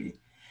leave it be.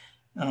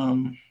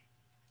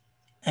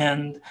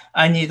 And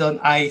I need an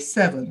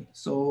I7,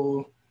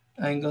 so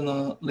I'm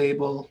gonna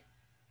label,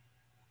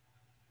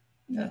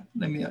 let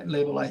me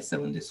label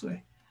I7 this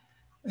way.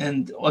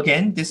 And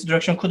again, this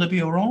direction could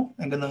be wrong.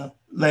 I'm gonna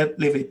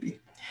leave it be.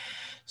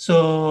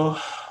 So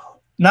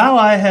now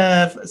I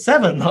have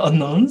 7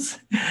 unknowns.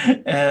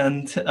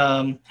 And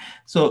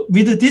so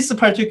with this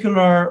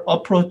particular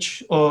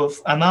approach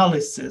of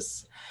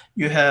analysis,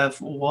 you have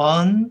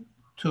 1,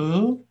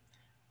 2,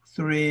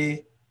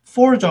 3,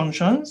 4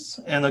 junctions.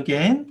 And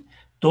again,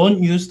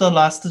 don't use the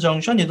last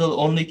junction. It'll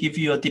only give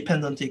you a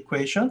dependent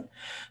equation.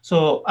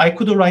 So I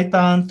could write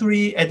down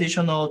 3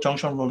 additional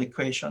junction rule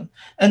equation.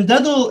 And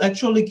that'll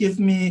actually give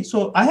me,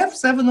 so I have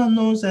 7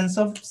 unknowns and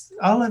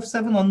I'll have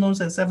 7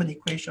 unknowns and 7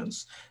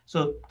 equations.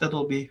 So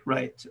that'll be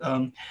right.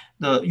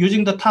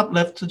 Using the top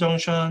left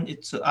junction,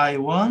 it's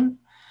I1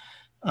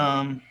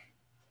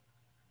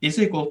 is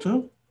equal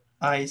to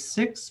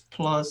I6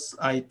 plus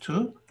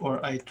I2, or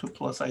I2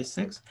 plus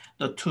I6,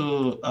 the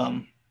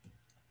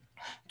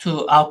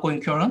two outgoing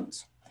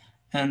currents.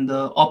 And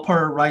the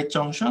upper right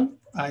junction,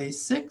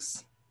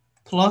 I6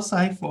 plus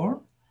I4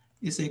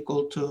 is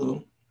equal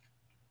to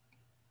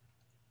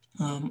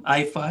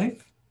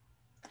I5.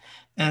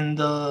 And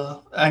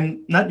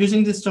I'm not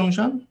using this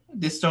junction.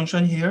 This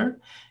junction here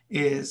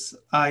is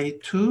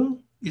I2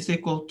 is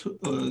equal to,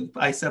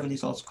 I7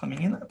 is also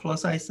coming in,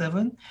 plus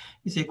I7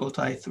 is equal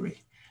to I3.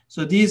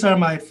 So these are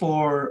my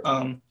 4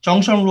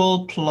 junction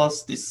rule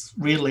plus this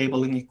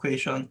relabeling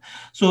equation.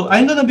 So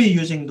I'm gonna be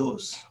using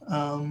those.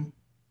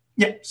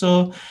 Yeah,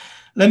 so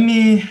let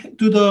me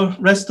do the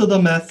rest of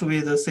the math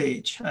with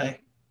Sage. I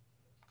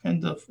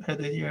kind of had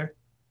it here.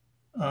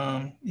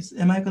 Am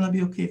I gonna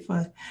be okay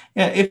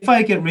if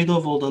I get rid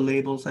of all the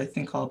labels, I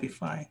think I'll be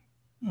fine.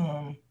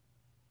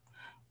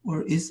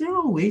 Or is there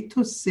a way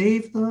to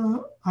save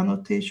the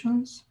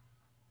annotations?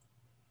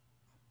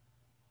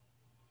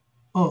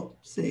 Oh,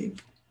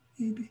 save,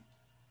 maybe.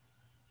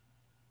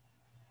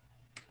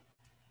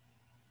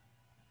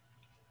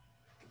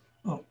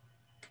 Oh,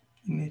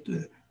 let me do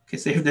it. Okay,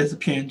 save as a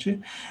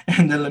PNG,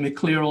 and then let me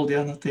clear all the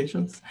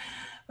annotations.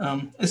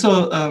 Let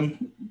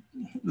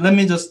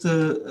me just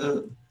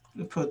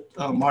put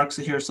marks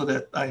here so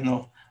that I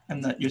know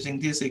I'm not using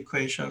these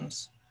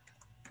equations.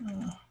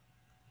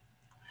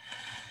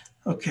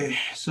 Okay,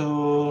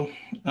 so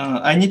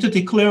I need to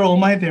declare all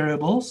my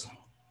variables.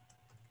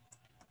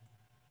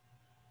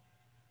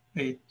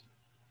 Wait.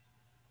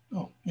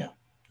 Oh, yeah.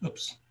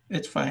 Oops.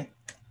 It's fine.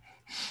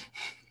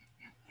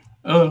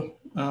 Oh,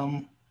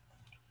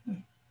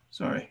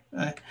 sorry.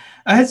 I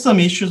had some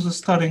issues with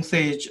starting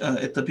Sage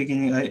at the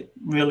beginning. I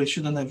really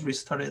shouldn't have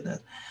restarted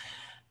that.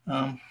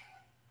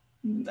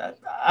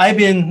 I've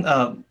been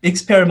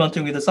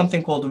experimenting with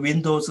something called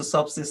Windows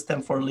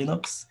subsystem for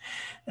Linux,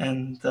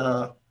 and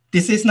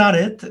this is not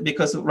it,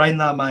 because right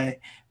now my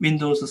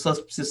Windows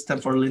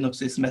subsystem for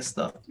Linux is messed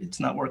up. It's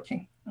not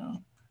working.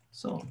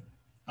 So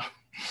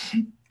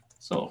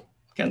so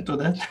can't do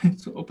that.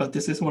 So, but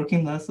this is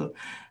working now. So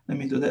let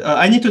me do that.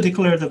 I need to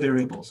declare the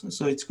variables.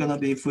 So it's gonna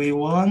be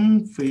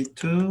v1,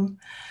 v2,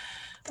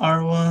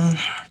 r1,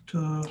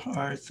 r2,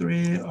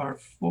 r3,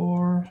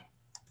 r4.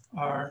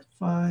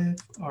 R5,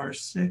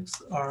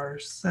 R6,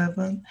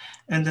 R7,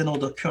 and then all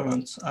the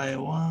currents.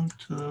 I1,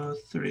 2,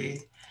 3,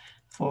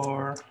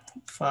 4,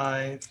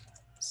 5,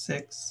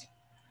 6,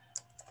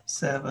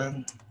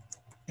 7,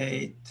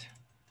 8,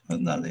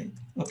 not 8.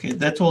 Okay,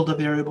 that's all the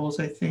variables,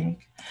 I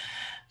think.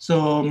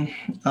 So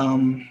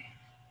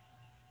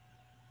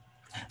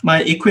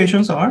my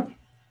equations are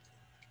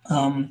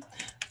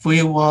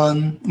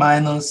V1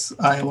 minus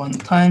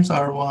I1 times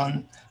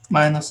R1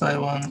 minus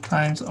I1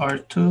 times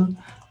R2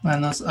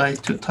 minus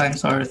I2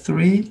 times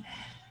R3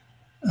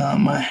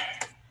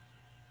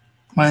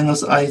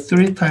 minus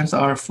I3 times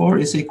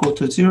R4 is equal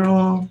to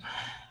 0.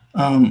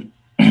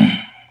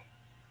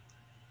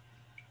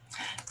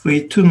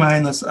 V2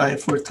 minus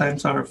I4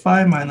 times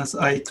R5 minus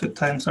I2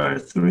 times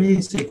R3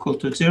 is equal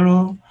to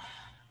 0.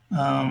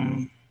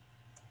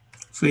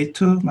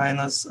 V2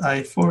 minus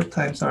I4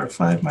 times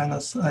R5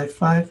 minus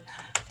I5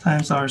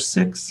 times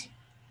R6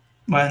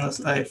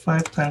 minus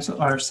I5 times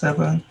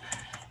R7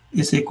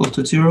 is equal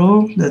to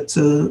 0. That's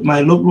my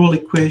loop rule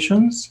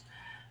equations.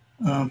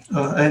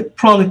 I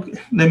probably,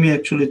 let me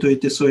actually do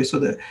it this way so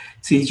that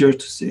it's easier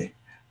to see.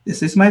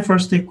 This is my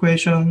first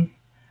equation.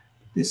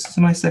 This is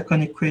my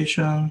second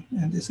equation,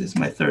 and this is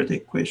my third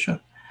equation.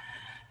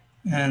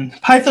 And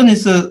Python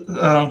is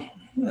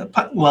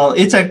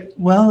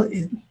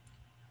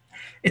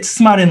it's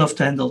smart enough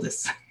to handle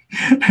this.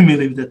 Let me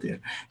leave that there,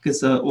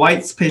 because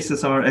white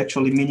spaces are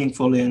actually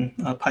meaningful in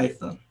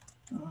Python.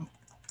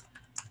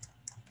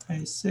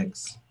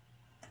 I6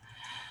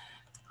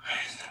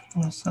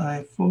 plus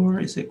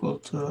I4 is equal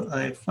to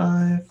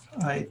I5,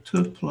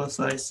 I2 plus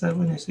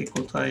I7 is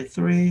equal to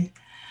I3.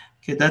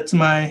 Okay, that's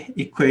my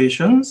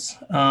equations.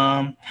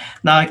 Now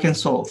I can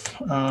solve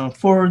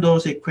for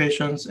those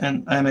equations,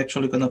 and I'm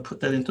actually going to put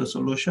that into a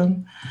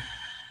solution.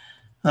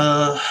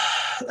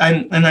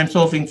 And I'm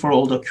solving for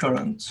all the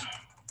currents.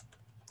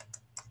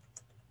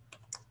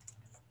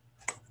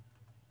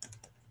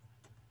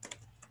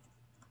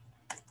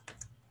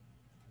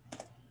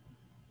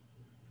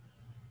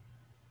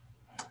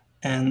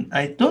 And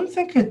I don't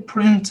think it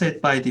prints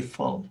it by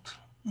default.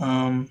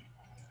 I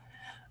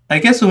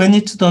guess when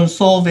it's done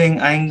solving,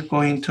 I'm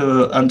going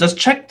to just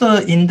check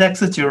the index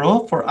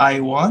 0 for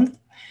I1.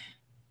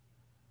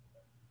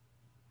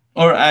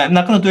 Or I'm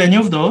not going to do any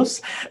of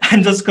those.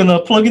 I'm just going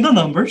to plug in the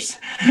numbers.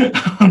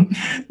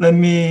 Let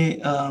me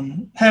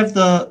have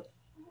the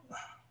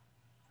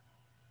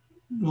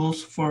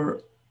rules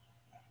for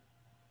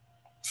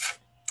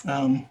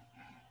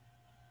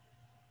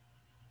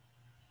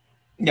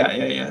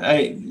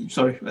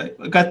sorry, I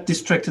got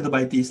distracted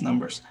by these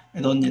numbers.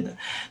 I don't need it.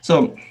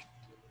 So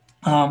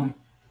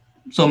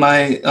so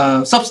my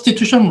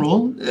substitution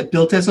rule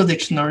built as a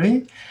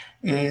dictionary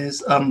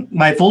is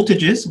my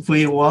voltages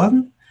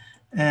V1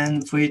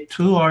 and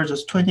V2 are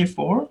just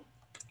 24,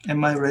 and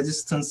my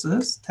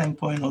resistances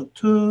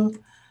 10.02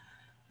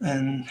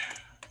 and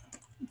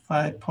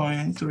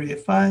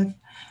 5.35,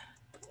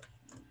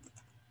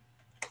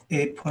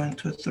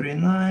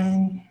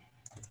 8.239.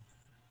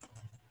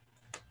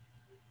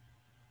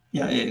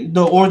 Yeah,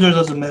 the order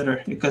doesn't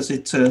matter because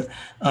it's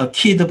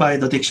keyed by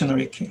the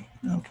dictionary key.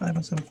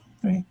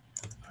 5.73,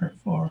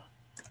 R4,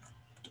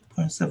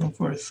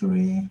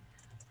 2.743,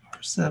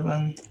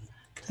 R7,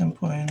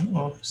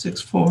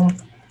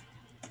 10.064.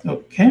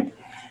 Okay,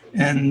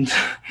 and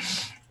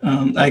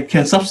I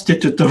can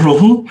substitute the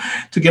rule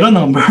to get a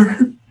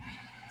number.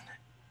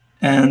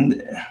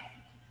 And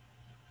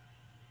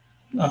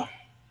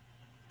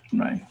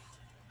right.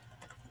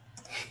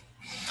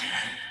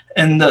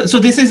 And so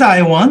this is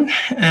I1,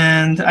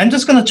 and I'm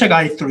just going to check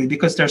I3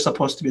 because they're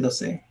supposed to be the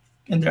same,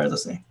 and they're the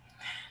same.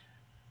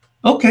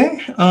 Okay,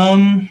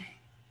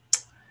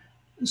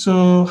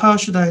 so how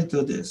should I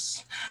do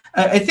this?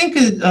 I think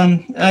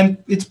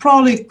it's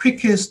probably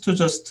quickest to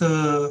just,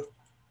 I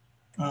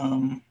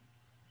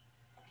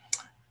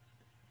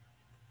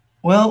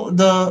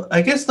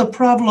guess the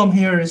problem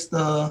here is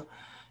the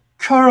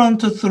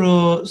current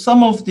through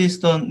some of these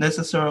don't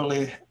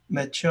necessarily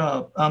match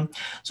up.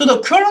 So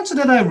the currents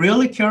that I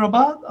really care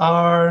about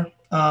are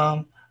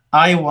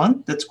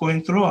I1 that's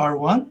going through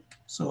R1.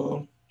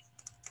 So,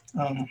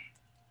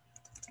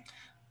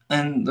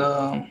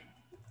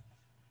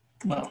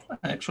 well, I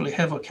actually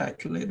have a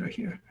calculator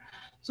here.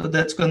 So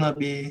that's going to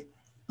be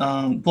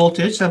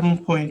voltage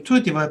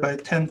 7.2 divided by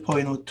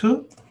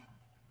 10.02.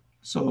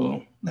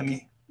 So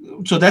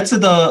so that's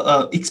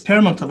the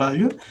experimental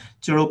value,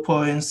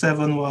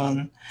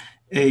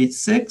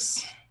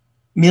 0.7186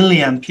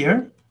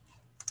 milliampere.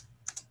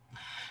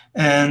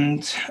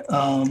 And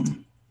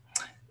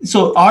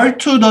So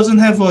R2 doesn't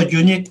have a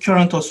unique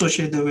current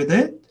associated with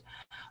it.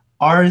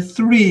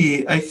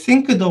 R3, I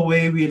think the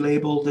way we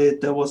labeled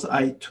it, that was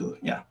I2.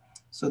 Yeah,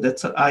 so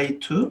that's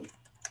I2.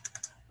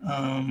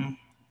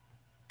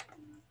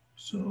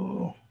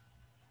 So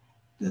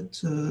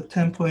that's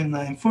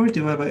 10.94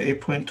 divided by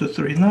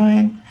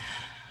 8.239,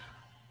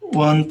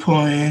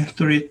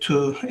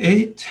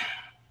 1.328.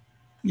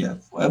 Yeah,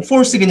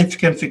 4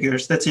 significant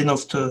figures. That's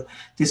enough to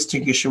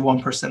distinguish a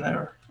 1%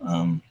 error.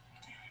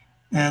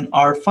 And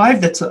R5,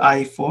 that's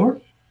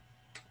I4.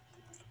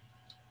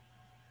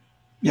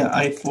 Yeah,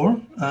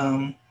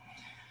 I4.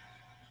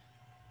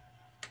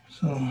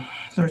 So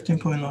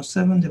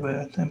 13.07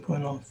 divided by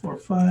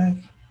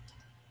 10.045,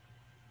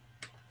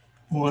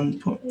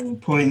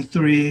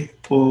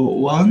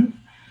 1.301.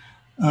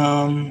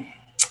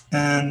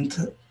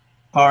 And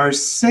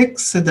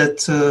R6,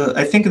 that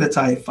I think that's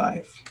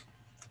I5.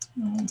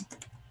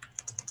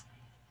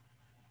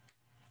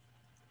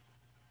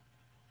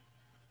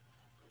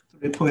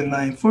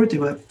 3.94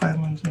 divided by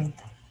 500,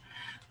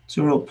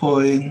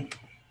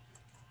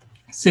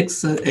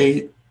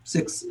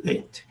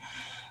 0.6868.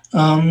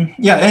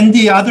 Yeah, and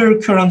the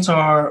other currents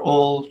are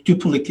all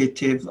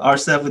duplicative.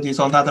 R7 is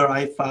another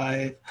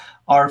I5.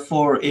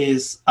 R4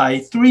 is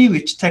I3,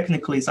 which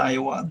technically is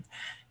I1.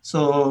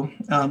 So,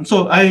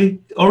 so I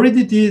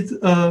already did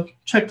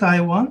check the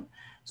I1.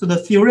 So the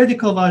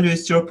theoretical value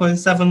is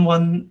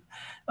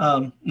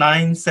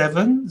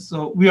 0.7197.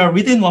 So we are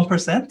within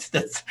 1%.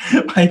 That's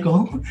my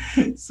goal.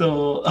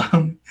 So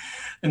I'm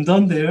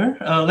done there.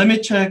 Let me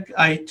check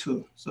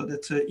I2. So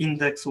that's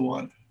index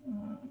 1.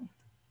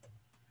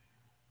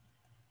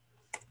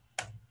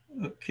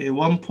 Okay,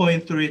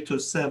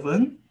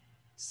 1.327.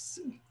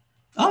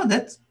 Oh,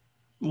 that's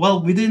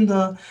well within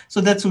the,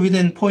 so that's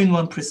within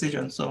 0.1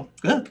 precision. So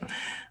good.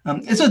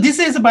 And so this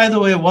is, by the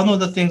way, one of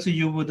the things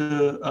you would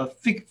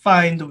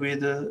find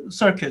with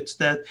circuits,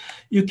 that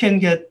you can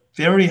get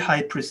very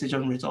high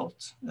precision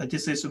results.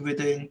 This is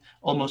within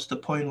almost the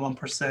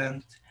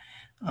 0.1%.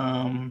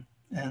 And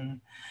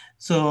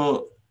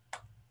so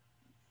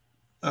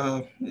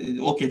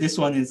okay, this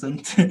one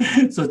isn't.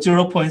 So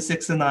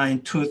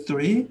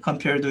 0.6923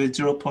 compared with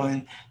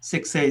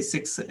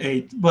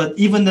 0.6868, but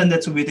even then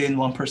that's within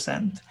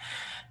 1%.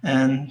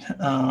 And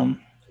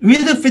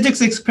with the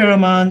physics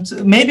experiment,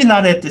 maybe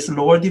not at this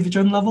lower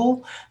division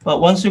level, but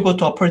once you go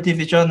to upper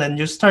division and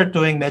you start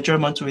doing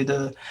measurements with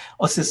the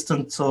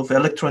assistance of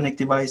electronic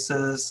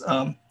devices,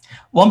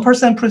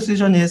 1%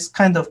 precision is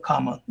kind of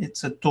common.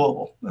 It's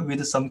doable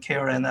with some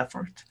care and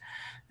effort.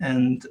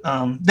 And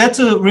that's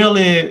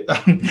really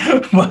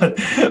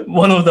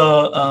one of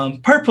the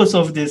purpose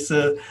of this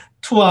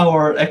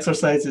 2-hour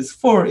exercises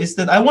for, is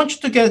that I want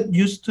you to get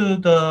used to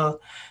the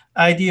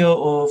idea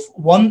of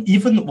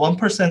even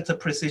 1%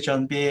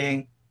 precision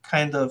being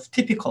kind of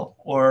typical,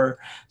 or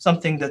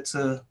something that's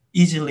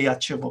easily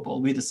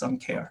achievable with some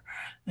care.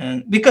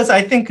 And because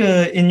I think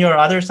in your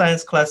other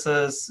science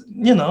classes,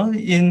 you know,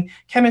 in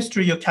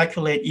chemistry, you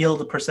calculate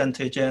yield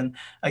percentage. And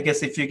I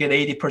guess if you get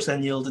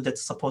 80% yield,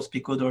 that's supposed to be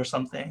good or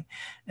something.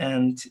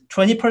 And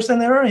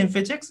 20% error in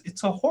physics,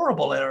 it's a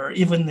horrible error,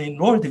 even in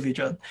lower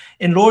division.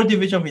 In lower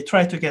division, we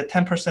try to get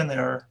 10%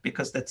 error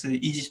because that's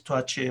easy to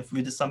achieve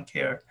with some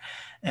care.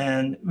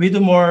 And with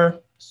more,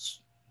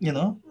 you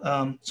know,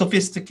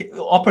 sophisticated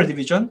upper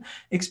division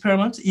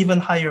experiments, even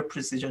higher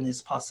precision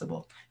is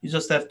possible. You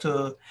just have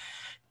to,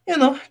 you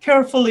know,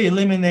 carefully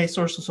eliminate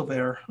sources of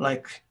error.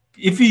 Like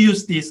if you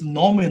use these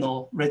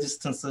nominal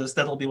resistances,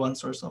 that'll be one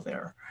source of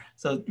error.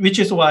 So, which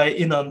is why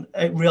in a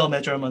real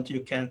measurement, you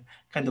can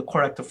kind of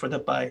correct for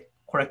that by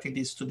correcting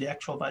these to the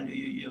actual value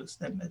you use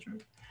that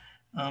measured.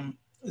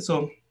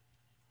 So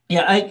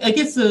yeah, I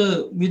guess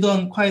we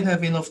don't quite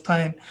have enough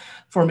time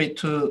for me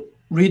to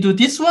redo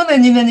this one.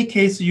 And in any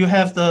case, you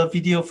have the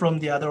video from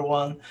the other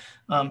one.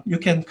 You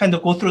can kind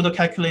of go through the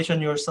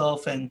calculation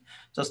yourself and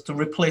just to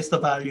replace the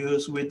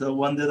values with the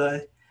one that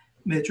I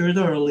measured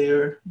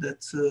earlier.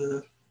 That's,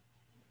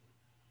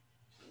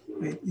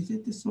 wait, is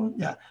it this one?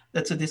 Yeah,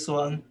 that's this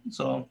one.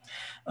 So,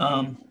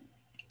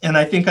 and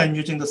I think I'm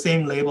using the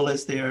same label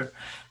as there.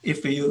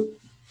 If you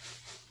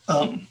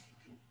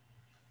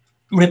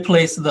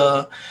replace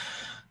the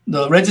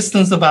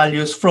resistance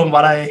values from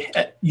what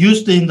I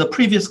used in the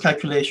previous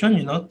calculation,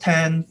 you know,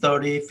 10,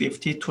 30,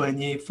 50,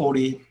 20,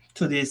 40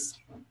 to these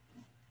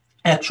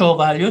actual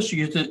values,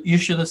 you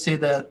should see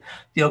that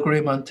the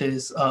agreement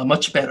is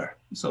much better.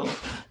 So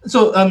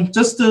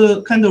just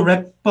to kind of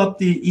wrap up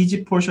the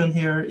easy portion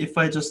here, if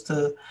I just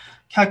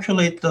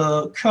calculate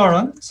the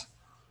current,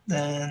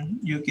 then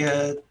you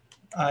get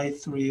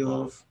I3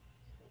 of,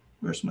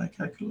 where's my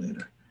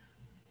calculator?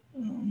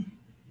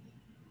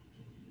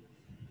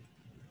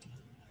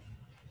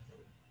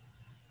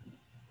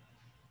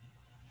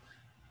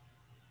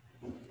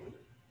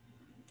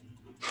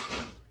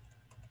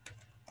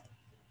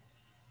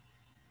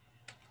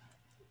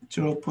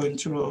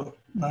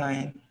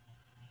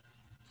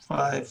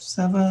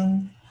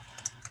 0.0957,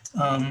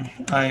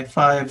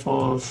 I5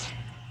 of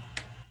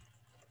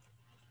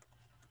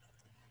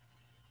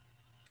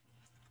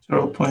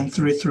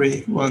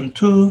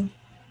 0.3312,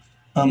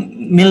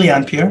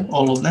 milliampere,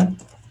 all of them.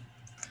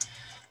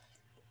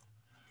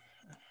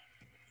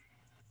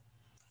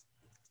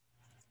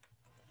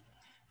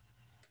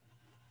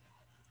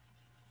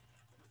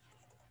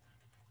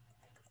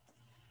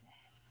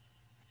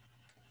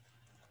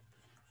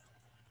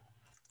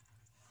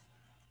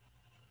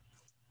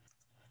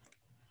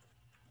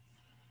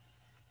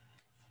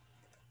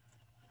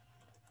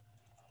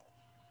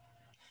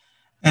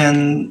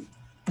 And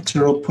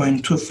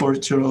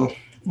 0.2401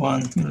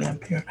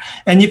 milliampere.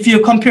 And if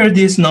you compare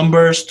these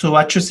numbers to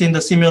what you see in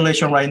the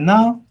simulation right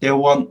now, they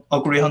won't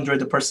agree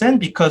 100%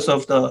 because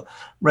of the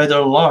rather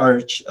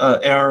large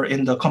error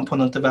in the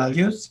component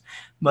values.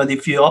 But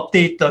if you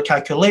update the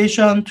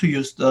calculation to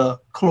use the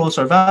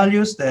closer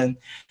values, then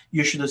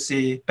you should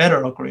see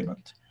better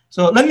agreement.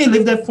 So let me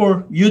leave that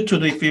for you to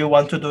do if you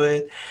want to do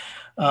it.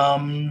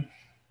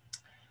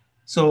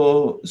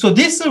 So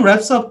this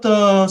wraps up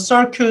the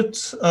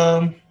circuit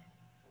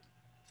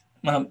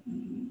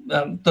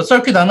the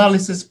circuit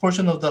analysis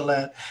portion of the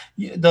lab.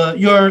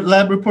 Your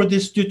lab report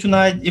is due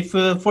tonight. If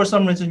for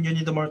some reason you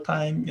need more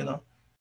time,